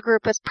said that the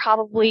group has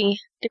probably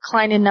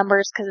declined in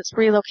numbers because it's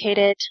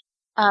relocated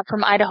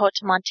from Idaho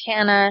to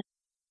Montana,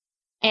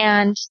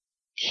 and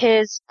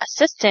his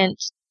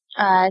assistant,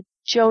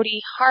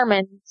 Jody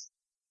Harmon,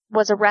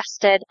 was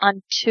arrested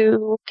on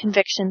 2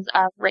 convictions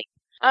of rape.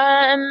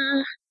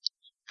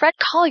 Fred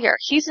Collier,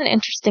 he's an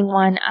interesting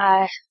one.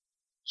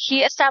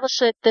 He established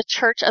the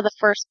Church of the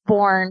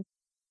Firstborn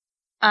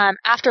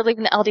after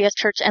leaving the LDS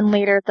Church and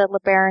later the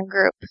LeBaron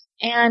group.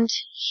 And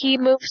he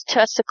moved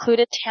to a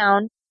secluded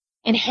town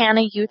in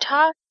Hanna,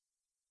 Utah,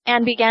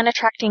 and began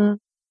attracting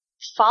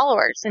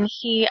followers. And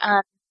he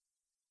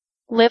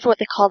lived what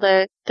they call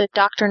the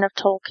doctrine of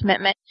total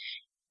commitment.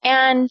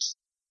 And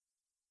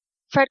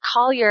Fred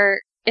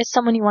Collier is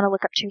someone you want to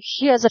look up to.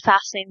 He has a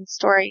fascinating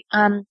story.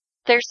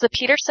 There's the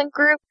Peterson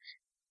group,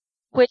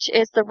 which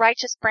is the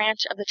righteous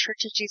branch of the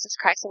Church of Jesus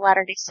Christ of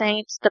Latter-day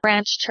Saints, the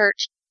branch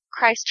church,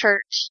 Christ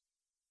Church,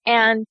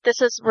 and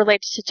this is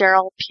related to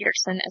Gerald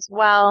Peterson as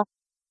well.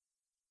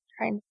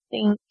 Trying to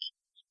think.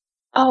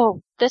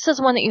 Oh, this is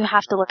one that you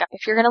have to look up.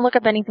 If you're going to look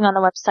up anything on the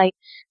website,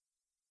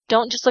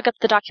 don't just look up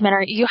the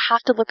documentary. You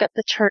have to look up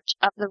the Church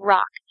of the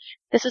Rock.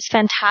 This is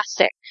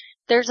fantastic.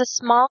 There's a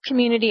small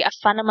community of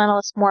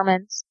fundamentalist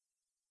Mormons,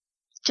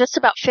 just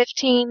about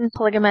 15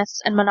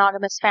 polygamous and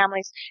monogamous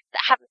families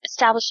that have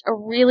established a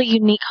really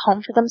unique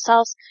home for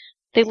themselves.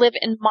 They live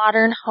in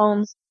modern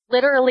homes,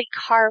 literally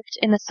carved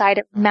in the side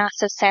of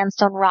massive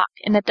sandstone rock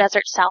in the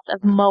desert south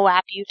of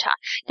Moab, Utah.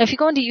 Now, if you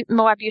go into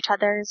Moab, Utah,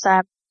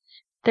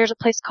 there's a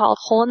place called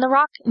Hole in the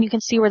Rock, and you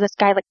can see where this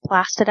guy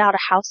blasted out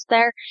a house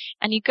there.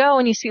 And you go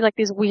and you see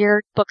these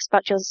weird books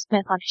about Joseph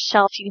Smith on his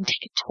shelf. You can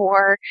take a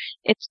tour.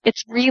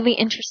 It's really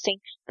interesting.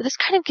 But this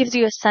kind of gives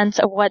you a sense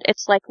of what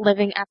it's like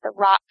living at the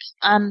Rock.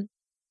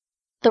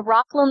 The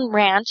Rockland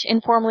Ranch,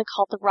 informally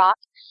called the Rock,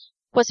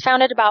 was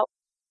founded about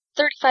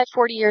 35,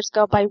 40 years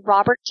ago by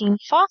Robert Dean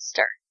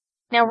Foster.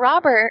 Now,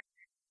 Robert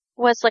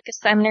was a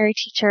seminary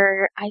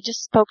teacher. I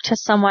just spoke to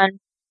someone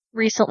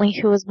recently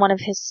who was one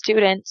of his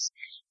students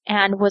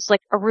and was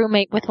a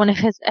roommate with one of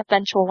his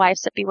eventual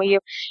wives at BYU,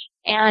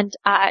 and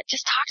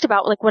just talked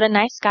about what a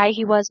nice guy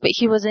he was, but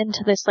he was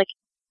into this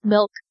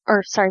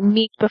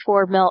meat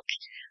before milk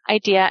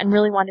idea and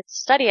really wanted to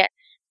study it.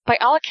 By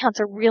all accounts,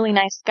 a really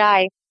nice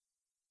guy.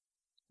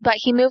 But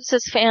he moves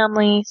his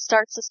family,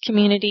 starts this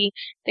community.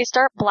 They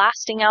start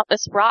blasting out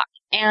this rock,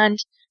 and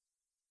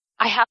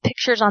I have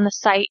pictures on the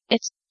site.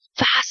 It's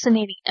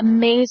fascinating,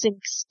 amazing,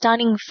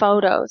 stunning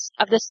photos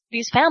of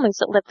these families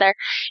that live there.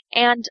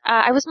 And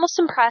I was most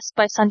impressed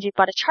by Sanjeev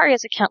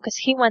Bhattacharya's account because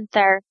he went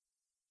there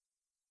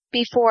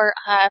before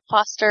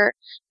Foster.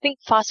 I think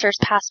Foster's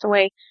passed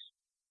away.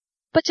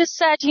 But just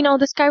said,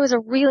 this guy was a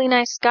really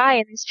nice guy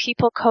and these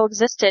people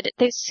coexisted.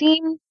 They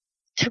seem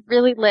to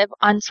really live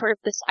on sort of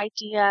this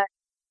idea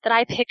that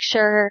I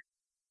picture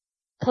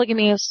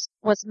polygamy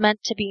was meant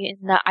to be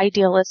in the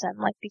idealism,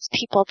 these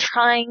people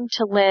trying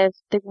to live,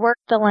 they work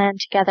the land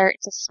together.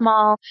 It's a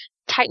small,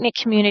 tight-knit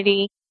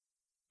community.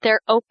 They're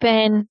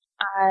open.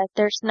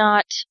 There's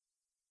not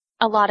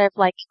a lot of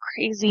like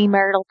crazy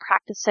marital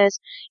practices.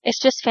 It's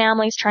just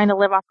families trying to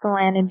live off the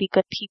land and be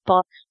good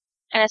people.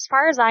 And as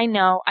far as I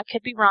know, I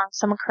could be wrong,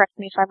 someone correct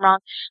me if I'm wrong,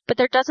 but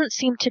there doesn't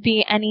seem to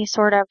be any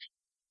sort of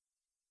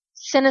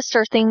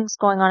sinister things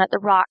going on at the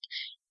Rock.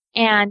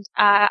 And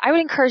I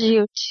would encourage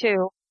you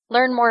to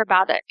learn more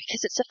about it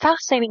because it's a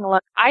fascinating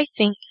look. I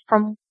think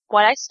from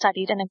what I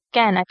studied, and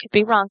again, I could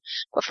be wrong,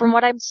 but from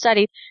what I've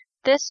studied,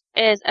 this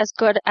is as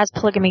good as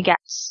polygamy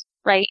gets,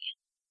 right?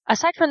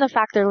 Aside from the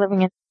fact they're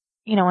living in,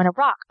 in a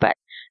rock, but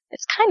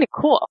it's kind of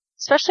cool,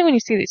 especially when you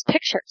see these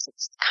pictures.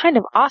 It's kind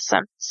of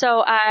awesome.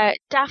 So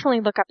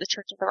definitely look up the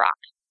Church of the Rock.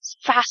 It's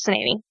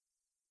fascinating.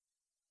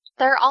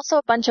 There are also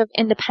a bunch of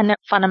independent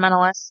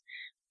fundamentalists,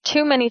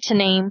 too many to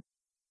name.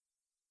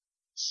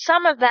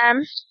 Some of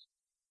them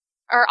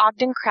are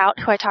Ogden Kraut,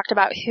 who I talked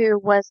about, who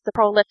was the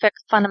prolific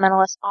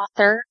fundamentalist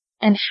author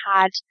and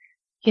had,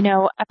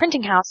 a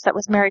printing house that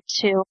was married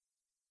to,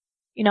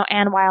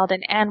 Anne Wilde.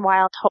 And Anne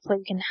Wilde, hopefully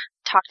we can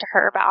talk to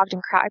her about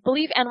Ogden Kraut. I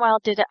believe Anne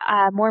Wilde did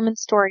a Mormon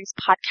Stories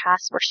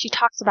podcast where she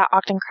talks about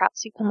Ogden Kraut,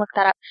 so you can look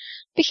that up.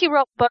 But he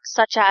wrote books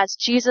such as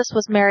Jesus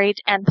Was Married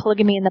and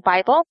Polygamy in the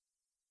Bible.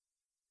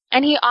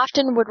 And he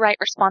often would write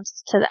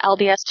responses to the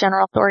LDS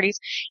general authorities.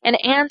 And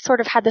Anne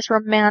sort of had this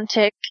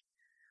romantic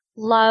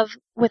love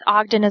with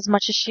Ogden as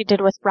much as she did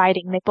with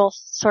writing. They both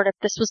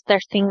this was their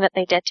thing that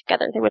they did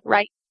together. They would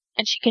write,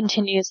 and she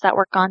continues that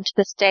work on to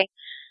this day.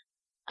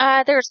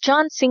 There's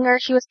John Singer.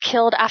 He was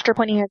killed after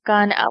pointing a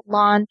gun at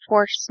law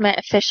enforcement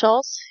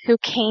officials who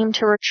came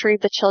to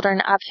retrieve the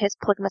children of his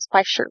polygamous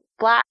wife, Shirley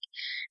Black.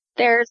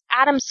 There's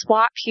Adam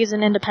Swap. He's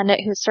an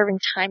independent who's serving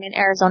time in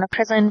Arizona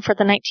prison for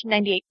the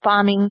 1998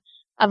 bombing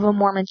of a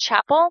Mormon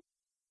chapel.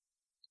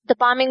 The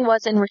bombing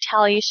was in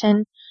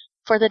retaliation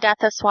for the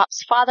death of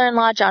Swap's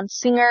father-in-law, John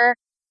Singer.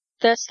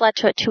 This led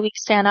to a 2-week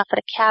standoff at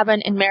a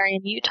cabin in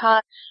Marion,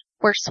 Utah,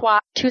 where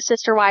Swap, 2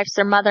 sister wives,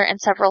 their mother, and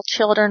several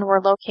children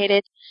were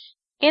located.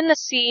 In the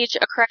siege,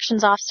 a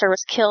corrections officer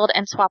was killed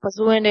and Swap was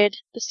wounded.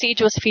 The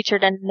siege was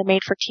featured in the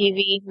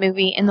made-for-TV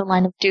movie In the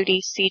Line of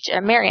Duty, Siege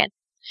at Marion.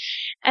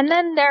 And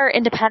then there are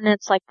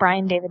independents like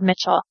Brian David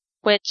Mitchell,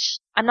 which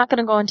I'm not going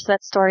to go into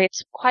that story.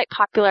 It's quite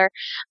popular.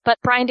 But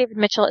Brian David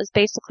Mitchell is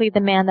basically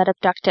the man that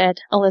abducted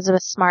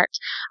Elizabeth Smart.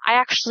 I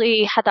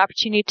actually had the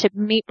opportunity to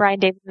meet Brian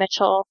David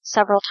Mitchell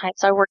several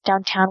times. I worked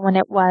downtown when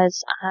it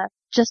was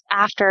just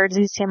after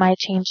ZCMI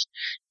changed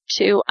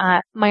to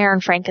Meyer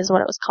and Frank is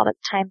what it was called at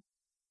the time.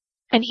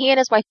 And he and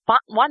his wife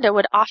Wanda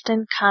would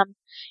often come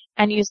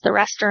and use the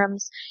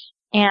restrooms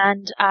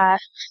and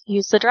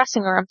use the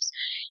dressing rooms.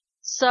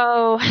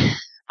 So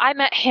I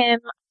met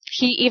him.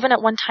 He even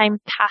at one time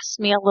passed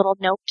me a little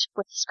note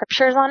with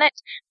scriptures on it,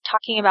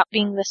 talking about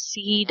being the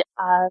seed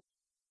of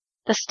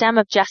the stem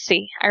of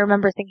Jesse. I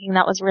remember thinking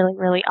that was really,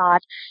 really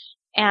odd.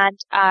 And,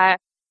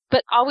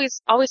 but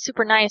always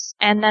super nice.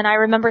 And then I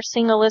remember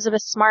seeing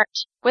Elizabeth Smart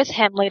with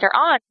him later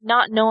on,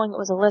 not knowing it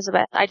was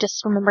Elizabeth. I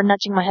just remember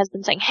nudging my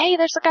husband saying, "Hey,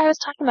 there's the guy I was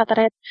talking about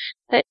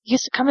that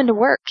used to come into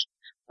work.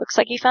 Looks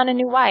like he found a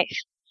new wife,"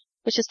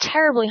 which is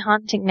terribly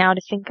haunting now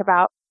to think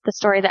about the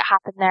story that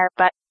happened there.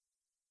 But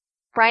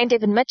Brian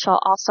David Mitchell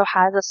also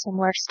has a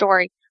similar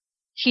story.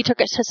 He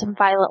took it to some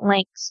violent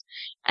lengths.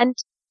 And,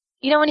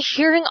 in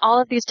hearing all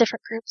of these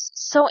different groups,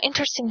 it's so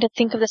interesting to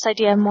think of this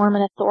idea of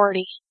Mormon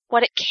authority,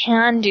 what it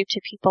can do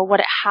to people, what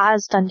it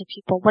has done to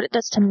people, what it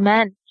does to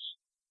men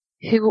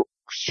who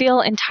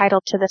feel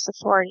entitled to this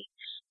authority,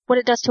 what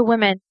it does to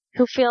women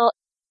who feel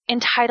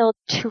entitled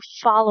to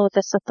follow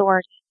this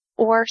authority,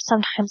 or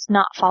sometimes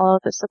not follow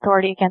this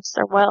authority against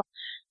their will.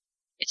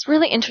 It's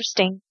really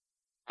interesting.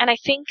 And I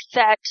think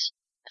that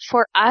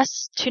for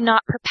us to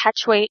not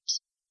perpetuate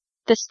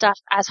this stuff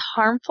as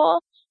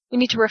harmful, we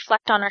need to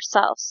reflect on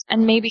ourselves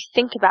and maybe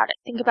think about it.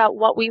 Think about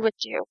what we would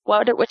do,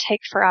 what it would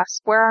take for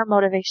us, where our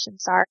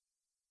motivations are.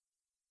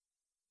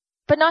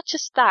 But not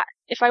just that.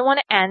 If I want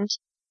to end,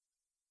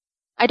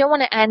 I don't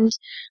want to end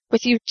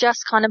with you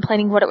just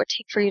contemplating what it would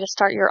take for you to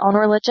start your own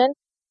religion.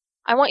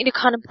 I want you to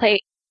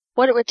contemplate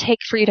what it would take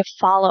for you to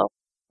follow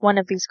one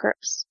of these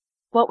groups.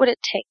 What would it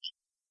take?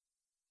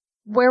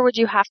 Where would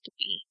you have to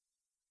be?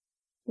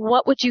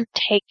 What would you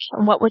take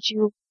and what would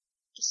you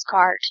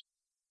discard?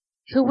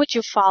 Who would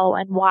you follow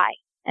and why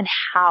and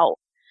how?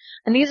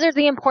 And these are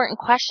the important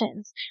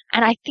questions.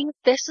 And I think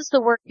this is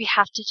the work we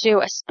have to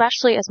do,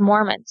 especially as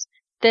Mormons.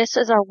 This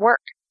is our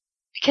work.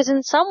 Because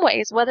in some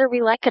ways, whether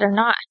we like it or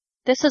not,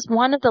 this is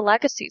one of the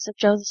legacies of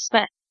Joseph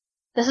Smith.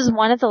 This is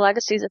one of the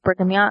legacies of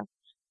Brigham Young.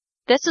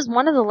 This is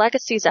one of the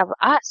legacies of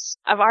us,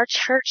 of our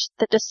church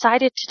that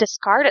decided to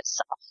discard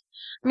itself.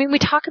 I mean, we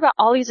talk about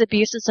all these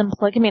abuses in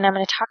polygamy, and I'm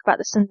going to talk about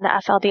this in the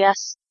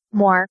FLDS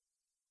more.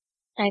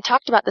 And I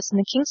talked about this in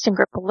the Kingston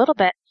group a little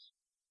bit.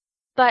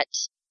 But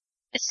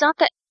it's not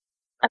that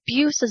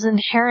abuse is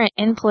inherent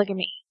in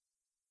polygamy,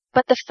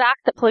 but the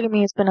fact that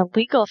polygamy has been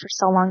illegal for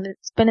so long, that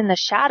it's been in the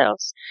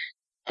shadows,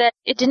 that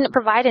it didn't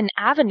provide an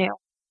avenue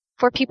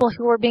for people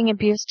who were being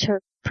abused to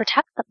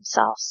protect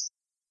themselves.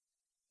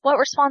 What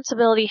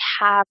responsibility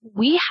have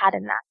we had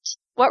in that?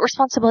 What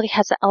responsibility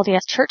has the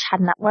LDS Church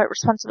had in that? What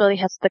responsibility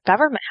has the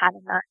government had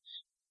in that?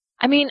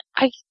 I mean,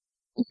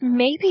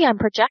 maybe I'm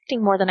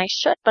projecting more than I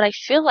should, but I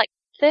feel like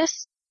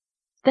this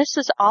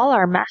is all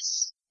our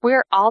mess.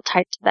 We're all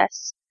tied to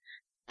this.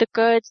 The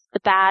good,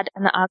 the bad,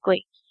 and the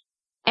ugly.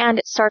 And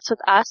it starts with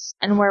us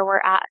and where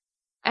we're at.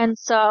 And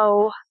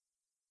so,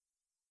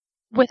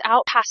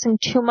 without passing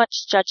too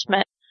much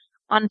judgment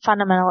on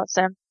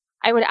fundamentalism,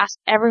 I would ask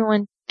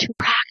everyone to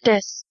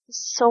practice. This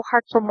is so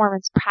hard for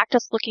Mormons.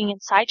 Practice looking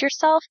inside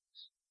yourself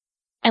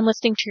and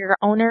listening to your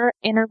own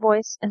inner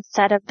voice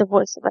instead of the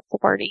voice of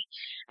authority.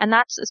 And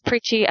that's as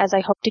preachy as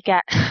I hope to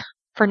get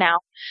for now.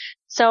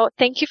 So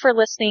thank you for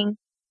listening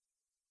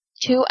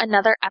to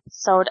another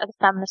episode of the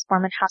Feminist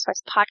Mormon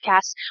Housewives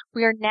podcast.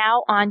 We are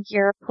now on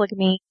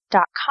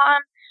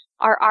yearofpolygamy.com.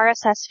 Our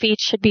RSS feed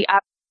should be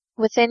up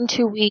within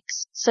 2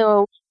 weeks.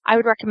 So I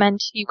would recommend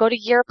you go to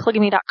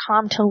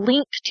yearofpolygamy.com to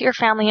link to your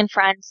family and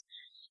friends.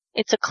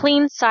 It's a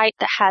clean site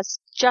that has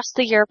just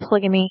the Year of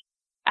Polygamy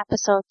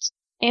episodes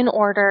in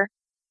order.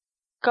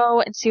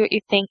 Go and see what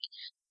you think.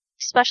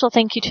 Special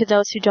thank you to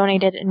those who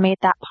donated and made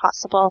that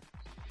possible.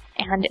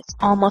 And it's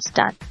almost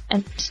done.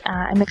 And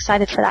I'm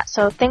excited for that.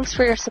 So thanks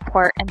for your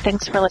support and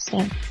thanks for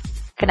listening.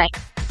 Good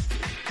night.